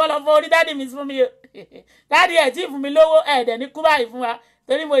kọ́kàn jẹ́ kọ́ lọ fún orí dáàdì mi fún mi o dáàdì ẹ̀ tí fún mi lówó ẹ̀ẹ́dẹ̀ ní kú báyìí fún wa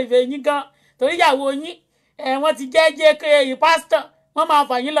torí mo ìfẹ́ yín gan torí ìyàwó yín wọ́n ti jẹ́ kéèyàn pásítọ̀ wọ́n máa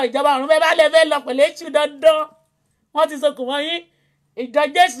fà yín lọ ìjọba ọ̀run bẹ́ẹ̀ bá lè fẹ́ lọ pẹ̀lú èṣù dandan wọ́n ti sokùn wọ́n yín ìjọ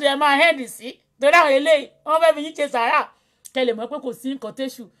Jésù ẹ̀ máa hẹ́ẹ̀dì sí torí àwọn eléyìí wọ́n fẹ́ fi yín ṣe sàárà kẹlẹ̀ mọ́ pé kò sí nǹkan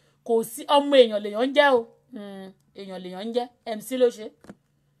téṣù kò sí ọmọ èèyàn lèèyàn ń jẹ́ o èèyàn lèèyàn ń jẹ́ MC ló ṣe.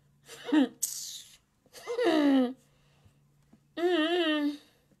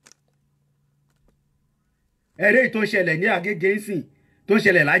 ẹ̀rẹ́ tó ṣẹlẹ̀ ní Agége ńsìn tó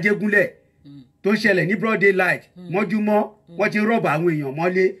ṣẹlẹ̀ lájégúnlẹ̀ tó ṣẹlẹ̀ ní broad daylight mọ́júmọ́ wọ́n ti rọ́ọ̀bù àwọn èèyàn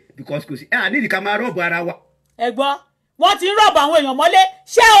mọ́lé because kò sí nídìí ká máa rọ́ọ̀bù ara wa. ẹ gbọ́ wọ́n ti ń rọ́ọ̀bù àwọn èèyàn mọ́lé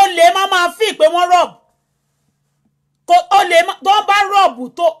ṣé olè máa fi pé wọ́n rọ́ọ̀bù olè tó bá rọ́ọ̀bù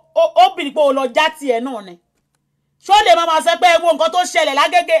tó obìnrin pé o lọ já tiẹ̀ náà ni ṣé olè máa sọ pé ẹ wo nǹkan tó ṣẹlẹ̀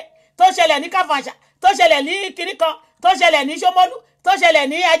lágége tó ṣẹlẹ̀ ní káfàṣà tó ṣẹlẹ̀ ní kirikan tó ṣẹlẹ̀ ní Ṣómólú tó ṣẹlẹ̀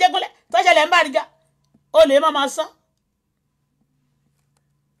ní Ajégúnlẹ̀ tó ṣẹlẹ̀ ní Bàrígà olè máa sọ.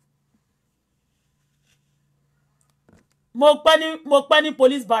 mo pẹ́ ní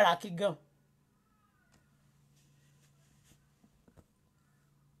police barrack gan.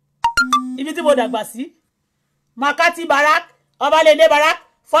 ibi tí mo dàgbà sí Makati barrack Ọbalende barrack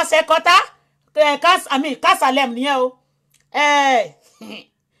Fọ́sẹ̀kọ́tà Kásálẹ̀m nìyẹn o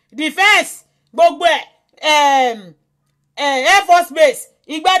defence gbogbo Air Force Base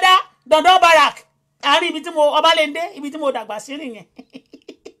Ìgbádá Dandan barrack àárín ibi tí mo Ọbalende ibi tí mo dàgbà sí nìyẹn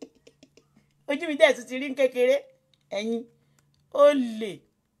ojú mi dẹ̀ tún ti rí kékeré ẹ̀yin ó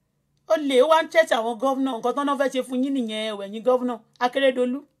lè ó wá ń tẹ̀sí àwọn gọ́vnà nǹkan tó náà fẹ́ ṣe fún yín nìyẹn ẹ̀yin gọ́vnà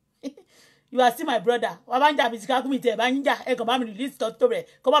Akérédolú you are still my brother wà bá ń jà bìtì kákúmì tẹ̀ bá ń jà ẹ̀kàn bá mi release tó rẹ̀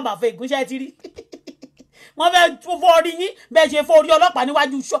kó má bàa fẹ́ ìgúnṣẹ́ ti rí wọ́n fẹ́ fọ́ orí yín bẹ́ẹ̀ ṣe fọ́ orí ọlọ́pàá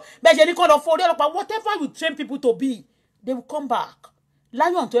níwájú ṣọ́ bẹ́ẹ̀ ṣe ní kọ́ lọ fọ́ orí ọlọ́pàá whatever you train people to be they will come back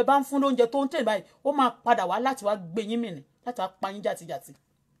láyọ̀n tó ẹ bá ń fún lóúnjẹ tó ń tẹ̀ báyìí ó máa padà wá láti wá gbé yín mìíràn láti wá pa yín jàtijàti.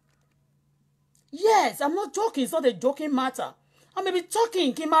 Yes, I'm not joking. It's not a joking matter. I may be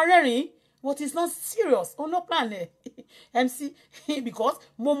talking kí n máa rẹ́rìn-ín but it's not serious. On no plan MC because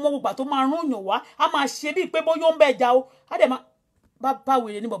mo gbà tó máa rún yàn wá a máa ṣe bíi pé bóyá ó ń bẹ̀ já o á dẹ̀ máa bá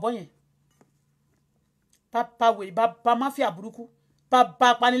wèrè ní bọ̀bọ̀ yẹn bá wèrè bá máfíà burúkú bá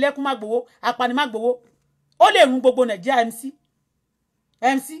apanilẹ́kún má gbowó apani má gbowó ó lè run gbogbo Nàìjíríà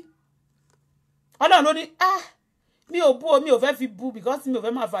MC Ọlọ́run ló ní mi ò bú o mi ò fẹ́ fi bú because mi ò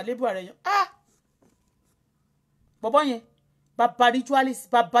fẹ́ máa fà lébù ààrẹ yẹn bọ̀bọ̀ yẹn bàbá ritualist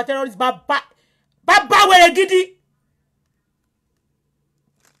bàbá terrorist bàbá wèrè gidi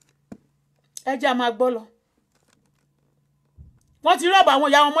ẹ jẹ́ a máa gbọ́ lọ wọ́n ti rọ́ọ̀bù àwọn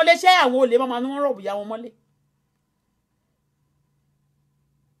ìyá wọn mọ́lé ṣé àwọn olè máa ń rọ́ọ̀bù ìyá wọn mọ́lé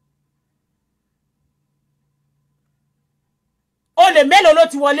olè mélòó ló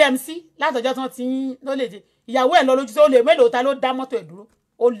ti wọlé MC látọjọ́ tán ti ń ló lè ìyàwó ẹ̀ lọ lójú tó olè mélòó ta ló dá mọ́tò ẹ̀ dúró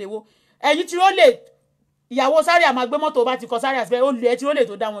olè wo ẹ̀yin tí ó lè ìyàwó sáré àmà gbé mọ́tò bá ti kọ sáré àti bẹ́ẹ̀ olè ẹ̀ tí ó lè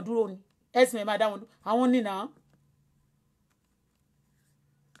tó dá wọn dúró ni ẹ̀sìn ẹ̀ máa dá wọn dúró àwọn nìna.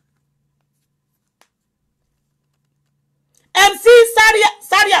 MC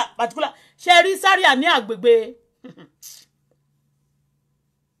sáríà particular ṣe rí sáríà ní àgbègbè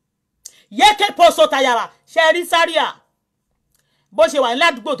yéké poso tayara ṣe rí sáríà bó ṣe wà ní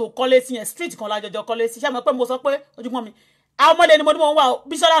ládùúgbò tó kọ́lé sí yẹn street kan lájọjọ kọ́lé sí ṣé mo pé mo sọ pé ojúmọ́ mi àwọn ọmọdé ni mo ní mo ń wà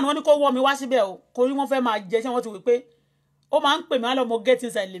Bísọ́lá ni wọ́n ní kó wọ́ mi wá síbẹ̀ o kò rí wọ́n fẹ́ máa jẹ ṣé wọ́n ti wí pé ó máa ń pè mí lọ mo get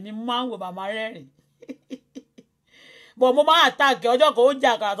inside lèmi máa ń wò màmá rẹ́rìn bọ̀ mo máa àtàkì ọjọ́ kan ó jẹ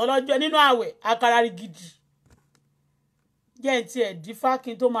àkàrà tó lọ́jọ́ nínú àwẹ̀ àkàrà rí gidi jẹ́ ti ẹ̀ dífá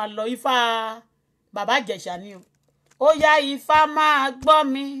kí n tó máa lọ Ifá bàbá Ìjẹ̀ṣà ni o ó yá Ifá máa gbọ́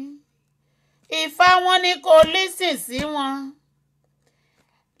mi Ifá wọn ní kò lísìn sí wọn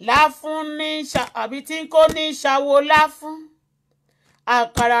láfún ní àbí tí kò ní ṣàwo láfún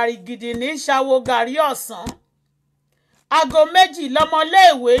àkàrà rí gidi ní ṣàwo gàrí ọ̀sán aago 2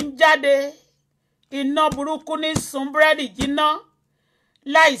 lọmọléèwé ń jáde iná burúkú ní sun búrẹ́dì jiná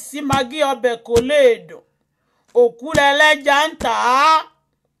láìsí magí ọbẹ̀ kò lè dùn òkú lẹ́lẹ́jà ń tà á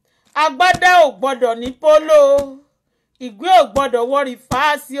agbádá ò gbọ́dọ̀ ní pólò ìgbé ò gbọ́dọ̀ wọrí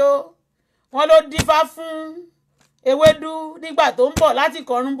fáásí o wọ́n ló dífá fún ewédú nígbà tó ń bọ̀ láti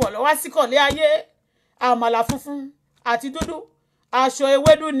kọ̀run bọ̀ lọ́wọ́ síkọ̀lé ayé àmàlà funfun àti dúdú aṣọ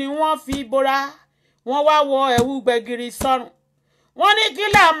ewédú ni wọ́n fi bora wọ́n wá wọ ẹ̀wù gbẹ̀gìrì sọ́rùn wọ́n ní kí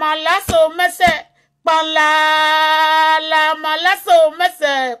làmàlásò mẹ́sẹ̀ panla làmàlásò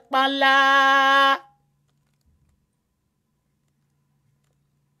mẹ́sẹ̀ panla.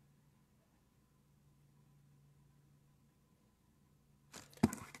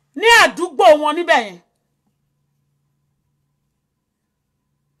 ní àdúgbò wọn níbẹ̀ yẹn.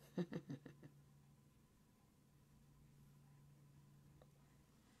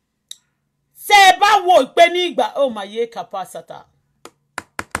 ṣé ẹ bá wo ìpè ní ìgbà ó mà yé kapasata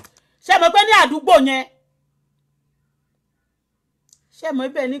ṣé mọ̀ pé ní àdúgbò yẹn ṣé mọ̀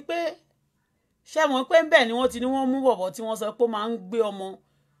ibẹ̀ ni pé ṣé mọ̀ pé ńbẹ̀ ni wọ́n ti ní wọ́n mú bọ̀bọ̀ tí wọ́n sọ pé máa ń gbé ọmọ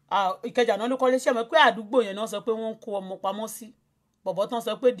Ìkẹjà náà ló kọ́lé ṣé mọ̀ pé àdúgbò yẹn náà sọ pé wọ́n ń kó ọmọ pamọ́ sí bọ̀bọ̀ tán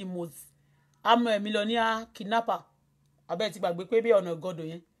sọ pé the most millionaire kidnapper abẹ́ ti gbàgbé pé bí ọ̀nà ìgọdọ̀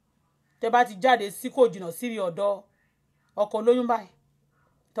yẹn tẹ́ bá ti jáde sí kò jìnnà sí ọ̀dọ̀ ọkọ̀ olóyún báyìí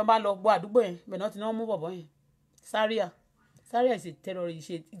tán bá lọ gbọ́ àdúgbò yẹn bẹ́ẹ̀ náà ti náà mú bọ̀bọ̀ yẹn Zaria is a terrorist.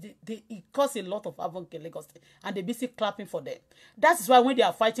 It causes a lot of havoc in Lagos and they busy clapping for them. That is why when they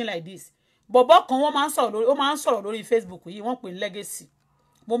are fighting like this, bọ̀bọ̀ kan wọ́n máa ń sọ̀rọ̀ lórí Facebook yìí wọ́n pè ní legacy.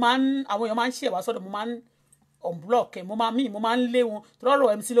 Àwọn èèyàn máa ń ṣe ẹ̀wà sọ́dọ̀ mo máa ń unblock ẹ̀ mo máa ń lé wọn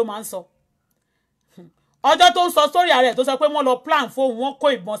tọ́rọ̀ MC ló máa ń sọ. Ọjọ́ tó ń sọ sórí ààrẹ tó sọ pé wọ́n lọ plan fóun wọ́n kó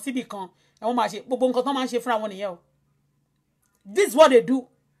ìbọn síbì kan wọ́n máa ṣe gbogbo nǹkan tó máa ń ṣe fúnra wọn nìyẹn o. This is what they do.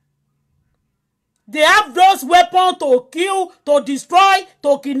 They have those weapons to kill, to destroy,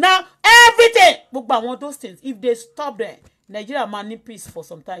 to kidnap, everything. Gbogbo àwọn those things. If they stop them, Nigeria máa ní peace for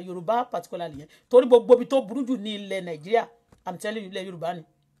some time. Yorùbá particularly. Torí gbogbo ibi tó burú jù ní ilẹ̀ Nigeria. I'm telling you, ilẹ̀ Yorùbá ni.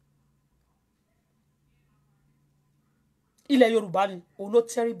 Ilẹ̀ Yorùbá ni. Òun ló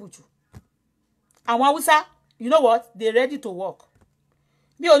terrible jù. Àwọn Hausa, you know what? They ready to work.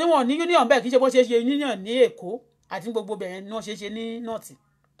 Mi ò ní wọn ní union bẹ́ẹ̀ kì í ṣe bó ṣe ṣe union ní Èkó àti gbogbo bẹ̀rẹ̀ náà ṣe ní North.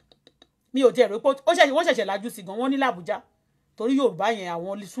 Mi ò tiẹ̀ rò pé wọ́n ṣẹ̀ṣẹ̀ lajú sí gan wọ́n ní l'Àbújá torí Yorùbá yẹn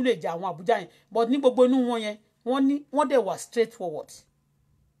àwọn Súlèjà àwọn Àbújá yẹn but ní gbogbo inú wọn yẹn wọ́n dẹ̀ wà straight forward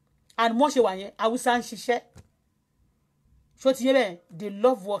and wọ́n ṣe wà yẹn Haúsá ń ṣiṣẹ́ ṣó ti yé bẹ́ẹ̀ they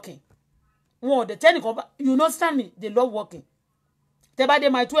love working wọn ò dẹ̀ tẹ́nìkan bá you understand me they love working tẹ́ bá dé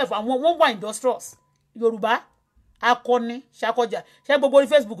my 12 àwọn wọ́n wà industrious Yorùbá akọni ṣàkọjà ṣe gbogbo orí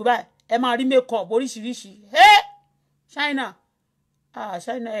Facebook báyìí ẹ máa rí make up oríṣiríṣi China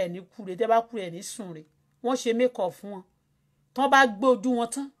China ẹ̀ ní kúre tẹ́ bá kúre ẹ̀ ní sùn rè wọ́n ṣe make up fún wọn tán bá gbé ojú wọn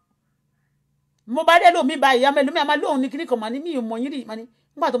tán mo bá dé lómi báyìí àmọ́ ẹlòmíì àmọ́ lóhun ní kíní kan mà ní mi ò mọ̀ yín rí mà ní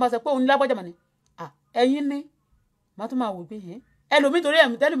nígbà tó bá sọ pé òun lágbájá mà ní ẹ̀yin ní má tó máa wò pé ẹlòmíì torí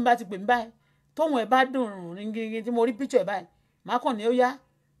ẹ̀mí tẹ́lẹ̀ mi bá ti pè mí báyìí tóhun ẹ̀ bá dùn ríngíngí tí mo rí picture ẹ̀ báyìí má kàn ní ó yá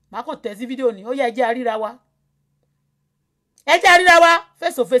má kàn tẹ̀ sí fídíò ní ó yá ẹ jẹ́ àríra wa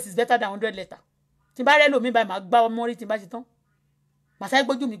face to face is better than 100 letter tí bá rẹ́ lómi báyìí má gbá ọmọ rí tí bá ti tán màsá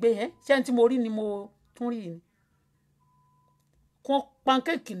gbójú mi pé ṣé ẹni tí mo rí ni mo tún rí ni kún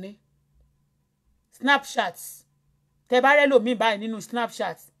pancake ni Snapchat tẹ bá rẹ lòmíì báyìí nínú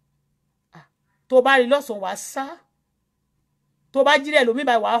Snapchat tó bá rí lọ́sàn-án wàá sá tó bá jí rẹ lòmíì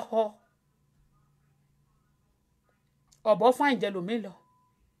báyìí wàá họ ọ̀bọ fún àìjẹ lòmíì lọ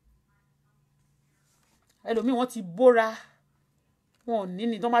ẹlòmíì wọ́n ti bóra wọn ò ní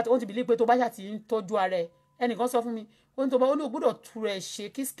wọ́n ti bìlí pé tó bá ṣà ti ń tọ́jú ara ẹ̀ ẹnìkan sọ fún mi ó ní tó bá ó ní ògbúdọ̀ tú rẹ̀ ṣe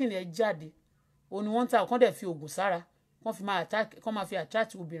kí skin ẹ̀ jáde òun ni wọ́n ń ta ọ̀kan dẹ̀ fi oògùn sára wọ́n fi máa attack kọ́ máa fi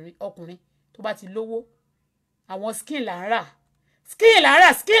attract ọkùnrin tó bá ti lówó àwọn skin là ń rà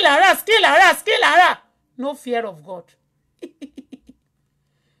no fear of God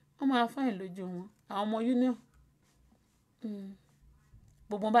wọ́n máa fáyìn lójú wọn àwọn ọmọ union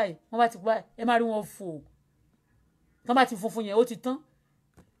gbogbo báyìí wọ́n bá ti báyìí ẹ máa rí wọn fò tán bá ti funfun yẹn ó ti tán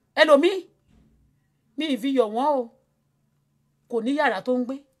ẹlòmíì ní ìfiyọ̀ wọn o kò ní yàrá tó ń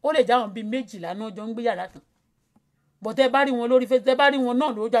gbé ó lè jáwọn bíi 12 náà jọ ń gbé yàrá kan bọ̀ tẹ́ bá rí wọn lórí Facebook tẹ́ bá rí wọn náà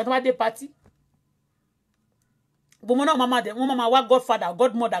lójú àti wọ́n bá dé pátí gbogbo náà wọ́n máa wá godfather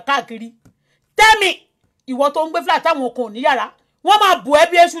godmother káàkiri tẹ́mi ìwọ tó ń gbé flat táwọn kan ò ní yàrá wọ́n máa bù ẹ́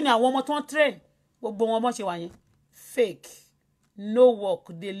bí èṣù ni àwọn ọmọ tó ń train gbogbo wọn mọ̀ ṣe wà yẹn fake no work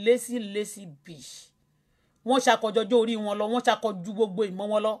the lazy bitch wọ́n ṣàkọjọjọ́ orí wọn lọ wọ́n ṣàkọjú gbogbo ìmọ̀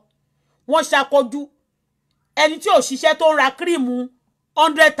wọn lọ wọ́n ṣàkọjú ẹni tí ò ṣiṣẹ́ tó ń ra kírìmù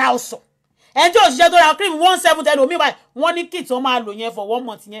 100,000 ẹni tí ò ṣiṣẹ́ tó ra kírìmù 170 ẹlòmíì báyìí wọ́n ní kit wọ́n máa lò yẹn for 1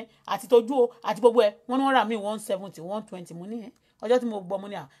 month yẹn àti tójú o àti gbogbo ẹ̀ wọ́n ní wọ́n rà mí 170 120 mo ní yẹn ọjọ́ tí mo gbọ́ mo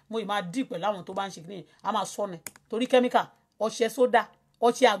ní mo ì máa dì pẹ̀lú àwọn tó bá ń ṣe kíni a máa sọnù torí kẹ́míkà ọṣẹ sódà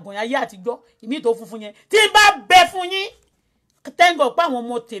ọṣẹ àgbọ̀n ayé àtijọ́ ìmí tó funfun yẹn tí bá bẹ fún yín tẹ́ngọ̀ pé àwọn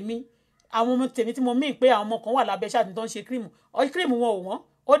ọmọ tèmi tí mo mí pé àwọn ọmọ kan wà lábẹ́ ṣáàtì tó ń ṣe kírìmù wọn ò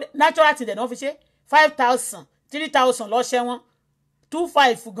wọ́n natural ti dẹ̀ náà fi ṣe 5,000 3,000 lọ́ṣẹ́ wọn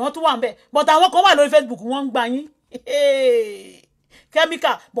 2,500 gan tó wà ń bẹ̀ but àwọn kan wà lórí Facebook wọ́n ń gbà yín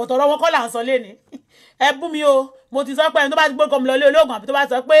kẹ́míkà but ọ̀rọ̀ wọn kọ́ là ń sọ lẹ́ni ẹ bú mi o mo ti sọ pé ẹni tó bá ti gbé kọ́ mi lọ ilé olóògùn àbí tó bá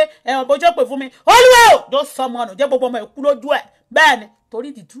sọ pé ẹ̀wọ̀n bójú pè fún mi olúwa o tó sọ ọmọ ọ̀nà jẹ́ gbogbo ọmọ ẹ̀kú lójú ẹ̀ bẹ́ẹ̀ ni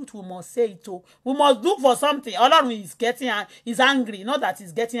torí the truth we must say it o we must look for something Ọlọ́run is angry not that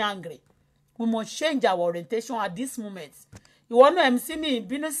he's getting angry we must change our orientation at this moment ìwọ náà MC mi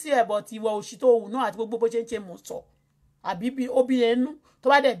bínú sí ẹ but ìwọ òṣì tó hù náà àti gbogbo bó ṣe ń ṣe mọ̀ sọ àbí bí ó bí ẹnu tó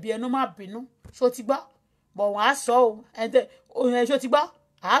bá dẹ̀ bí ẹnu má bínú ṣó ti gbọ́ bọ̀ wọ́n á sọ o ẹ̀ńtẹ́ ṣó ti gbọ́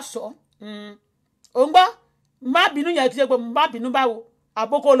á sọ ò ń gbọ́ má bínú yẹn kí ṣe pé má bínú báwo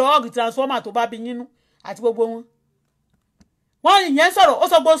àbókò lọ ọ̀gì transformer tó bá bí yínú àti gbogbo wọn ìyẹn sọ̀rọ̀ ó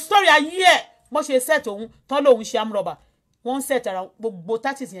sọ gbogbo story ayé ẹ̀ mo ṣe set òun tán lòun ṣe amúrọ̀bà wọ́n set ara gbogbo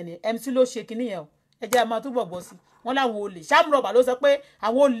tactics yẹn ni MC ló ṣe kinní yẹn o ẹ jẹ́ máa túbọ̀ gbọ́ sí wọ́n láwọn olè ṣàmúrọ̀bà ló sọ pé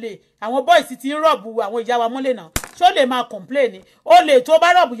àwọn olè àwọn boys ti ń rọ̀bù àwọn ìyá wa mọ́lẹ̀ náà ṣó lè máa complain olè tó bá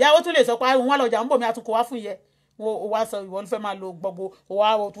rọ̀bù yá ó tún lè sọ pé àwọn wọn lọ́jà ń bọ̀ mí àtúnkò wá fún yẹ o wá sọ ìwọ ló fẹ́ máa lo gbogbo o wá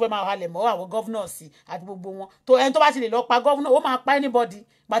o tún fẹ́ máa halẹ̀ mọ́ àwọn governors àti gbogbo wọn tó ẹni tó bá ti lè lọ pa governor ó máa pa anybody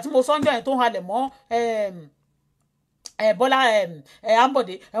gbà tí mo sọ́njọ́ yẹn tó ń halẹ̀ mọ́ Bọ́lá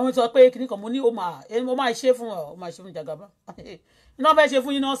Ambode ẹ̀wọ̀n sọ pé kìnnìkan mo ní o máa ṣe fún ọ o máa ṣe fún Jagaba iná fẹ́ ṣe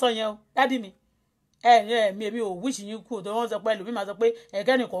fún yín náà sọ yẹn o dádì mi mi èmi ò wíṣì yín kú tó wọ́n sọ pé ẹlòmíì máa sọ pé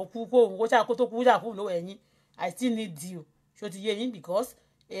ẹ̀kẹ́nìkan kú kó òun kó ṣàkó tó kú ṣàkó lówó ẹ̀yìn I still need you ṣó ti yé yín because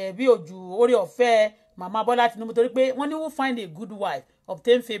bí ojú orí ọ̀fẹ́ màmá Bọ́lá Tinubu torí pé wọ́n ní who find a good wife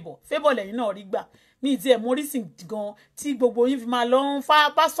obtain favour lẹ́yìn náà rí gbà ní ìdí ẹ̀ mórísìn gan tí gbogbo yín fi máa lọ ń fa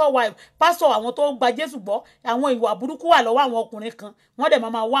pásọ̀ àwọn tó gba Jésù gbọ́ àwọn ìwà burúkú wà lọ́wọ́ àwọn ọkùnrin kan wọ́n dẹ̀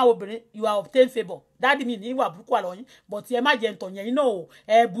máa wá obìnrin you are obtain favour dáàdì mi ní ìwà burúkú wà lọ́wọ́ yín but ẹ má jẹ́ ntọ̀ yẹn náà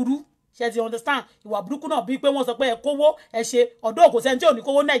ẹ burú ṣe ti understand ìwà burúkú náà bíi pé wọ́n sọ pé ẹ kówó ẹ ṣe ọ̀dọ́ òkò sẹ́ni tí ò ní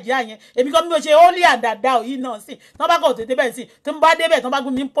kówó Nàìjíríà yẹn èmi kan bí mo ṣe ó lé àdàdà òyìn náà sí tọ́ bá kọ̀ dédé bẹ́ẹ̀ sí tí mo bá débẹ̀ tọ́ bá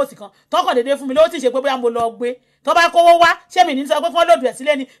gún mi ní pòsì kan tọ́ kọ̀ dédé fún mi lówó tí ì ṣe pé bóyá mo lọ gbé tọ́ bá kówó wá ṣé mi ní sọ pé kí wọ́n lòdù ẹ̀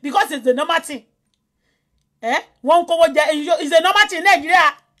sílé ni because it's the normal thing wọ́n ń kówó jẹ it's a normal thing Nàìjíríà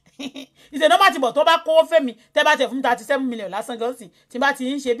it's a normal thing but tó bá kówó fẹ́ mi tẹ́ bá tẹ̀ fún 37 million lásán gan sí tí bá ti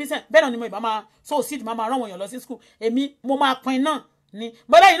ń ṣe business bẹ́ẹ̀ náà ni mo ìbá máa so seed máa rán wọn èèyàn lọ sí school èmi mo máa pin náà ni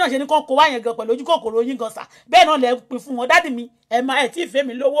bọ́dá yìí náà ṣe ní kán kó wá yẹn gan pẹ̀lú ojú kòkòrò yín gan sà bẹ́ẹ̀ náà lẹ pin fún wọn dádì mi ẹ̀ tí ì fẹ́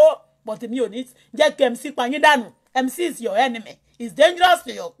mi lówó but mi ò ní jẹ́ kí MC pa yín dànù MC is your enemy it's dangerous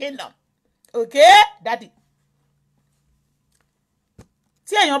to your kingdom okay dádì.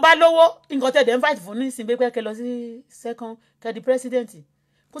 tí èèyàn bá lówó nǹkan tẹ̀ dẹ̀ ń fight fún ní ìsìn pé kẹ́ lọ sí second kẹ́ di president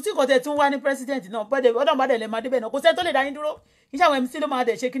kò sí nǹkan tẹ̀ tún wá ní president náà bọ́dẹ̀ ọ̀dọ̀ bá dẹ̀ lè máa débẹ̀ náà kò sẹ́ni tó lè dá yín dúró iṣẹ́ àwọn MC ló máa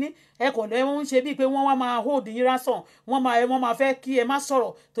dẹ̀ ṣe kínní ẹ̀kọ́ lẹ́ ń ṣe bíi pé wọ́n wá máa hold yín ransom wọ́n máa fẹ́ kí ẹ má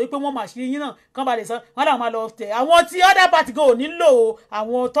sọ̀rọ̀ torí pé wọ́n máa ṣe yín náà kán ba lè sọ wọ́n dà máa lọ tẹ̀ àwọn tí other party go nílò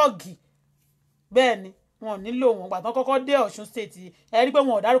àwọn tọ́ọ̀gì bẹ́ẹ̀ ni wọn ò nílò wọn gbà tán kọ́kọ́ dé Ọ̀ṣun state ẹ rí pé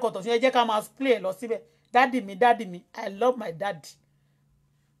wọn ò dárúkọ tọ̀ṣun ẹ jẹ́ ká máa play lọ síbẹ̀ dádì mi I love my daddy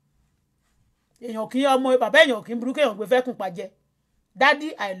èèyàn kì í ọmọ bàbá èèyàn kì í burúkú èèyàn gbé fẹ́ kùn pàjẹ́ daddy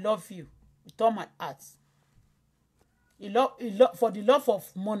I love you with all my heart. For the love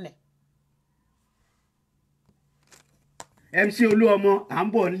of money. MC Olúọmọ à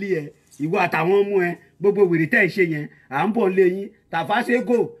ń bọ̀ nílé ẹ ìwọ àtàwọn ọmọ ẹ gbogbo wèrè tẹ́ ẹ ṣe yẹn à ń bọ̀ nílé yín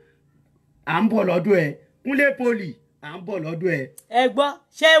Tàfáṣégò à ń bọ̀ lọ́dọ̀ ẹ Kúnlé Poli à ń bọ̀ lọ́dọ̀ ẹ. ẹ gbọ́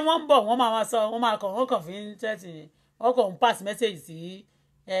ṣé wọ́n ń bọ̀ wọ́n máa sọ wọ́n kàn fi ń tẹ́tì wọ́n kàn ń pass message sí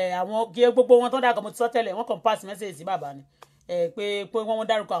àwọn kí gbogbo wọn tó dàgbà mo ti sọ tẹ́lẹ̀ wọ́n kàn ń pass message sí bàbá ni pé wọ́n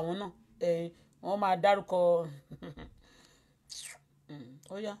dárúkọ àwọn náà wọ́n máa dárúkọ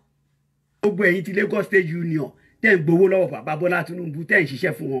gbogbo ẹ̀yin ti Lagos State Union tẹ́ ń gbowó lọ́wọ́ bàbá Bọ́lá Tinubu tẹ́ ń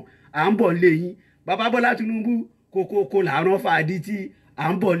ṣiṣẹ́ fún wọn à ń bọ̀ nílé yín bàbá Bọ́lá Tinubu kókó làárọ̀ fàdí tí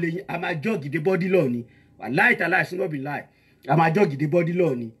à ń bọ̀ nílé yín a máa jọ́ọ̀gì dé bọ́dí lọ́ọ̀ ni láì tà láì súnmọ́ bí láì a máa jọ́ọ̀gì dé bọ́dí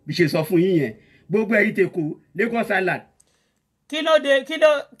lọ́ọ̀ ni bí ṣe sọ fún yín yẹn gbogbo ẹ̀yin tẹ́ kó Lagos Island. kí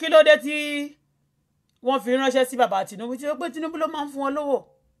ló dé tí wọ́n fi ránṣẹ́ sí bàbá Tinubu tí ó pé Tinubu ló máa ń fún wọn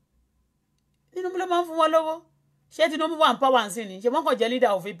lówó ṣé Tinubu wà ń power sí ni ṣé wọ́n kàn jẹ́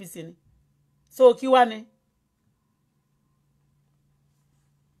leader of APC ni so kí wá ni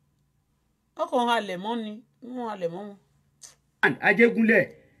ọkàn halẹ̀ mọ́ ni wọ́n halẹ̀ mọ́ wọn. Ajégúnlẹ̀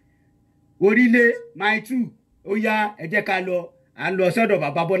orílẹ̀ my two ó yá ẹ jẹ́ ká lọ à ń lọ sọ́dọ̀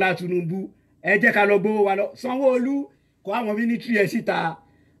bàbá Bọ́lá Tinubu ẹ jẹ́ ká lọ gbowó wa lọ Sanwó-Olú kó àwọn mínísítírì ẹ̀ síta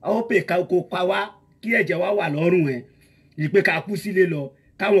ó pè kó pa wá kí ẹ̀jẹ̀ wa wà lọ́rùn ẹ̀ ìpè ká kú sílé lọ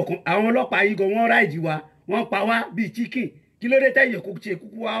káwọn kan àwọn ọlọ́pàá yìí gan wọ́n ráìdì wa wọ́n pa wá bíi chicken kí ló dé tẹ̀yẹ̀ kó ṣe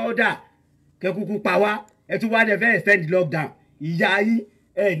kúkú wá ọ́dà kẹ́ kúkú pa wá ẹ tún wá dẹ̀ fẹ́ extend lockdown ìyá yín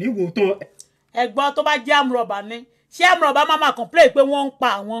ẹ níwò tán. ẹ̀gbọ́n tó bá jẹ́ àmúrọ̀bà ni ṣé àmúrọ̀bà máa complain pé wọ́n ń pa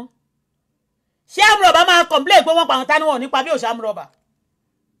àwọn ṣé àmúrọ̀bà máa complain pé wọ́n pa àwọn tání wọn nípa bí òṣà àmúrọ̀bà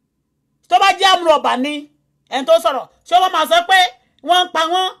tó bá jẹ́ àmúrọ̀bà ni ẹni tó sọ̀rọ̀ ṣé wọ́n máa sọ pé wọ́n ń pa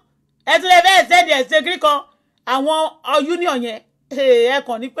wọ́n ẹ tún lè fẹ́ extend ẹ̀sẹ̀ kiri kan àwọn union yẹn ẹ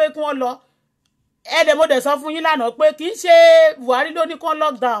kàn ní pé kí wọ́n lọ Ẹ̀dẹ̀ mo dẹ̀ sọ fún yín lánàá pé kì í ṣe Buhari ló ní kán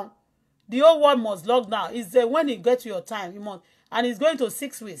lockdown. The whole world must lock down. It's when it get to your time, you must, and it's going to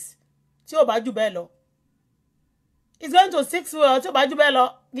 6 weeks. Tí ó bá jù bẹ́ẹ̀ lọ. It's going to 6 weeks. Tí ó bá jù bẹ́ẹ̀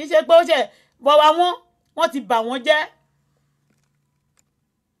lọ. Kì í ṣe pé ó ṣe bọ̀ wọ́n ti bà wọ́n jẹ́.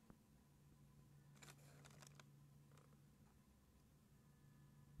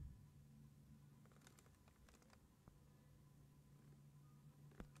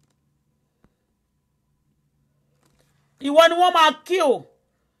 Ìwọ ni wọ́n máa kill.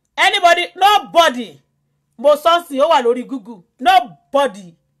 Anybody, nobody. Mo sọ́ọ̀sì ó wà lórí Google.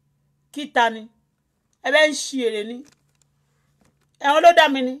 Nobody. Kíta ni. Ẹbẹ́ ń ṣe èrè ni. Ẹ̀wọ̀n ló dá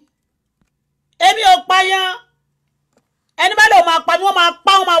mi ni. Èmi ò payán. Ẹni bá lè máa pa mi, wọ́n máa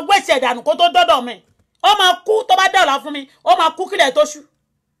pa, wọ́n máa wẹ̀ṣẹ̀ dànù kó tó dọ́dọ̀ mi. Ó máa kú tó bá dọ̀la fún mi. Ó máa kú kílẹ̀ tó ṣú.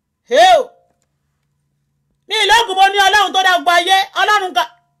 Hell. Ní ìlọ́gùn mo ní Ọlọ́run tó dá gbogbo ayé. Ọlọ́run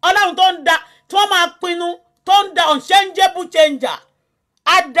tó ń da tí wọ́n máa pinnu tó ń da unchangeable changer.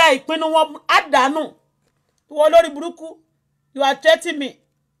 Á da ìpinnu wọn á dànù. Ìwọ lórí burúkú. You are threatening me.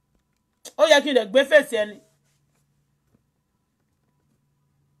 Ó yẹ kí n lè gbé fèsì ẹni.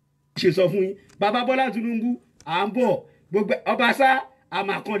 Ṣe sọ fún yín bàbá Bọ́lá Tinubu à ń bọ̀ gbogbo ọbaṣá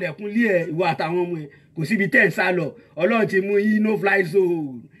àmàkànlẹ̀kùn lé ẹ̀ ìwọ àtàwọn ọmọ ẹ̀ kò síbi tẹ́ ń sá lọ Ọlọ́run ti mú yín no fly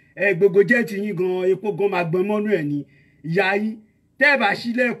zone gbogbo jẹ́ẹ̀tì yín gan epo gan máa gbọ́n mọ́nú ẹ̀ ní ìyá yín tẹ́ ẹ̀ bá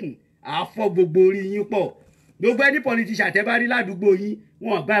ṣílẹ̀kùn àfọ gbogbo orí yín pọ̀ gbogbo ẹni politician tẹ́ bá rí ládùúgbò yín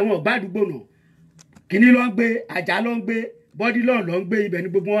wọn gbá àdúgbò náà kíní ló ń gbé àjà ló ń gbé bọ́dí lọ́n ló ń gbé ibẹ̀ ní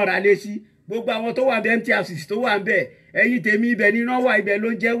gbogbo wọn ra lé sí gbogbo àwọn tó wà ń bẹ MTRCC tó wà ń bẹ ẹ̀yin tèmi ibẹ̀ ní iná wà ibẹ̀ ló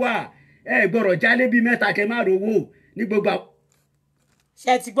ń jẹ́ wà ẹ gbọ́rọ̀ jálé bíi mẹ́ta kẹ́ má rówó ní gbogbo.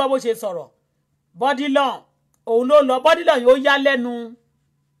 Ṣé ti gbọ́ bó ṣe sọ̀rọ̀ bọ́dí lọ́n òun ló lọ bọ́dí lọ́n yóò yá lẹ́nu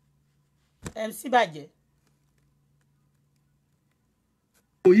MC bàjẹ́.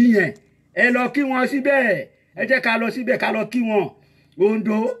 òyìn yẹn ẹ lọ kí wọn síbẹ̀ ẹ jẹ́ ká lọ síbẹ̀ ká lọ kí wọn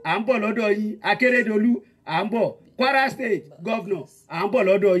Ondo à ń bọ̀ lọ́dọ̀ yín Akérédolú à ń bọ̀ Kwara State governor à ń bọ̀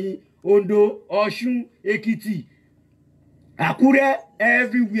lọ́dọ̀ yín Ondo Ọ̀ṣun Èkìtì Àkúrẹ́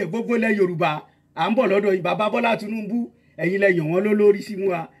everywhere gbogbo lẹ Yorùbá à ń bọ̀ lọ́dọ̀ yín bàbá Bọ́lá Tinubu ẹ̀yin lẹ yàn wọ́n lólórí sí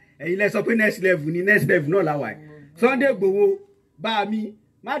wa ẹ̀yin lẹ sọ pé next level ni next level náà la wà Sunday Igboho bá mi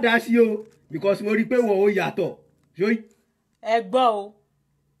má dá sí o because mo rí pé wọ́n ó yàtọ̀. Ẹ gbọ́ o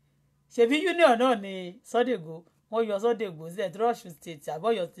ṣebí union náà ni Sunday Igboho wọ́n yọ Sunday Igboho sí ẹ̀ Ọ̀ṣun state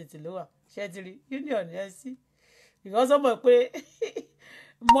àbọ̀yọ̀ state ló wà ṣẹ́tìrì union ẹ̀ sí because ó mọ̀ pé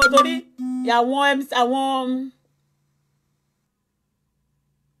mo torí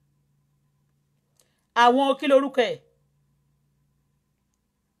àwọn kí lorúkọ ẹ̀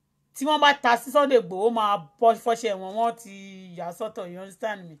tí wọ́n bá ta sí Sunday Igboho máa bọ́ fọ́ṣẹ́ wọn wọ́n ti yà sọ́tọ̀ you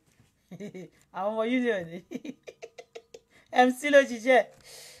understand me àwọn ọmọ union ni MC ló ṣiṣẹ́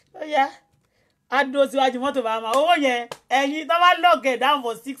ó yá á dúró síwájú mọ́tò bá máa owó yẹn ẹ̀yin tó bá lock it down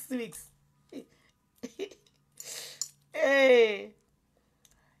for 6 weeks. Hey.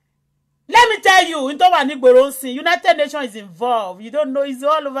 Let me tell you, in tó wà ní gbòòrò ń sìn, United Nations is involved. You don't know, it's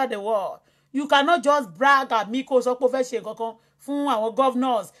all over the world. You cannot just brag àbí kó sọ pé ó fẹ́ ṣe nǹkan kan fún àwọn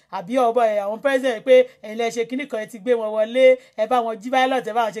governors àbí ọba àwọn president pé ẹ̀yin lẹ ṣe kíní kan ẹ ti gbé wọn wọlé ẹ bá wọn jí pilot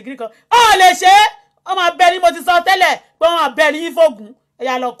ẹ bá wọn ṣe kíní kan. Ó lè ṣe é wọ́n máa bẹ ní mo ti sọ tẹ́lẹ̀ pé wọ́n máa bẹ ní yín fògùn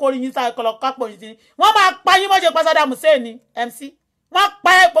ẹ̀yà lọ kórí yín sáré kọlọ kápò yín sí wọ́n máa pa yín mọ́ṣẹ́ pa Saddam Hussein ní MC wọ́n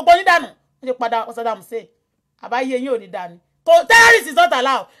pa gbogbo yín dànù wọ́n ṣe padà Saddam Hussein àbáyé yín ò ní dání. Terrorists is not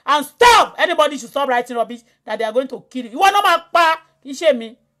allowed and stop anybody should stop writing rubbish that they are going to kill you. Ìwọ náà máa pa iṣẹ́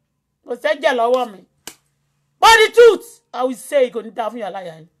mi kò sẹ́jẹ̀ lọ́wọ́ mi but the truth I will say kò ní dá fún yàrá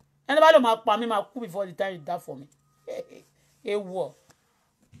yàrá yín ẹni bá lè máa pa mí máa kú before the time you die for me. Ewọ.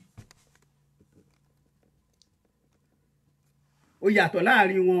 Ó yàtọ̀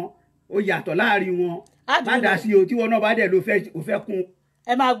láàrin wọn má dá sí o tí wọn náà bá dẹ̀ ló fẹ́ kún.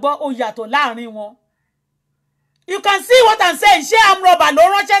 Ẹ máa gbọ́ ó yàtọ̀ láàrin wọn. You can see what I'm saying. Ṣé amúrọ̀bà ló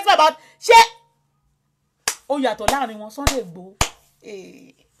ránṣẹ́ sí bàbá ṣé ó yàtọ̀ láàrin wọn Sunday Igboho.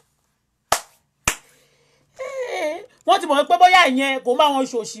 Wọ́n ti mọ̀ pé bóyá ìyẹn kò bá wọn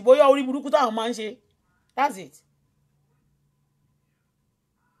ṣòṣì bóyá orí burúkú táwọn máa ń ṣe. That's it.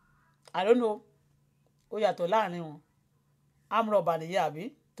 I don't know. Ó yàtọ̀ láàrin wọn. Amúrọ̀bà nìyẹn àbí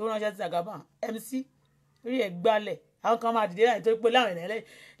tó ránṣẹ́ sí àgàbà MC rí ẹ̀ gbálẹ̀ àwọn kan máa dìde láì tó pé láwọn ènìyàn lẹ́yìn.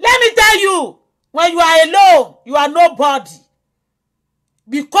 Let me tell you. When you are alone, you are nobody.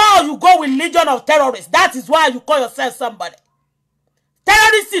 Because you go with legion of terrorists. That is why you call yourself somebody.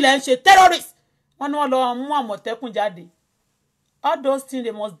 Terrorists ilẹ̀ ń ṣe terrorists. Wọ́n ní wọ́n lọ mú Àmọ̀tẹ́kùn jáde. All those things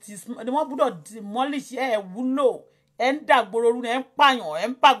they must demolish ẹ̀ wúlò. Ẹ̀ ń dàgbòrò rú ẹ̀ ń pààyàn ẹ̀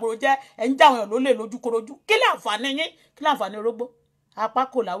ń pàgbòrò jẹ́ ẹ̀ ń jáwọn èèyàn lólè lójúkorojú. Kí láǹfààní yín? Kí láǹfààní orógbó? Apá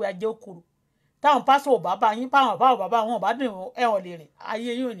kò láwé ajé òkúrú. táwọn pásọ bàbá yín páwọn bàbá wọn bá dùn ẹ̀wọ̀n lè rìn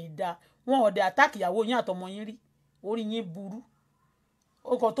ayé yín ò ní da wọn ò dé àtàkì ìyàwó yín àtọmọ yín rí orí yín burú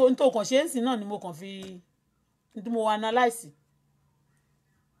ọkàn tó ń tó kàn ṣe ń sìn náà ni mo kàn fi tí mo analyse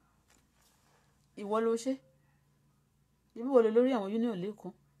ìwọ ló ṣe ibi wo lè lórí àwọn union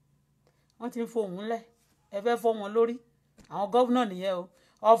lẹ́kọ̀ọ́ wọ́n ti ń fohùn lẹ̀ ẹ fẹ́ fọ́ wọn lórí àwọn gọ́vnà nìyẹn o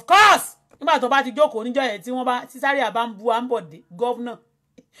of course nígbà tó bá ti jókòó níjọ́ yẹn tí wọ́n bá tí sáré àbá ń bu àǹbọ̀dé gọ́vnà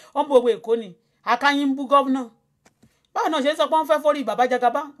wọ́n bu gbogbo èkó ni akáyín ń bú gọ́vnà báwo náà ṣe ń sọ pé wọ́n fẹ́ fọ́rí bàbá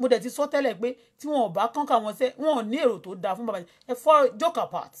Jagaba mo dẹ̀ ti sọ tẹ́lẹ̀ pé tí wọn ò bá kọ́ńkà wọn sẹ́ wọn ò ní èrò tó dáa fún bàbá ẹ fọ́ joke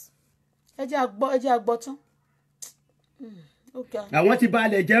apart ẹ jẹ́ àgbọ́ tán. àwọn ti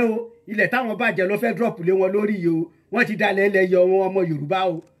balẹ̀ jẹ́ o ilẹ̀ táwọn bàjẹ́ ló fẹ́ drop lé wọn lórí yìí o wọ́n ti dalẹ̀ ẹlẹ́yọ wọn ọmọ Yorùbá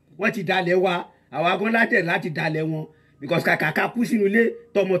o wọ́n ti dalẹ̀ wa àwọn agbọ́n láti dalẹ̀ wọn because kàkà ká kú sínú ilé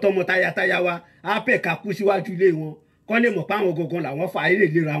tọmọtọmọ tayataya wa á pẹ̀ ká kú síwájú ilé wọn kọ́ lè mọ̀ pé àwọn gangan làwọn fa eré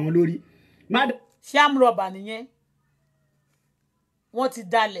ìlera wọn lórí. sham rọba nìyẹn wọ́n ti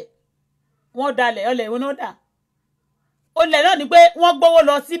dalẹ̀ ọlẹ̀ ìwé náà dà olè náà ni pé wọ́n gbówó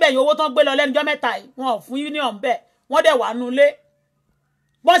lọ síbẹ̀ yìí owó tán gbé lọ lẹ́nujọ́ mẹ́ta yìí wọn ò fún union bẹ́ẹ̀ wọ́n dẹ̀ wà nulẹ̀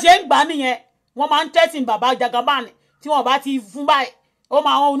bọ́n ṣe ń gbà nìyẹn wọ́n máa ń tẹ́sìn bàbá Jagaba ni tí wọ́n bá ti fún báyìí ó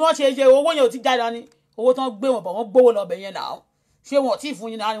máa wọn ní wọ́n ṣe owó yẹn ò ti jáde ní owó tán gbé wọn bọ̀ wọ́n gbówó lọ bẹ̀ yẹn náà ṣé wọn ò tí ì fún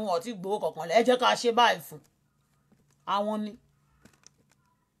yín náà ni wọn ò tí ì gbowó kankan lẹ́ ẹ jẹ́ ká ṣe báyìí fún àwọn ni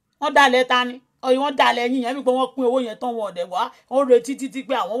wọ́n dalẹ̀ ta ni ọyìn wọ́n dalẹ̀ yín yẹn wípé wọ́n pín owó yẹn tán wọn ọ̀dẹ̀ wá wọ́n retí títí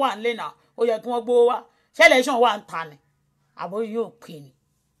pé àwọn wà nílé náà ó yẹ kí wọ́n gbówó wá ṣẹlẹ̀ ṣàn wà ń ta ni àbọ̀ yóò pè ní.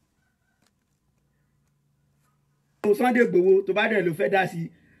 Sunday Igboho tó bá dẹ̀ ló fẹ́ dá sí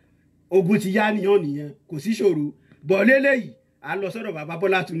ogun ti yá nìyẹn kò sí ṣòro bọ̀ lélẹ́yìí a lọ sọ́dọ̀ bàbá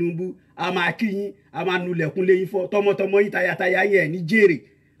Bọ́lá Tinubu a máa kí yín a máa nulẹ̀kùn lẹ́yìn fọ́ tọmọtọmọ yín tayataya yín ẹ̀ ní jèrè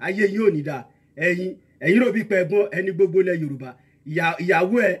ayé yín ò ní dà ẹ̀yin rò bí pẹ̀gbọ́n ẹni gbogbo lẹ̀ Yorùbá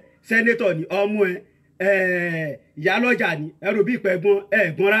ìyàwó ẹ̀ sẹ́nétọ̀ ni ọmọ ẹ̀ ìyálọ́jà ni ẹ rò bí pẹ̀gbọ́n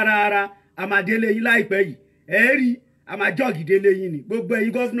ẹ̀gbọ́n rárá a máa délé yín láìpẹ́ yìí ẹ rí a máa jọ́ọ̀gì délé yín ni gbogbo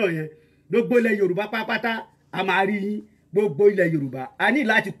ẹ̀yin gọ́fúnà yẹn gbogbo ilẹ̀ Yorùbá pápátá a máa rí yín gbogbo ilẹ̀ Yorùbá a ní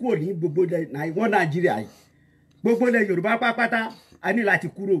láti kúrò ní gbogbo wọ́n Nàìjíríà yìí gbogbo ilẹ̀ Yorùbá pápátá a ní láti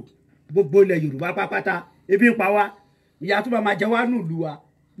kúrò gbogbo ilẹ̀ Yorùbá pápátá ebi ń pa wá ìyà tó máa jẹ wá nílùú wa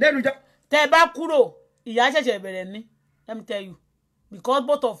lẹ́nu jẹ́. tẹ́ bá kúrò ìyà ṣẹ̀ṣẹ̀ bẹ̀rẹ̀ ní let me tell you because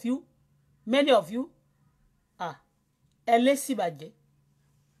both of you many of you ẹ lé sí ìbàjẹ́.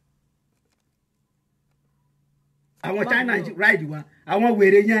 àwọn China ride wa àwọn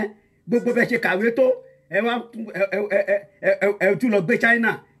wèrè yẹn gbogbo bẹ́ẹ̀ ṣe kàwé tó ẹ tún lọ gbé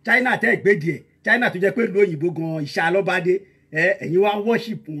China tẹ́ gbé díẹ̀ China tó jẹ́ pé lóyìnbó gan ìṣá lọ́bàdé ẹ̀yin wá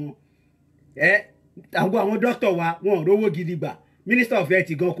worship wọn àwọn dókítà wa wọn ò rówó gidi gbà minister of health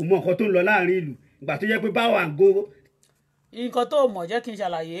gan kò mọ nǹkan tó ń lọ láàrin ìlú ìgbà tó jẹ́ pé báwo à ń go. nǹkan tó mọ̀ jẹ́ kí n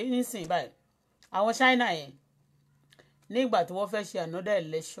ṣàlàyé nísìnyí báyìí àwọn China yẹn nígbà tí wọ́n fẹ́ ṣe another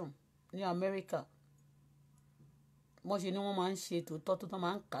election ní America wọ́n ṣe ni wọ́n máa ń ṣe tòótọ́ tó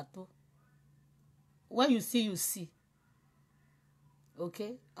máa ń kà tó when you see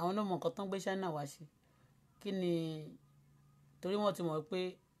okay àwọn náà mọ̀ nǹkan tó ń gbé China wá ṣe kí ni torí wọ́n ti mọ̀ pé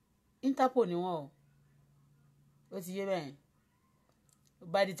Interpol ni wọ́n ó ti yé bẹ́ẹ̀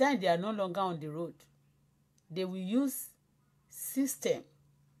by the time they are no longer on the road they will use system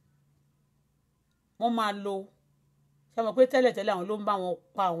wọ́n máa lo ṣe mọ̀ pé tẹ́lẹ̀tẹ́lẹ̀ àwọn ló ń bá wọn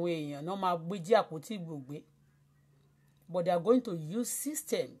pa àwọn èèyàn náà máa gbé jí àpótí ìgbògbé but they are going to use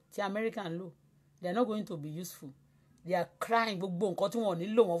system tí American lò they are not going to be useful they are crying gbogbo nǹkan tí wọn ò ní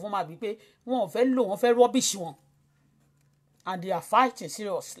lò wọn fún máa bí pé wọn ò fẹ́ lò wọn fẹ́ rubbish wọn and they are fighting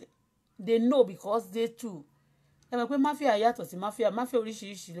seriously they know because they too ẹ mọ̀ pé mafia yàtọ̀ sí mafia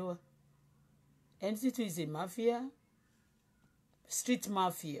oríṣiríṣi ló wà NC2 is a mafia street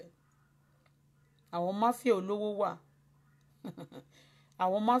mafia àwọn mafia olówó wà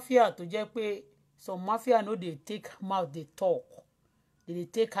àwọn mafia tó jẹ́ pé some mafia no dey take mouth dey talk they dey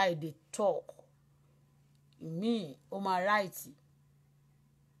take eye dey talk me o ma right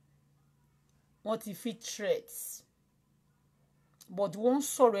wọ́n ti fi threats but wọ́n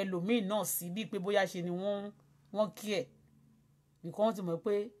sọ̀rọ̀ ẹlòmíì náà sí bíi pé bóyá ṣe ni wọ́n kí ẹ̀ because wọ́n ti mọ̀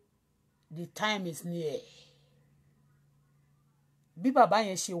pé the time is near bí bàbá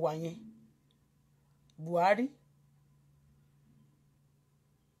yẹn ṣe wà yẹn Buhari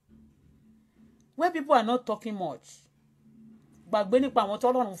when people are not talking much gbàgbé nípa àwọn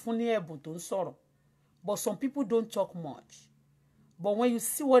tọ́lọ́run fún ní ẹ̀bùn tó ń sọ̀rọ̀ but some people don't talk much but when you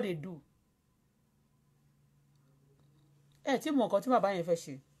see what they do tí mọ̀ nǹkan tí bàbá yẹn fẹ́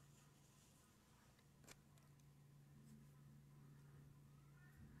ṣe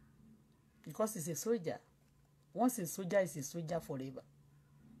because he's a soldier once a soldier is a soldier forever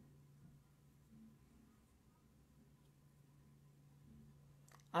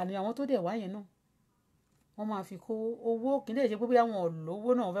àní àwọn tó dẹ̀ wá yẹn náà wọ́n máa fi kó owó kì í lè ṣe pé bóyá wọn ò lówó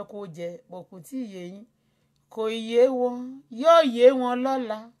náà wọ́n fẹ́ kó jẹ bọ̀ kò tí ì yé yín kò yé wọn yóò yé wọn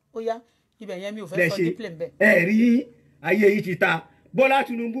lọ́la ó yá ibẹ̀ yẹn mi ò fẹ́ sọ dípìlẹ̀ ń bẹ̀. ẹ rí ayé yìí ti ta Bọ́lá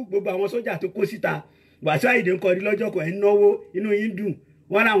Tinubu gbogbo àwọn sójà tó kó síta Wàsíù Àyìndé ń kọrin lọ́jọ́ kan ẹ̀ ń náwó inú yín dùn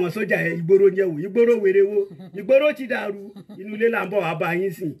wọ́n láwọn sójà ẹ̀ ìgboro yẹn wò ìgboro wèrè wo ìgboro ti dàrú inú ilé là ń bọ̀ wá bá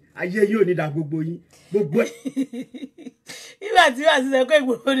yín sìn ayé yìí ò ní da gbogbo yín gbogbo ẹ̀. nígbà tí wàá sísẹ pé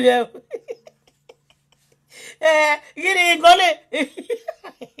ìgboro ni ẹ kí ni nǹkan lè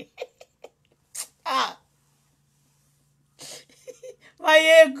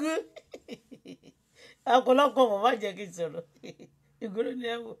máyé egún ọ̀pọ̀lọpọ̀ mọ̀ má jẹ́ kí n sọ̀rọ̀ ìgboro ni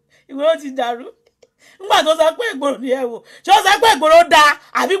ẹ wò ìgboro ti dàrú nígbà tó sọ pé ìgboro ni ẹ wò ṣé ó sọ pé ìgboro da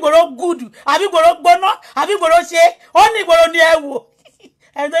àbí ìgboro gùdù àbí ìgboro gbóná àbí ìgboro ṣe ó ní ìgboro ni ẹ wò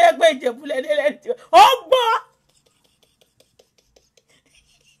ẹni tó yẹ pé ìjẹ̀bùlẹ̀ nílẹ̀ ó gbọ́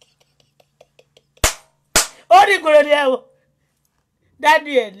ó ní ìgboro ni ẹ wò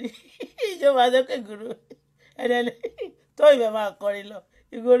dádì ẹ̀ ní ìjọba sọ pé ìgboro ẹ̀dẹ̀lẹ̀ tó ìbẹ̀ máa kọrin lọ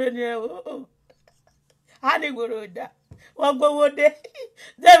ìgboro ni ẹ wò á ní ìgboro dá wọ́n gbowó dé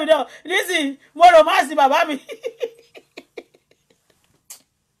débi náà nísìnyí mo rò má sí bàbá mi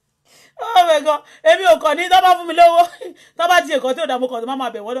oh my God èmi ò kàn ní tó bá fún mi lówó tó bá ti èkó tí ò dá mo kàn tó má máa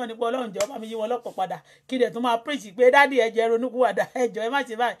bẹ̀ wọ́n náà nípa Ọlọ́run jọ̀ọ́ bá mi yí wọn lọ́pọ̀ padà kí dẹ̀ tún máa preach pé dádì ẹ jẹ́ ronúkúwàdà ẹ jọ̀ọ́ ẹ má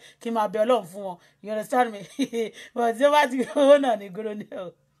ṣe báyìí kí n máa bẹ̀ Ọlọ́run fún wọn you understand me but tí ó bá ti owó náà ní ìgboro ní ẹ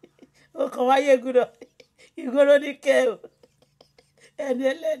o kàn wáyé ìgboro ní kẹ́ o ẹni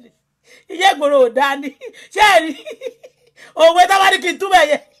ẹlẹ́ni iye ìgboro ò dá ní ṣé ẹ rí òwe tó bá ní kí n túbẹ̀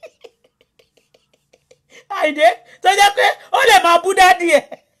yẹ Àyìndé tó jẹ́ pé ó lè máa bú dádì ẹ̀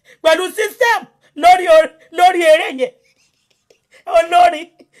pẹ̀lú system lórí eré yẹn olórin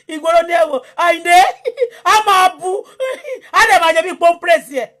ìgboro ní ẹ̀wọ̀ Àyìndé a máa bú a dẹ̀ máa jẹ́ bí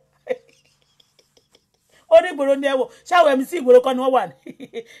pọ́ńpẹ́sì ẹ̀ ó ní ìgboro ní ẹ̀wọ̀ ṣáwọ̀ MC ìgboro kan ni wọ́n wà ní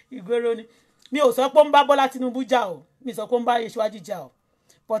ìgboro ni mi ò sọ pé ó ń bá Bọ́lá Tinubu jà o mi sọ pé ó ń bá Aṣíwájú jà o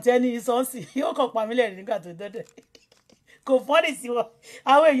pọ̀tẹ́ ní ìsọ̀nsì yóò kàn pa mí lẹ́rìn nígbà tó dọ́dẹ̀ kò fọ́nì sí wọn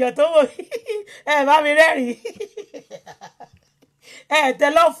àwọn èèyàn tó wò ẹ bá mi rẹ́rìn ẹ tẹ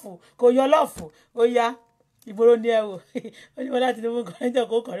lọ́ọ̀fù kò yọ lọ́ọ̀fù ó yá ìgboro ni ẹ wò ó ní Bọ́lá Tinubu kan níjọ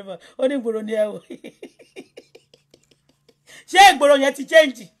kó kọrin bọ̀ ó ní ìgboro ni ẹ wò ṣé ìgboro yẹn ti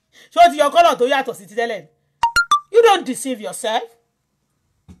change ṣé ó ti yọ kọ́lọ̀ tó yàtọ̀ sí ti tẹ́lẹ̀ you don't deceive yourself.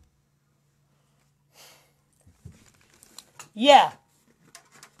 Yeah,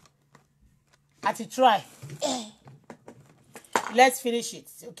 I to try. Let's finish it,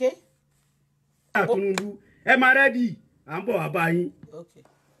 okay? Tinubu ẹ máa rẹ́dì à ń bọ̀ wá bá yín. Okay.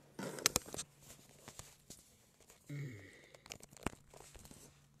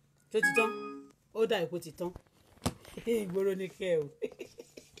 Ṣé ti tán? Ó dà ìpò ti tán. Ìgboro ní kẹ́ o.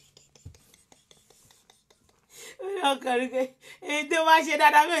 Ọkàn rí pé èyí tó bá ṣe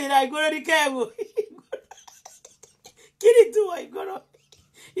dáadáa bí òṣèlú ìgboro ní kẹ́ o. Kí ni túwọ̀ ìgboro?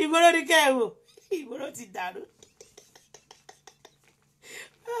 Ìgboro ní kẹ́ o. Ìgboro ti dàrú.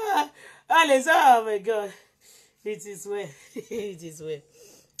 Oh my God, it is well. It is well.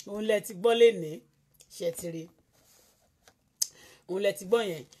 Òun lẹ ti gbọ́ lénìí ṣe ti rí. Òun lẹ ti gbọ́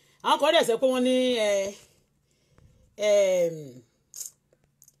yẹn. Àwọn kan dẹ̀ sọ pé wọ́n ní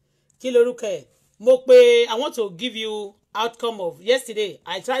kí lorúkọ ẹ̀. Mo pé I want to give you outcome of yesterday.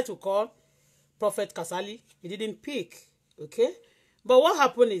 I tried to call Prophet Kasali. He didn't pick. Okay? But what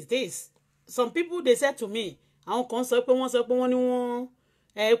happened is this. Some people they said to me, àwọn kan sọ pé wọ́n ní wọ́n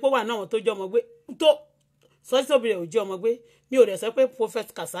pé wà náà tó jẹ́ ọmọ gbé tó sọ́sítọ́bìrì ò jí ọmọ gbé mi ò dẹ̀ sọ pé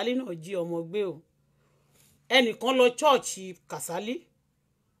Prophet Kasali náà jí ọmọ gbé o ẹnìkan lọ chọ́ọ̀chì Kasali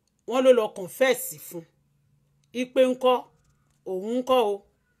wọ́n ló lọ confess fún ipe ńkọ́ òun ńkọ́ o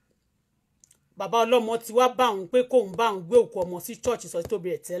bàbá ọlọ́mọ ti wá bá òun pé kóun bá òun gbé òkú ọmọ sí chọ́ọ̀chì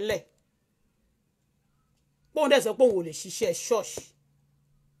sọ́sítọ́bìrì tẹ́lẹ̀ póun dẹ̀ sọ pé òun ò lè ṣiṣẹ́ ṣọ́ọ̀ṣì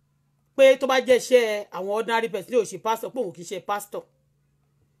pé tó bá jẹ́ iṣẹ́ àwọn ordinary person ò ṣe pastor pé òun kì í ṣe pastor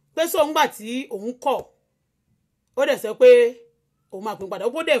pé sọ ńgbà tí òun kọ̀ ó dẹ̀ sọ pé òun máa pín padà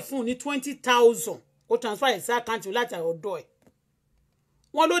ó dẹ̀ fún un ní 20,000 ó transfer ẹ̀ sí àkáǹtì láti ọ̀dọ̀ ẹ̀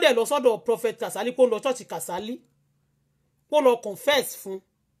wọ́n ló dẹ̀ lọ sọ́dọ̀ Prophet Kasali kó lọ ṣọ́ọ̀ṣì Kasali kó lọ confess fún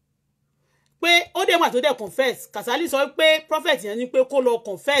pé ó dẹ̀ wà tó dẹ̀ confess Kasali sọ pé prophet yẹn ní pé kó lọ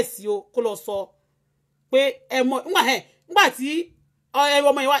confess o kó lọ sọ pé ẹ mọ̀ ńgbà tí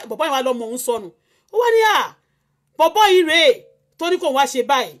ọmọ ìwà bọ̀bọ̀ ìwà lọ́mọ òun sọnù ó wá ní bọ̀bọ̀ ìrè tó ní kò wá ṣe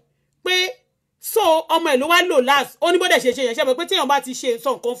báyìí pé so ọmọ ẹ̀ ló wá lò last ó ní bó dẹ̀ ṣe yẹn ṣe pé téèyàn bá ti ṣe sọ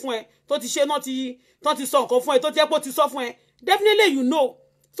nǹkan fún ẹ tó ti ṣe náà ti sọ nǹkan fún ẹ tó ti ẹ́ pé ó ti sọ fún ẹ definitely you know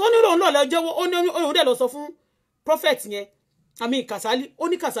tó ní òun náà lọ jẹ́wọ́ ó ní òun dẹ̀ lọ sọ fún prophet yẹn àmì Kasali ó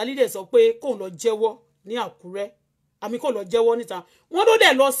ní Kasali dẹ̀ sọ pé kóun lọ jẹ́wọ́ ní Àkúrẹ́ àmì kóun lọ jẹ́wọ́ níta wọ́n ló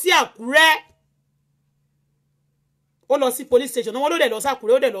dẹ̀ lọ sí Àkúrẹ́ ó lọ sí police station wọ́n ló dẹ̀ lọ sí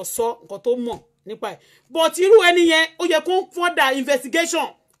Àkúrẹ́ ó dẹ̀ lọ sọ nǹkan tó mọ̀ nípa ẹ̀ but irú ẹni yẹn ó yẹ kó further investigation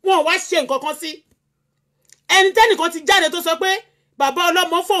wọn wá ṣe nǹkan kan sí ẹni tẹ́nìkan ti jáde tó sọ pé bàbá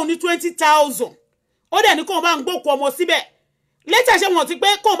ọlọ́mọ fóun ní 20,000 ó dẹ̀ ní kóun bá ń gbókù ọmọ síbẹ̀ later ṣé wọn ti pé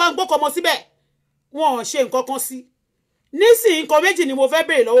kóun bá ń gbókù ọmọ síbẹ̀ wọn ò ṣe nǹkan kan sí nísìnyí nǹkan méjì ni mo fẹ́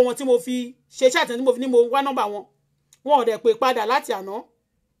béèrè lọ́wọ́ wọn tí mo fi ṣe ṣàtẹ̀ tí mo fi ní mo wá nọ́mbà wọn ò dẹ̀ pè padà láti àná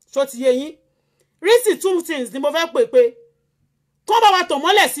ṣó ti yé yín reason 2 things ni mo fẹ́ pè kọ́ bá wa tàn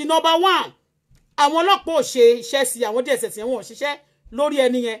mọ́lẹ̀ sí number 1 àwọn ọlọ́pàá ò ṣe iṣẹ́ sí àwọn DSS yẹn wọn ò ṣiṣẹ́ lórí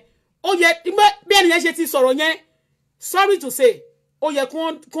ẹni yẹn ó yẹ bí ẹni yẹn ṣe ti sọ̀rọ̀ yẹn sorry to say ó yẹ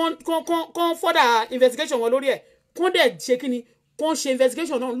kán further investigation wọn lórí ẹ̀ kán dẹ̀ ṣe kí ni kán ṣe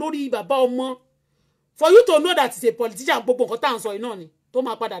investigation náà lórí bàbá ọmọ for you to know that is a politician gbogbo nǹkan tá à ń sọ yìí náà ni tó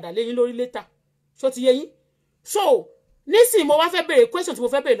máa padà dà léyìn lórí later ṣó ti yé yín so nísìnyí mo wá fẹ́ béèrè question tí mo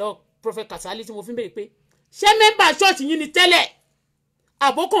fẹ́ béèrè lọ Prophet Kasali tí mo fi ń béèrè pé ṣé mẹ́mbà church yín ni tẹ́lẹ̀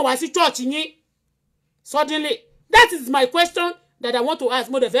àbókàn wá sí church yín suddenly that is my question that I want to ask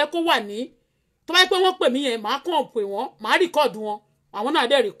mo dẹ̀ fẹ́ kó wà ní tó bá yẹ pé wọ́n pè mí yẹn màá kàn pè wọ́n màá record wọn àwọn náà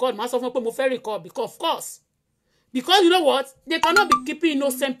dẹ̀ record màá sọ fún wọn pé mo fẹ́ record because of course because you know what they cannot be keeping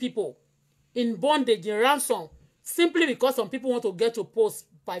innocent people in bondage in ransom simply because some people want to get to post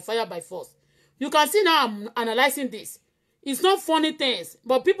by fire by force. You can see now I'm analyzing this. It's not funny things,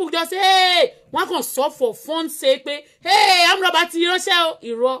 but people just say, hey, one can solve for fun sake, hey, I'm Robert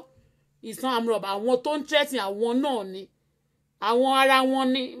Irọ́. It's not I'm Robert. Àwọn tó ń threaten àwọn náà ni. Àwọn ara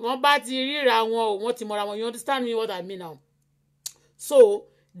wọn ni. Wọ́n bá ti ríra wọn o, wọ́n ti mọ̀ra wọn. You understand me what I mean now? So,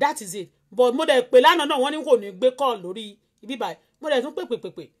 that is it. But mo dẹ̀ pè lánàá náà wọ́n ní kò ní gbé call lórí ibi báyìí. Mo dẹ̀ tún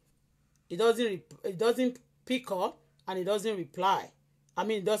pè. It doesn't pick up and it doesn't reply. I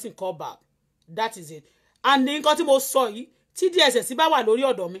mean, it doesn't call back. That is it. And nǹkan tí mo sọ yìí tí DSS bá wà lórí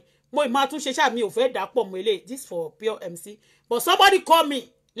ọ̀dọ̀ mi mo máa tún ṣe ṣáà mi ò fẹ́ dàpọ̀ mọ́ eléyìí this for pure MC but somebody call me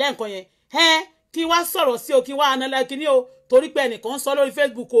lẹ́ǹkan yẹn kí wá sọ̀rọ̀ sí o kí wá analyze kí ni o torí pé ẹnìkan sọ lórí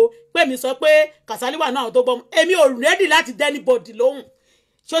Facebook o pé mi sọ pé Kasali wà náà tó gbọ́n èmi ò ready láti dẹ́ anybody lóhùn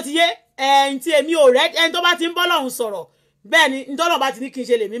ṣó ti yé ẹ̀yìn tí èmi ò ready ẹni tó bá ti ń bọ́ lọ́hùn sọ̀rọ̀ bẹ́ẹ̀ ni ntọ́nà bá ti ní kí n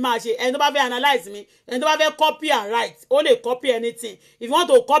ṣe lèmi máa ṣe ẹni tó bá fẹ́ analyze mi ẹni tó bá fẹ́ copy and write ó lè copy anything if you want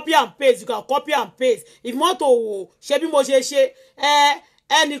to copy and paste you can copy and paste if you want to ṣe bí mo ṣe ṣe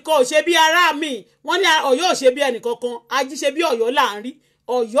ẹnìkan ò ṣe bí ará mi wọ́n ní Ọ̀yọ́ ò ṣe bí ẹnìkankan Ají ṣe bí Ọ̀yọ́ là ń rí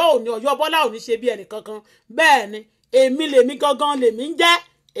Ọ̀yọ́ Bọ́lá ò ní ṣe bí ẹnìkankan bẹ́ẹ̀ ni èmi lèmi gangan lèmi ń jẹ́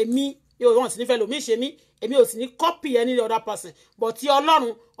èmi yóò wọ́n sì nífẹ̀ẹ́ lòmí ṣe mí èmi ò sì ní copy any other person but ti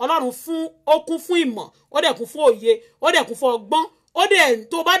Ọlọ́run fún ó kún fún ìmọ̀ ó dẹ̀ kún fún òye ó dẹ̀ kún fún ọgbọ́n ó dẹ̀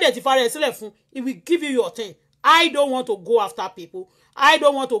tó bá dẹ̀ ti fara ẹ̀ sílẹ̀ fún it will give you your thing. I don't want to go after people. I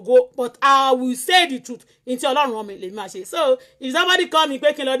don't want to go but I will say the truth ntí Ọlọ́run rán mi lèmi máa ṣe so if somebody call me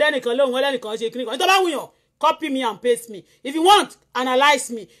pé kí n lọ dẹ́nìkan lóhùn ẹlẹ́nìkan ṣe kíní kan tó bá wùyàn copy me and paste me if you want analyse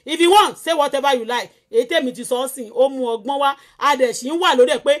me if you want say whatever you like èyí tèmi ti sọ ọ́ sìn ó mú ọgbọ́n wá a dẹ̀ sì ń wà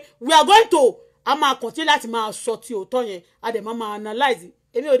lórí ẹ̀ pé we are going to a máa continue láti máa sọ ti òótọ́ yẹn a dẹ̀ máa analyse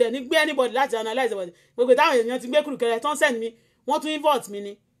èmi ò dẹ̀ ní gbé anybody láti analyse gbogbo táwọn èèyàn ti gbé kùrùkẹrẹ tó ń send mi wọ́n tún invite mi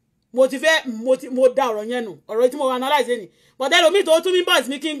ni mo ti fẹ́ mo da ọ̀rọ̀ yẹn nù ọ̀rọ̀ tí mo analyse ni but ẹlòmíì tó tún invite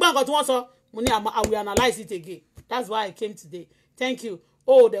mi kí n gbọ́ nǹkan tí wọ́n sọ mo ní I will analyse it again that's why I came today thank you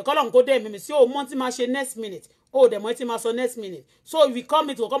dẹ̀ kọ́lọ̀ kó dé mi sí mọ́ tí máa ṣe next minute dẹ̀ mọ́ tí máa sọ next minute so if you come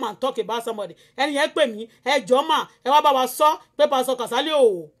me to come and talk about somebody ẹni yẹn pè mí ẹ jọ̀ọ́ mà ẹ wá bá wa sọ pé Pastor Kasali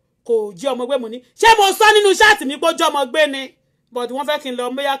kò jí ọmọ gbé mo ní ṣé mo sọ nínú ṣáàtì mi pé ó jí ọmọ gbé ni but wọ́n fẹ́ kí n lọ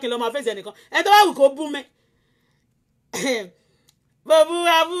bóyá kí n lọ máa fèsì ẹnìkan ẹ tó bá wù kó bú mi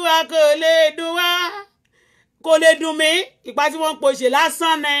bòbúwa kò lè dùn wá kò lè dùn mí ìpa tí wọ́n ń pòṣè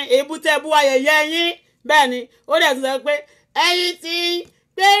lásán ni èbúté bú ayẹyẹ yín bẹ́ẹ̀ ni ó dẹ̀ tún sọ pé ẹ̀yin tí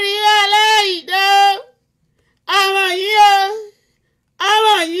pẹ̀lú aláìdó àwọn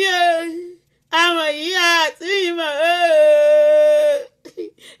yìí àti ìmọ̀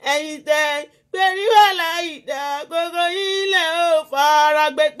ẹ̀yin tẹ́ pẹ̀lú aláìdá gbogbo ilẹ̀ ò fara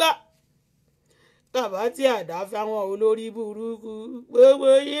gbẹgbà bàbá tí àdá fáwọn olórí burúkú gbogbo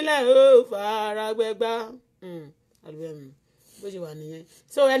ilẹ̀ ò fara gbẹgbà bó ṣe wà nìyẹn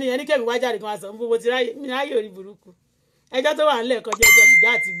so ẹni yẹn ní kẹ́mi wá jáde kan wá sọ fún bó ti ráyè orí burúkú ẹjọ́ tó wà ńlẹ̀ kọjá ẹjọ́ ìgbà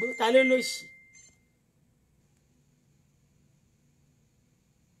àti igbó ta ló lòṣì.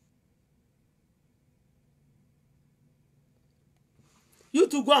 You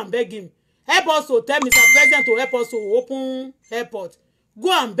to go and beg him. Help us to tell Mr. President to help us to open airport.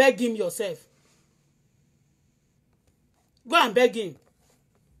 Go and beg him yourself. Go and beg him.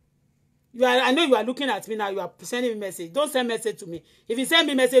 I know you are looking at me now. You are sending me message. Don't send message to me. If you send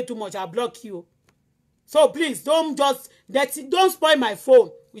me message too much, I'll block you. So please don't don't spoil my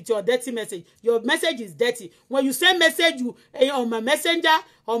phone with your dirty message. Your message is dirty. When you send message on my messenger,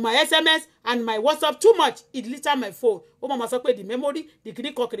 on my SMS, and my WhatsApp too much, it litter my phone. Oh, mama, so the memory, the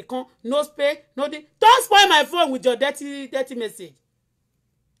click, no space, nothing. Don't spoil my phone with your dirty message.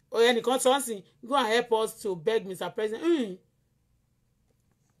 Oh, any something, go and help us to beg Mr. President.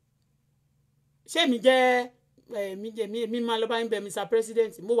 Ṣé mi jẹ́ mi máa lọ bá yín bẹ Mr.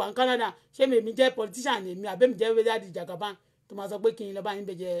 President, mo wà ní Canada, ṣé mi jẹ́ politician èmi àbẹ́ mi jẹ́ wẹ́dà di jagaban tó máa sọ pé kí n lọ bá yín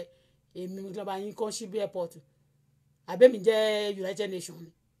bẹ jẹ èmi lọ bá yín kọ́ sí airport àbẹ́ mi jẹ́ United Nations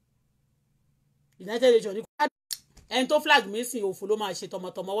ní ẹni tó flag mi sìn òfò ló máa ṣe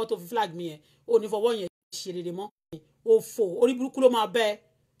tọmọtọmọ ọwọ́ tó fi flag mi yẹn ò ní fọwọ́ yẹn ṣe rere mọ́ òfò orí burúkú ló máa bẹ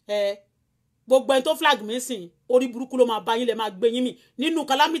gbogbo ẹni tó flag mi sìn orí burúkú ló máa bá yín lè máa gbé yín mì nínú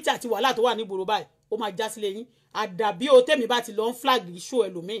calamity àti wàhálà tó wà ní ìgboro báyìí ó máa já sílé yín àdàbí o tèmi bá ti lọ ń flag iṣu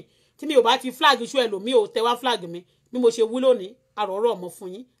ẹlòmíì tí mi ò bá ti flag iṣu ẹlòmíì ò tẹ wá flag mi bí mo ṣe wí lónìí àròrọ̀ ọmọ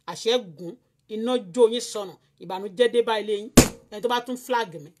fún yín àṣẹ́gun iná jó yín sọnà ìbànújẹ́ dé bá ilé yín ẹni tó bá tún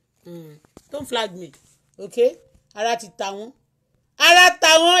flag mi don't flag me okay ara ti ta wọ́n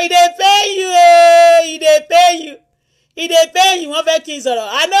e dey pay you e dey pay you wọ́n fẹ́ kí n sọ̀rọ̀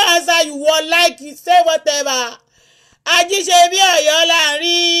I no answer you wọ́n like you say whatever ajíṣe bí Ọ̀yọ́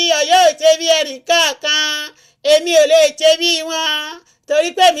láàrin Ọ̀yọ́ ò ṣe bí ẹnì kankan èmi ò lè ṣe bí wọn torí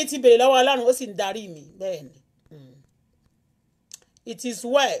pé mi ti béèrè lọ́wọ́ Ọlọ́run ó sì ń darí mi bẹ́ẹ̀ ni it is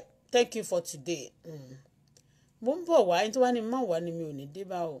well thank you for today mo ń bọ̀ wá ẹni tó wá ní mọ̀ wá ni mi ò ní dé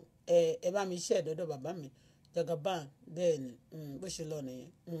bá o ẹ bá mi ṣe ẹ̀dọ́dọ̀ bàbá mi jagaban bẹ́ẹ̀ ni bó ṣe lọ nìyẹn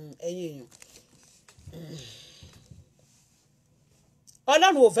ẹ̀yin èèyàn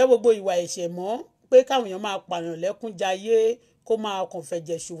Ọlọ́run ò fẹ́ gbogbo ìwà ẹ̀ṣẹ̀ mọ́ pé káwọn èèyàn máa pààyàn lẹ́kún jayé kó máa kàn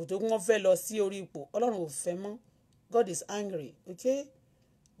fẹ̀jẹ̀ ṣòwò tó wọ́n fẹ́ lọ sí orí ipò Ọlọ́run ò fẹ́ mọ́ God is angry okay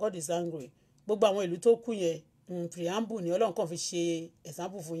God is angry gbogbo àwọn ìlú tó kù yẹn preamble ni Ọlọ́run kàn fi ṣe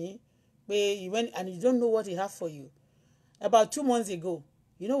example fún yín pé you went and you don't know what he have for you about 2 months ago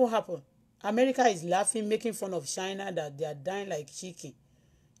you know what happened America is laughing making fun of China that they are dying like chicken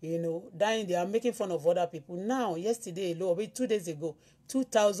you know dying they are making fun of other people now yesterday alone 2 days ago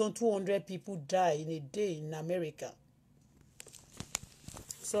 2,200 people die in a day in America.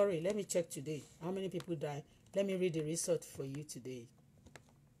 Sorry, let me check today. How many people die? Let me read the result for you today.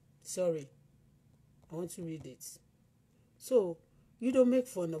 Sorry, I want to read it. So, you don't make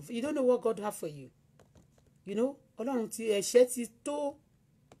fun of, you don't know what God have for you. You know, Ọlọ́run ti ẹ̀ṣẹ̀ ti tó,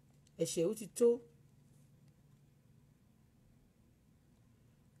 ẹ̀ṣẹ̀ ó ti tó.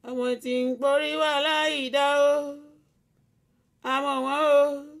 Àwọn tí ń porí wà láì dá o. Àmọ́ wọn o,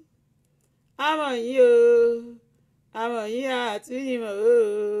 àmọ́ yín o, àmọ́ yín àtúnyìnmọ̀ o,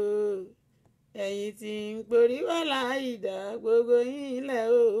 ẹ̀yin tí ń porí wà láìdá gbogbo yín ilẹ̀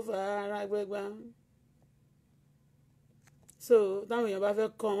ò fara gbẹgbà. So táwọn èèyàn bá fẹ́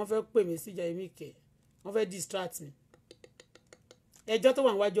kọ́ wọ́n fẹ́ pè mí síjà èmi kẹ̀ wọ́n fẹ́ distract mi. Ẹjọ́ tó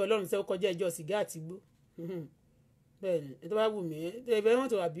wà níwájú Ọlọ́run ṣe ó kọjá ẹjọ́ sìgá àti igbó. Bẹ́ẹ̀ni ẹ tó bá wù mí if they want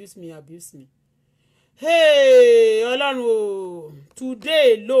to abuse me abuse me. Hey Ọlọ́run o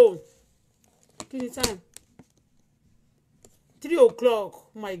today alone kí ni time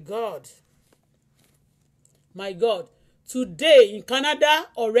 3:00 my God today in Canada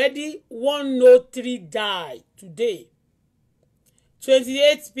already 103 die today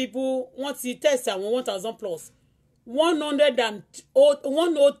 28 people wọ́n ti test àwọn 1,000 plus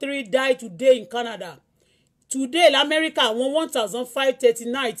 103 die today in Canada today in America àwọn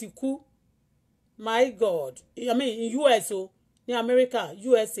 1,539 ti kú. My God, I mean in US ní America,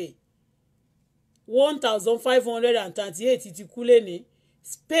 USA 1,538 ti kú lẹ́ni.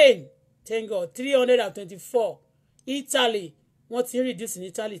 Spain, thank God, 324. Italy, wọ́n ti reduce in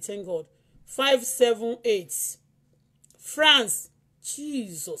Italy, thank God, 578. France,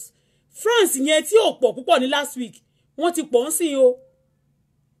 Jesus. France yẹn tí ò pọ̀ púpọ̀ ní last week, wọ́n ti pọ̀ ń sìn o.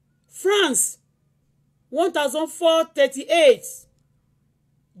 France, 1,438.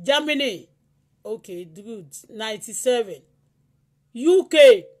 Germany, okay, good, 97. UK,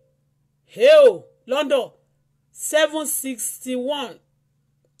 hell, London, 761.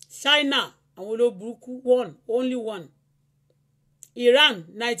 China, àwọn olóburúkú, only one. Iran,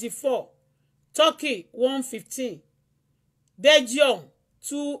 94. Turkey, 115. Belgium,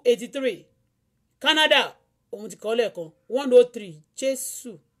 283. Canada, òun ti kọ́ lẹ́ẹ̀kan, 103.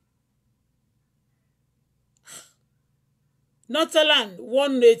 Jésù. Netherlands,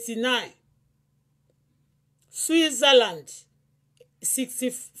 189. Switzerland,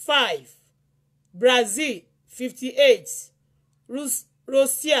 65. Brazil, 58.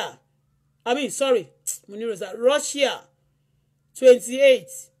 Russia, I mean, sorry, Russia 28,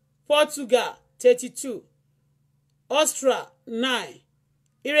 Portugal 32, Austria 9,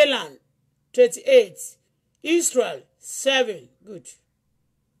 Ireland 38, Israel 7, good.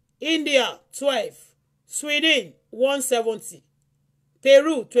 India 12, Sweden 170,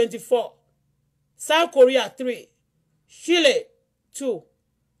 Peru 24, South Korea 3, Chile 2,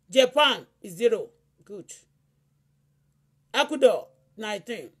 Japan 0, good. Ecuador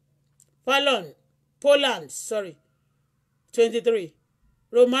 19, Poland 23,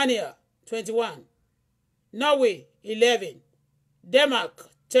 Romania 21, Norway 11, Denmark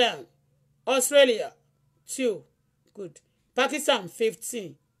 10, Australia 2, good. Pakistan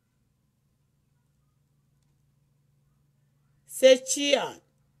 15, Czechia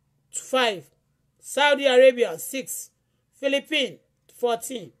 5, Saudi Arabia 6, Philippines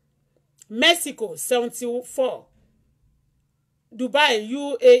 14, Mexico 74, Dubai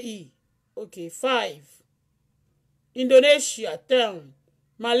UAE 5, Indonesia 10,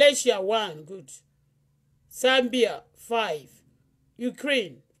 Malaysia 1, good. Zambia 5,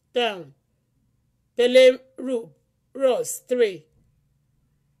 Ukraine 10, Belarus 3,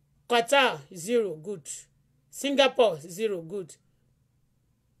 Qatar 0, good. Singapore 0, good.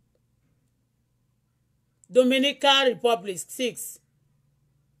 Dominican Republic 6,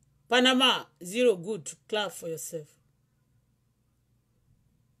 Panama 0, good. Clap for yourself.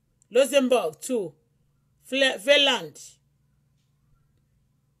 Luxembourg 2, Finland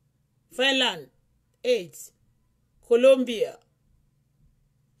 8, Colombia,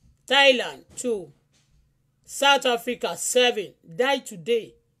 Thailand 2, South Africa 7, died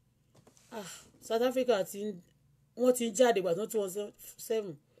today. South Africa wọ́n ti jáde ìgbà tó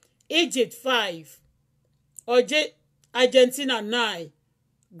 7, Egypt 5, Argentina 9,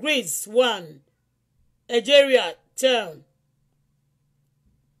 Greece 1, Algeria 10,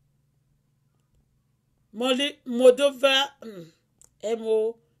 Moldova MODOVA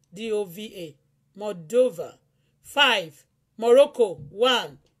Moldova 5, Morocco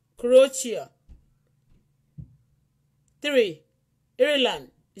 1, Croatia 3,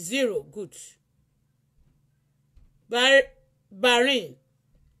 Ireland 0, good. Bahrain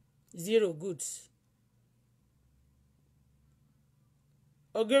 0, good.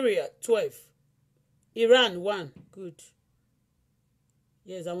 Algeria 12, Iran 1, good.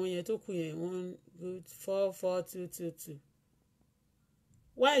 Yes, àwọn yẹn tó kù yẹn 1, good. 4, 4, 2, 2, 2.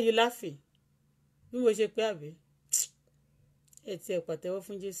 Why are you laughing? Bí mo ṣe pé àbí ẹ ti ẹ pàtẹ́wọ́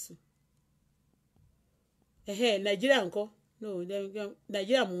fún Jésù. Nigeria ńkọ́? No,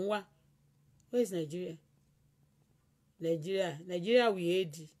 Nigeria mò ń wá. Where is Nigeria? Nigeria we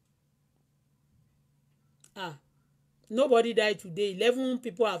hate. Nobody died today. 11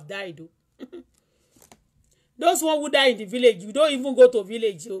 people have died. Those one who die in the village, you don't even go to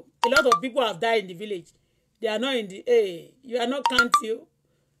village. A lot of people have died in the village. They are not in the you are not counting.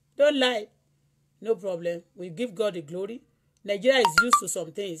 Don't lie. No problem. We give God the glory. Nigeria is used to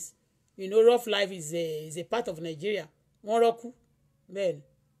some things. Rough life is a part of Nigeria. Moroku, man.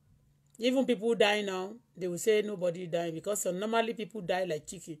 Even people die now, they will say nobody dying because normally people die like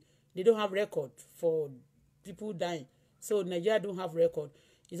chicken. They don't have record for people dying. So Nigeria don't have record.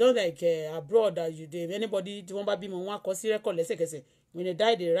 It's not like abroad that anybody record when they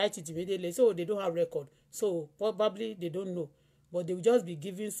die, they write it immediately. So they don't have record. So probably they don't know. But they will just be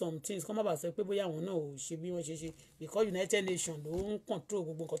giving some things. Come about say people because United Nations don't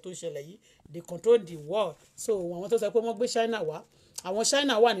control they control the world. So àwọn tó sọ pé wọ́n gbé China wá, àwọn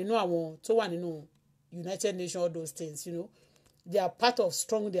China wà nínú àwọn tó wà nínú United Nations, all those things, they are part of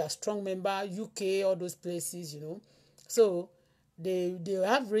they are strong member, UK, all those places, so they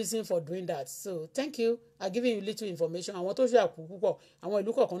have reason for doing that. So thank you. I'm giving you little information. Àwọn tó ṣe àkú púpọ̀, àwọn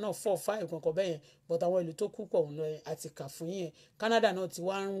ìlú kọ̀ọ̀kan náà 4, 5 kankan bẹ́yẹn, but àwọn ìlú tó kú pọ̀ ń lọ àti kà fún yẹn. Canada náà ti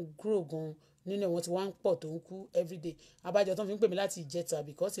wá ń grow gan nínú wọn ti wá ń pọ̀ tó ń kú everyday. Abájọ tó ń fi ń pè mí láti ìjẹta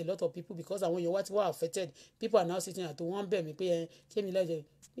because a lot of people, because àwọn èèyàn wá ti wá affected, people are now sitting at home. Wọ́n bẹ̀ mí pé kémi lọ́jọ́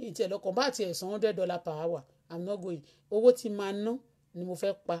ní ìtì ẹ̀ lọ́kàn bá tiẹ̀ san $100 per hour. I'm not going. Owó tí máa ná ni mo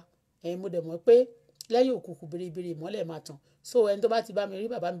fẹ́ pa. Mo dẹ̀ mọ̀ pé lẹ́yìn òkùnkùn biribiri ìmọ́lẹ̀ máa tàn. So ẹni tó bá ti bá mi rí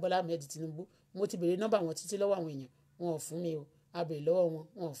bàbá mi Bọ́lá AHMED Tinubu, mo ti béèrè nọ́mbà wọn títí lọ́wọ́ àwọn èèyàn, wọn ò fún mi o. A béèrè lọ́wọ́ wọn,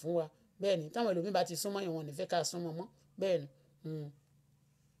 wọn ò fún wa. Bẹ́ẹ̀ ni táwọn ẹlòmíì bá ti súnmọ́ yẹn, wọn ò ní fẹ́ ká súnmọ́ mọ́. Bẹ́ẹ̀ ni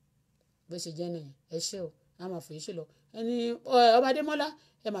bó ṣe jẹ́ nìyẹn. Ẹ ṣé o, a máa fòye ṣe lọ. Ẹni ọba Adémọ́lá,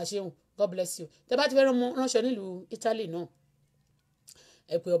 ẹ máa ṣeun, God bless you. Tẹ́ bá ti fẹ́ ránṣọ nílùú Italy náà,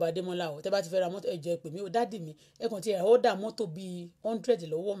 ẹ pé ọba Adémọ́lá o. Tẹ́ bá ti fẹ́ ra mọ́tò, ẹ jẹ́ pè mí o, dádì mi. Ẹ kàn ti ẹ̀ ọ́dà mọ́tò bíi 100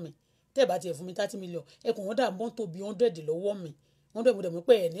 lọ́wọ́ mi. Tẹ́ bá ti ẹ̀ fún mi 30 million, ẹ kàn ọ́dà mọ́tò bíi 100 lọ́wọ́ mi. 100 mo dẹ̀ mọ̀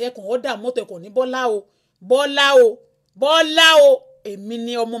pé ẹ̀ kàn ọ́dà mọ́tò, ẹ kàn ní Bọ́lá o, Bọ́lá o, Bọ́lá o. èmi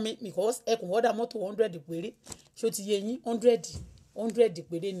ní ọmọ mi because ẹkùn order mọ́tò 100 péré ṣó ti yé yín 100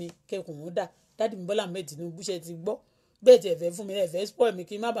 péré ni kẹkùn order dáàdì mi Bọ́lá Ahmed Tinubu ṣe ti gbọ́ bẹ́ẹ̀ tí ẹ fẹ́ fún mi ẹ fẹ́ spoil mi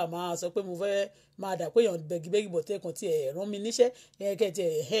kí n má bàa máa sọ pé mo fẹ́ máa dà pé èèyàn bẹ́gibẹ́gi bọ̀ tẹ́kàn tí ẹ rán mi níṣẹ́ ẹ̀kẹ́ tí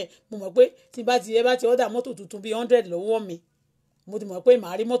ẹ̀ mo mọ̀ pé tí bá ti order mọ́tò tuntun bíi 100 lọ́wọ́ mi mo ti mọ̀ pé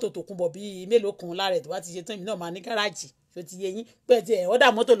màá rí mọ́tò tó kún bọ̀ bíi mélòó kan lára ẹ̀ tó bá ti ṣe tán èmi náà máa ní gáràjì ṣó ti yé yín bẹ́ẹ̀ tí ẹ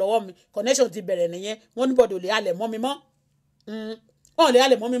order mọ́tò lọ́wọ́ mi connection ti bẹ̀rẹ̀ nìyẹn wọ́n ní bọ̀dọ̀ lè halẹ̀ mọ́ mi mọ́ wọ́n lè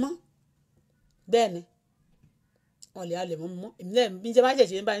halẹ̀ mọ́ mi mọ́ bẹ́ẹ̀ ni wọ́n lè halẹ̀ mọ́ mi mọ́ èmi náà bí jẹ́ bá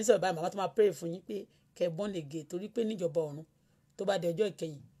ṣẹ̀ṣẹ̀ ń bá yín sọ̀rọ̀ báyìí màmá tó máa pray fún yín pé kẹ́ born again torí pé níjọba ọ̀run tó bá di ọjọ́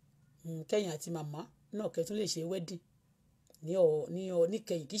ìkẹyìn kẹ́yìn àti màmá náà kẹ́ tún lè ṣe wedding ní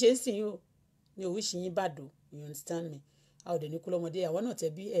kẹ́yìn kì í ṣe ń sìn yín o ní oríṣi yín bàdó you understand me a ò dẹ̀ ní kú lọ́mọdé àwọn náà tẹ́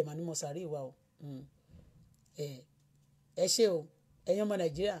bí ẹ̀ mà ní mo sàárè wa o ẹ ṣé o ẹ̀yin ọmọ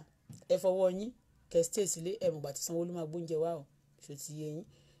Nàìjíríà ẹ fọwọ́ yín kẹ́ stay sílé ẹ̀ mọ̀gbà tí Sanwó-Olú máa gbóúnjẹ wá o ṣó ti yé yín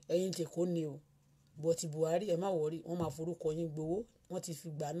ẹ̀yin tèkó ni o bọ̀ ti Buhari ẹ má wọrí wọ́n máa forúkọ yín gbowó wọ́n ti fi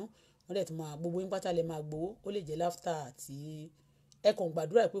gbaná wọ́n dẹ̀ tún máa gbogbo yín pátá lè máa gbowó ó lè jẹ́ láftà àti ẹ kàn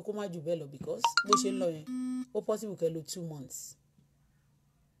gbàdúrà pé kó má jù bẹ́ẹ̀ lọ because bó ṣe ń lọ yẹn ó possible kẹ́ lo 2 months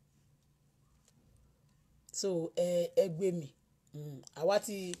so ẹ gbé mi àwa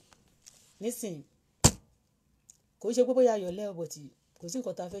ti nísìn kò ṣe pé bóyá ayọ̀lẹ́ ọ̀bọ̀ tí kò sí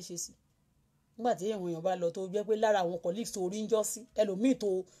nǹkan tá a fẹ́ ṣe sí nígbà tí àwọn èèyàn bá lọ tó jẹ́ pé lára àwọn colleagues tó rí ń jọ́ sí ẹlòmíì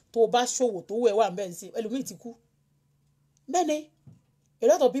tó bá ṣòwò tó wẹ̀ wà ń bẹ́ẹ̀ sí ẹlòmíì ti kú bẹ́ẹ̀ ni a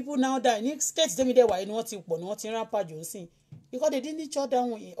lot of people now die ní state tẹ́mi dẹ̀ wáyé ni wọ́n ti pọ̀ ni wọ́n ti rán pàjọ́ ń sìn because they didn't shut down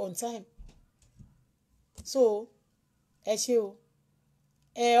on time so ẹ ṣé o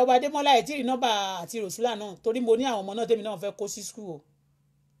ọba Adémọ́lá ẹ̀ tí rí nọ́mbà àti Rosula náà torí mo ní àwọn ọmọ náà tẹ́mi náà fẹ́ kó sí school o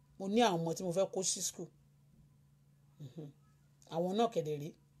mo ní àwọn ọmọ tí mo fẹ́ kó sí school àwọn náà kẹ̀dẹ̀ rí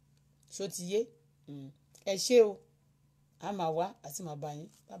ṣó ti yé ẹ ṣé o a máa wá àti máa bá yín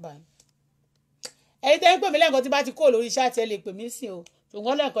bàbá yín ẹ̀yin tẹ́ ń pè mí lẹ́ẹ̀kan tí bá ti kó lórí iṣẹ́ àti ẹ lè pè mí sí o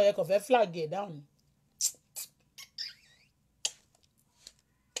ṣùgbọ́n lẹ́ẹ̀kan yẹn kò fẹ́ flag ẹ̀ down.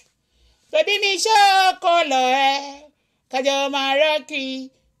 bèbí mi ṣókòlò ẹ kájọ máa rọ́ọ̀kì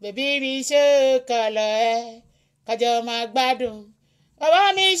bèbí mi ṣókòlò ẹ kájọ máa gbádùn bàbá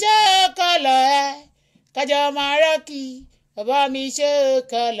mi ṣókòlò ẹ kájọ máa rọ́ọ̀kì bàbá mi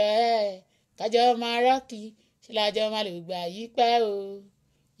ṣókòlò ẹ kájọ máa rọ́ọ̀kì ṣe lájọ máa lè gbà yí pẹ́ o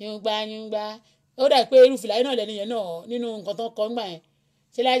yúngbà ó dà pé irú fìlà náà lẹ́nu yẹn náà nínú nǹkan tó kọ́ ńgbà yẹn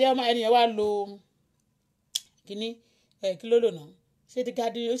ṣe lájọ máa ẹni yẹn wá lo kínní kí ló lò náà ṣé ti ká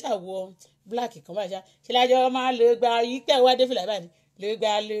dín ó ṣàwọ black kan báyìí ṣe lájọ máa lè gbà yí pẹ́ wá dé fìlà báyìí lè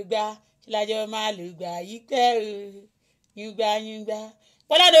gbà ṣe lájọ máa lè gbà yí pẹ́ o yúngbà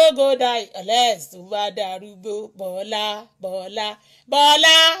Bọ́lá no go die unless tó bá darúgbó Bọ́lá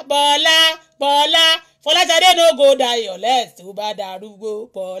Fọláṣadé no go die unless tó bá darúgbó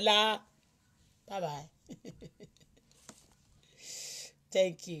Bọ́lá. Bye bye.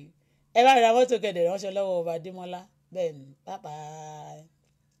 Thank you. Ẹ bá ra mọ́tò kẹ̀dẹ̀ ránṣẹ́ lọ́wọ́ ọba Adémọ́lá bẹ́ẹ̀ ni bye bye.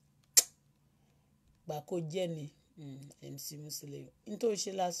 Gbà kó jẹ́ ni MC Musilu ní tó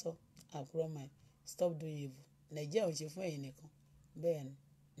ṣe lásán àbúrò máa stop doing evil Nàìjíríà ò ṣe fún ẹ̀yin nìkan bẹ́ẹ̀ ni.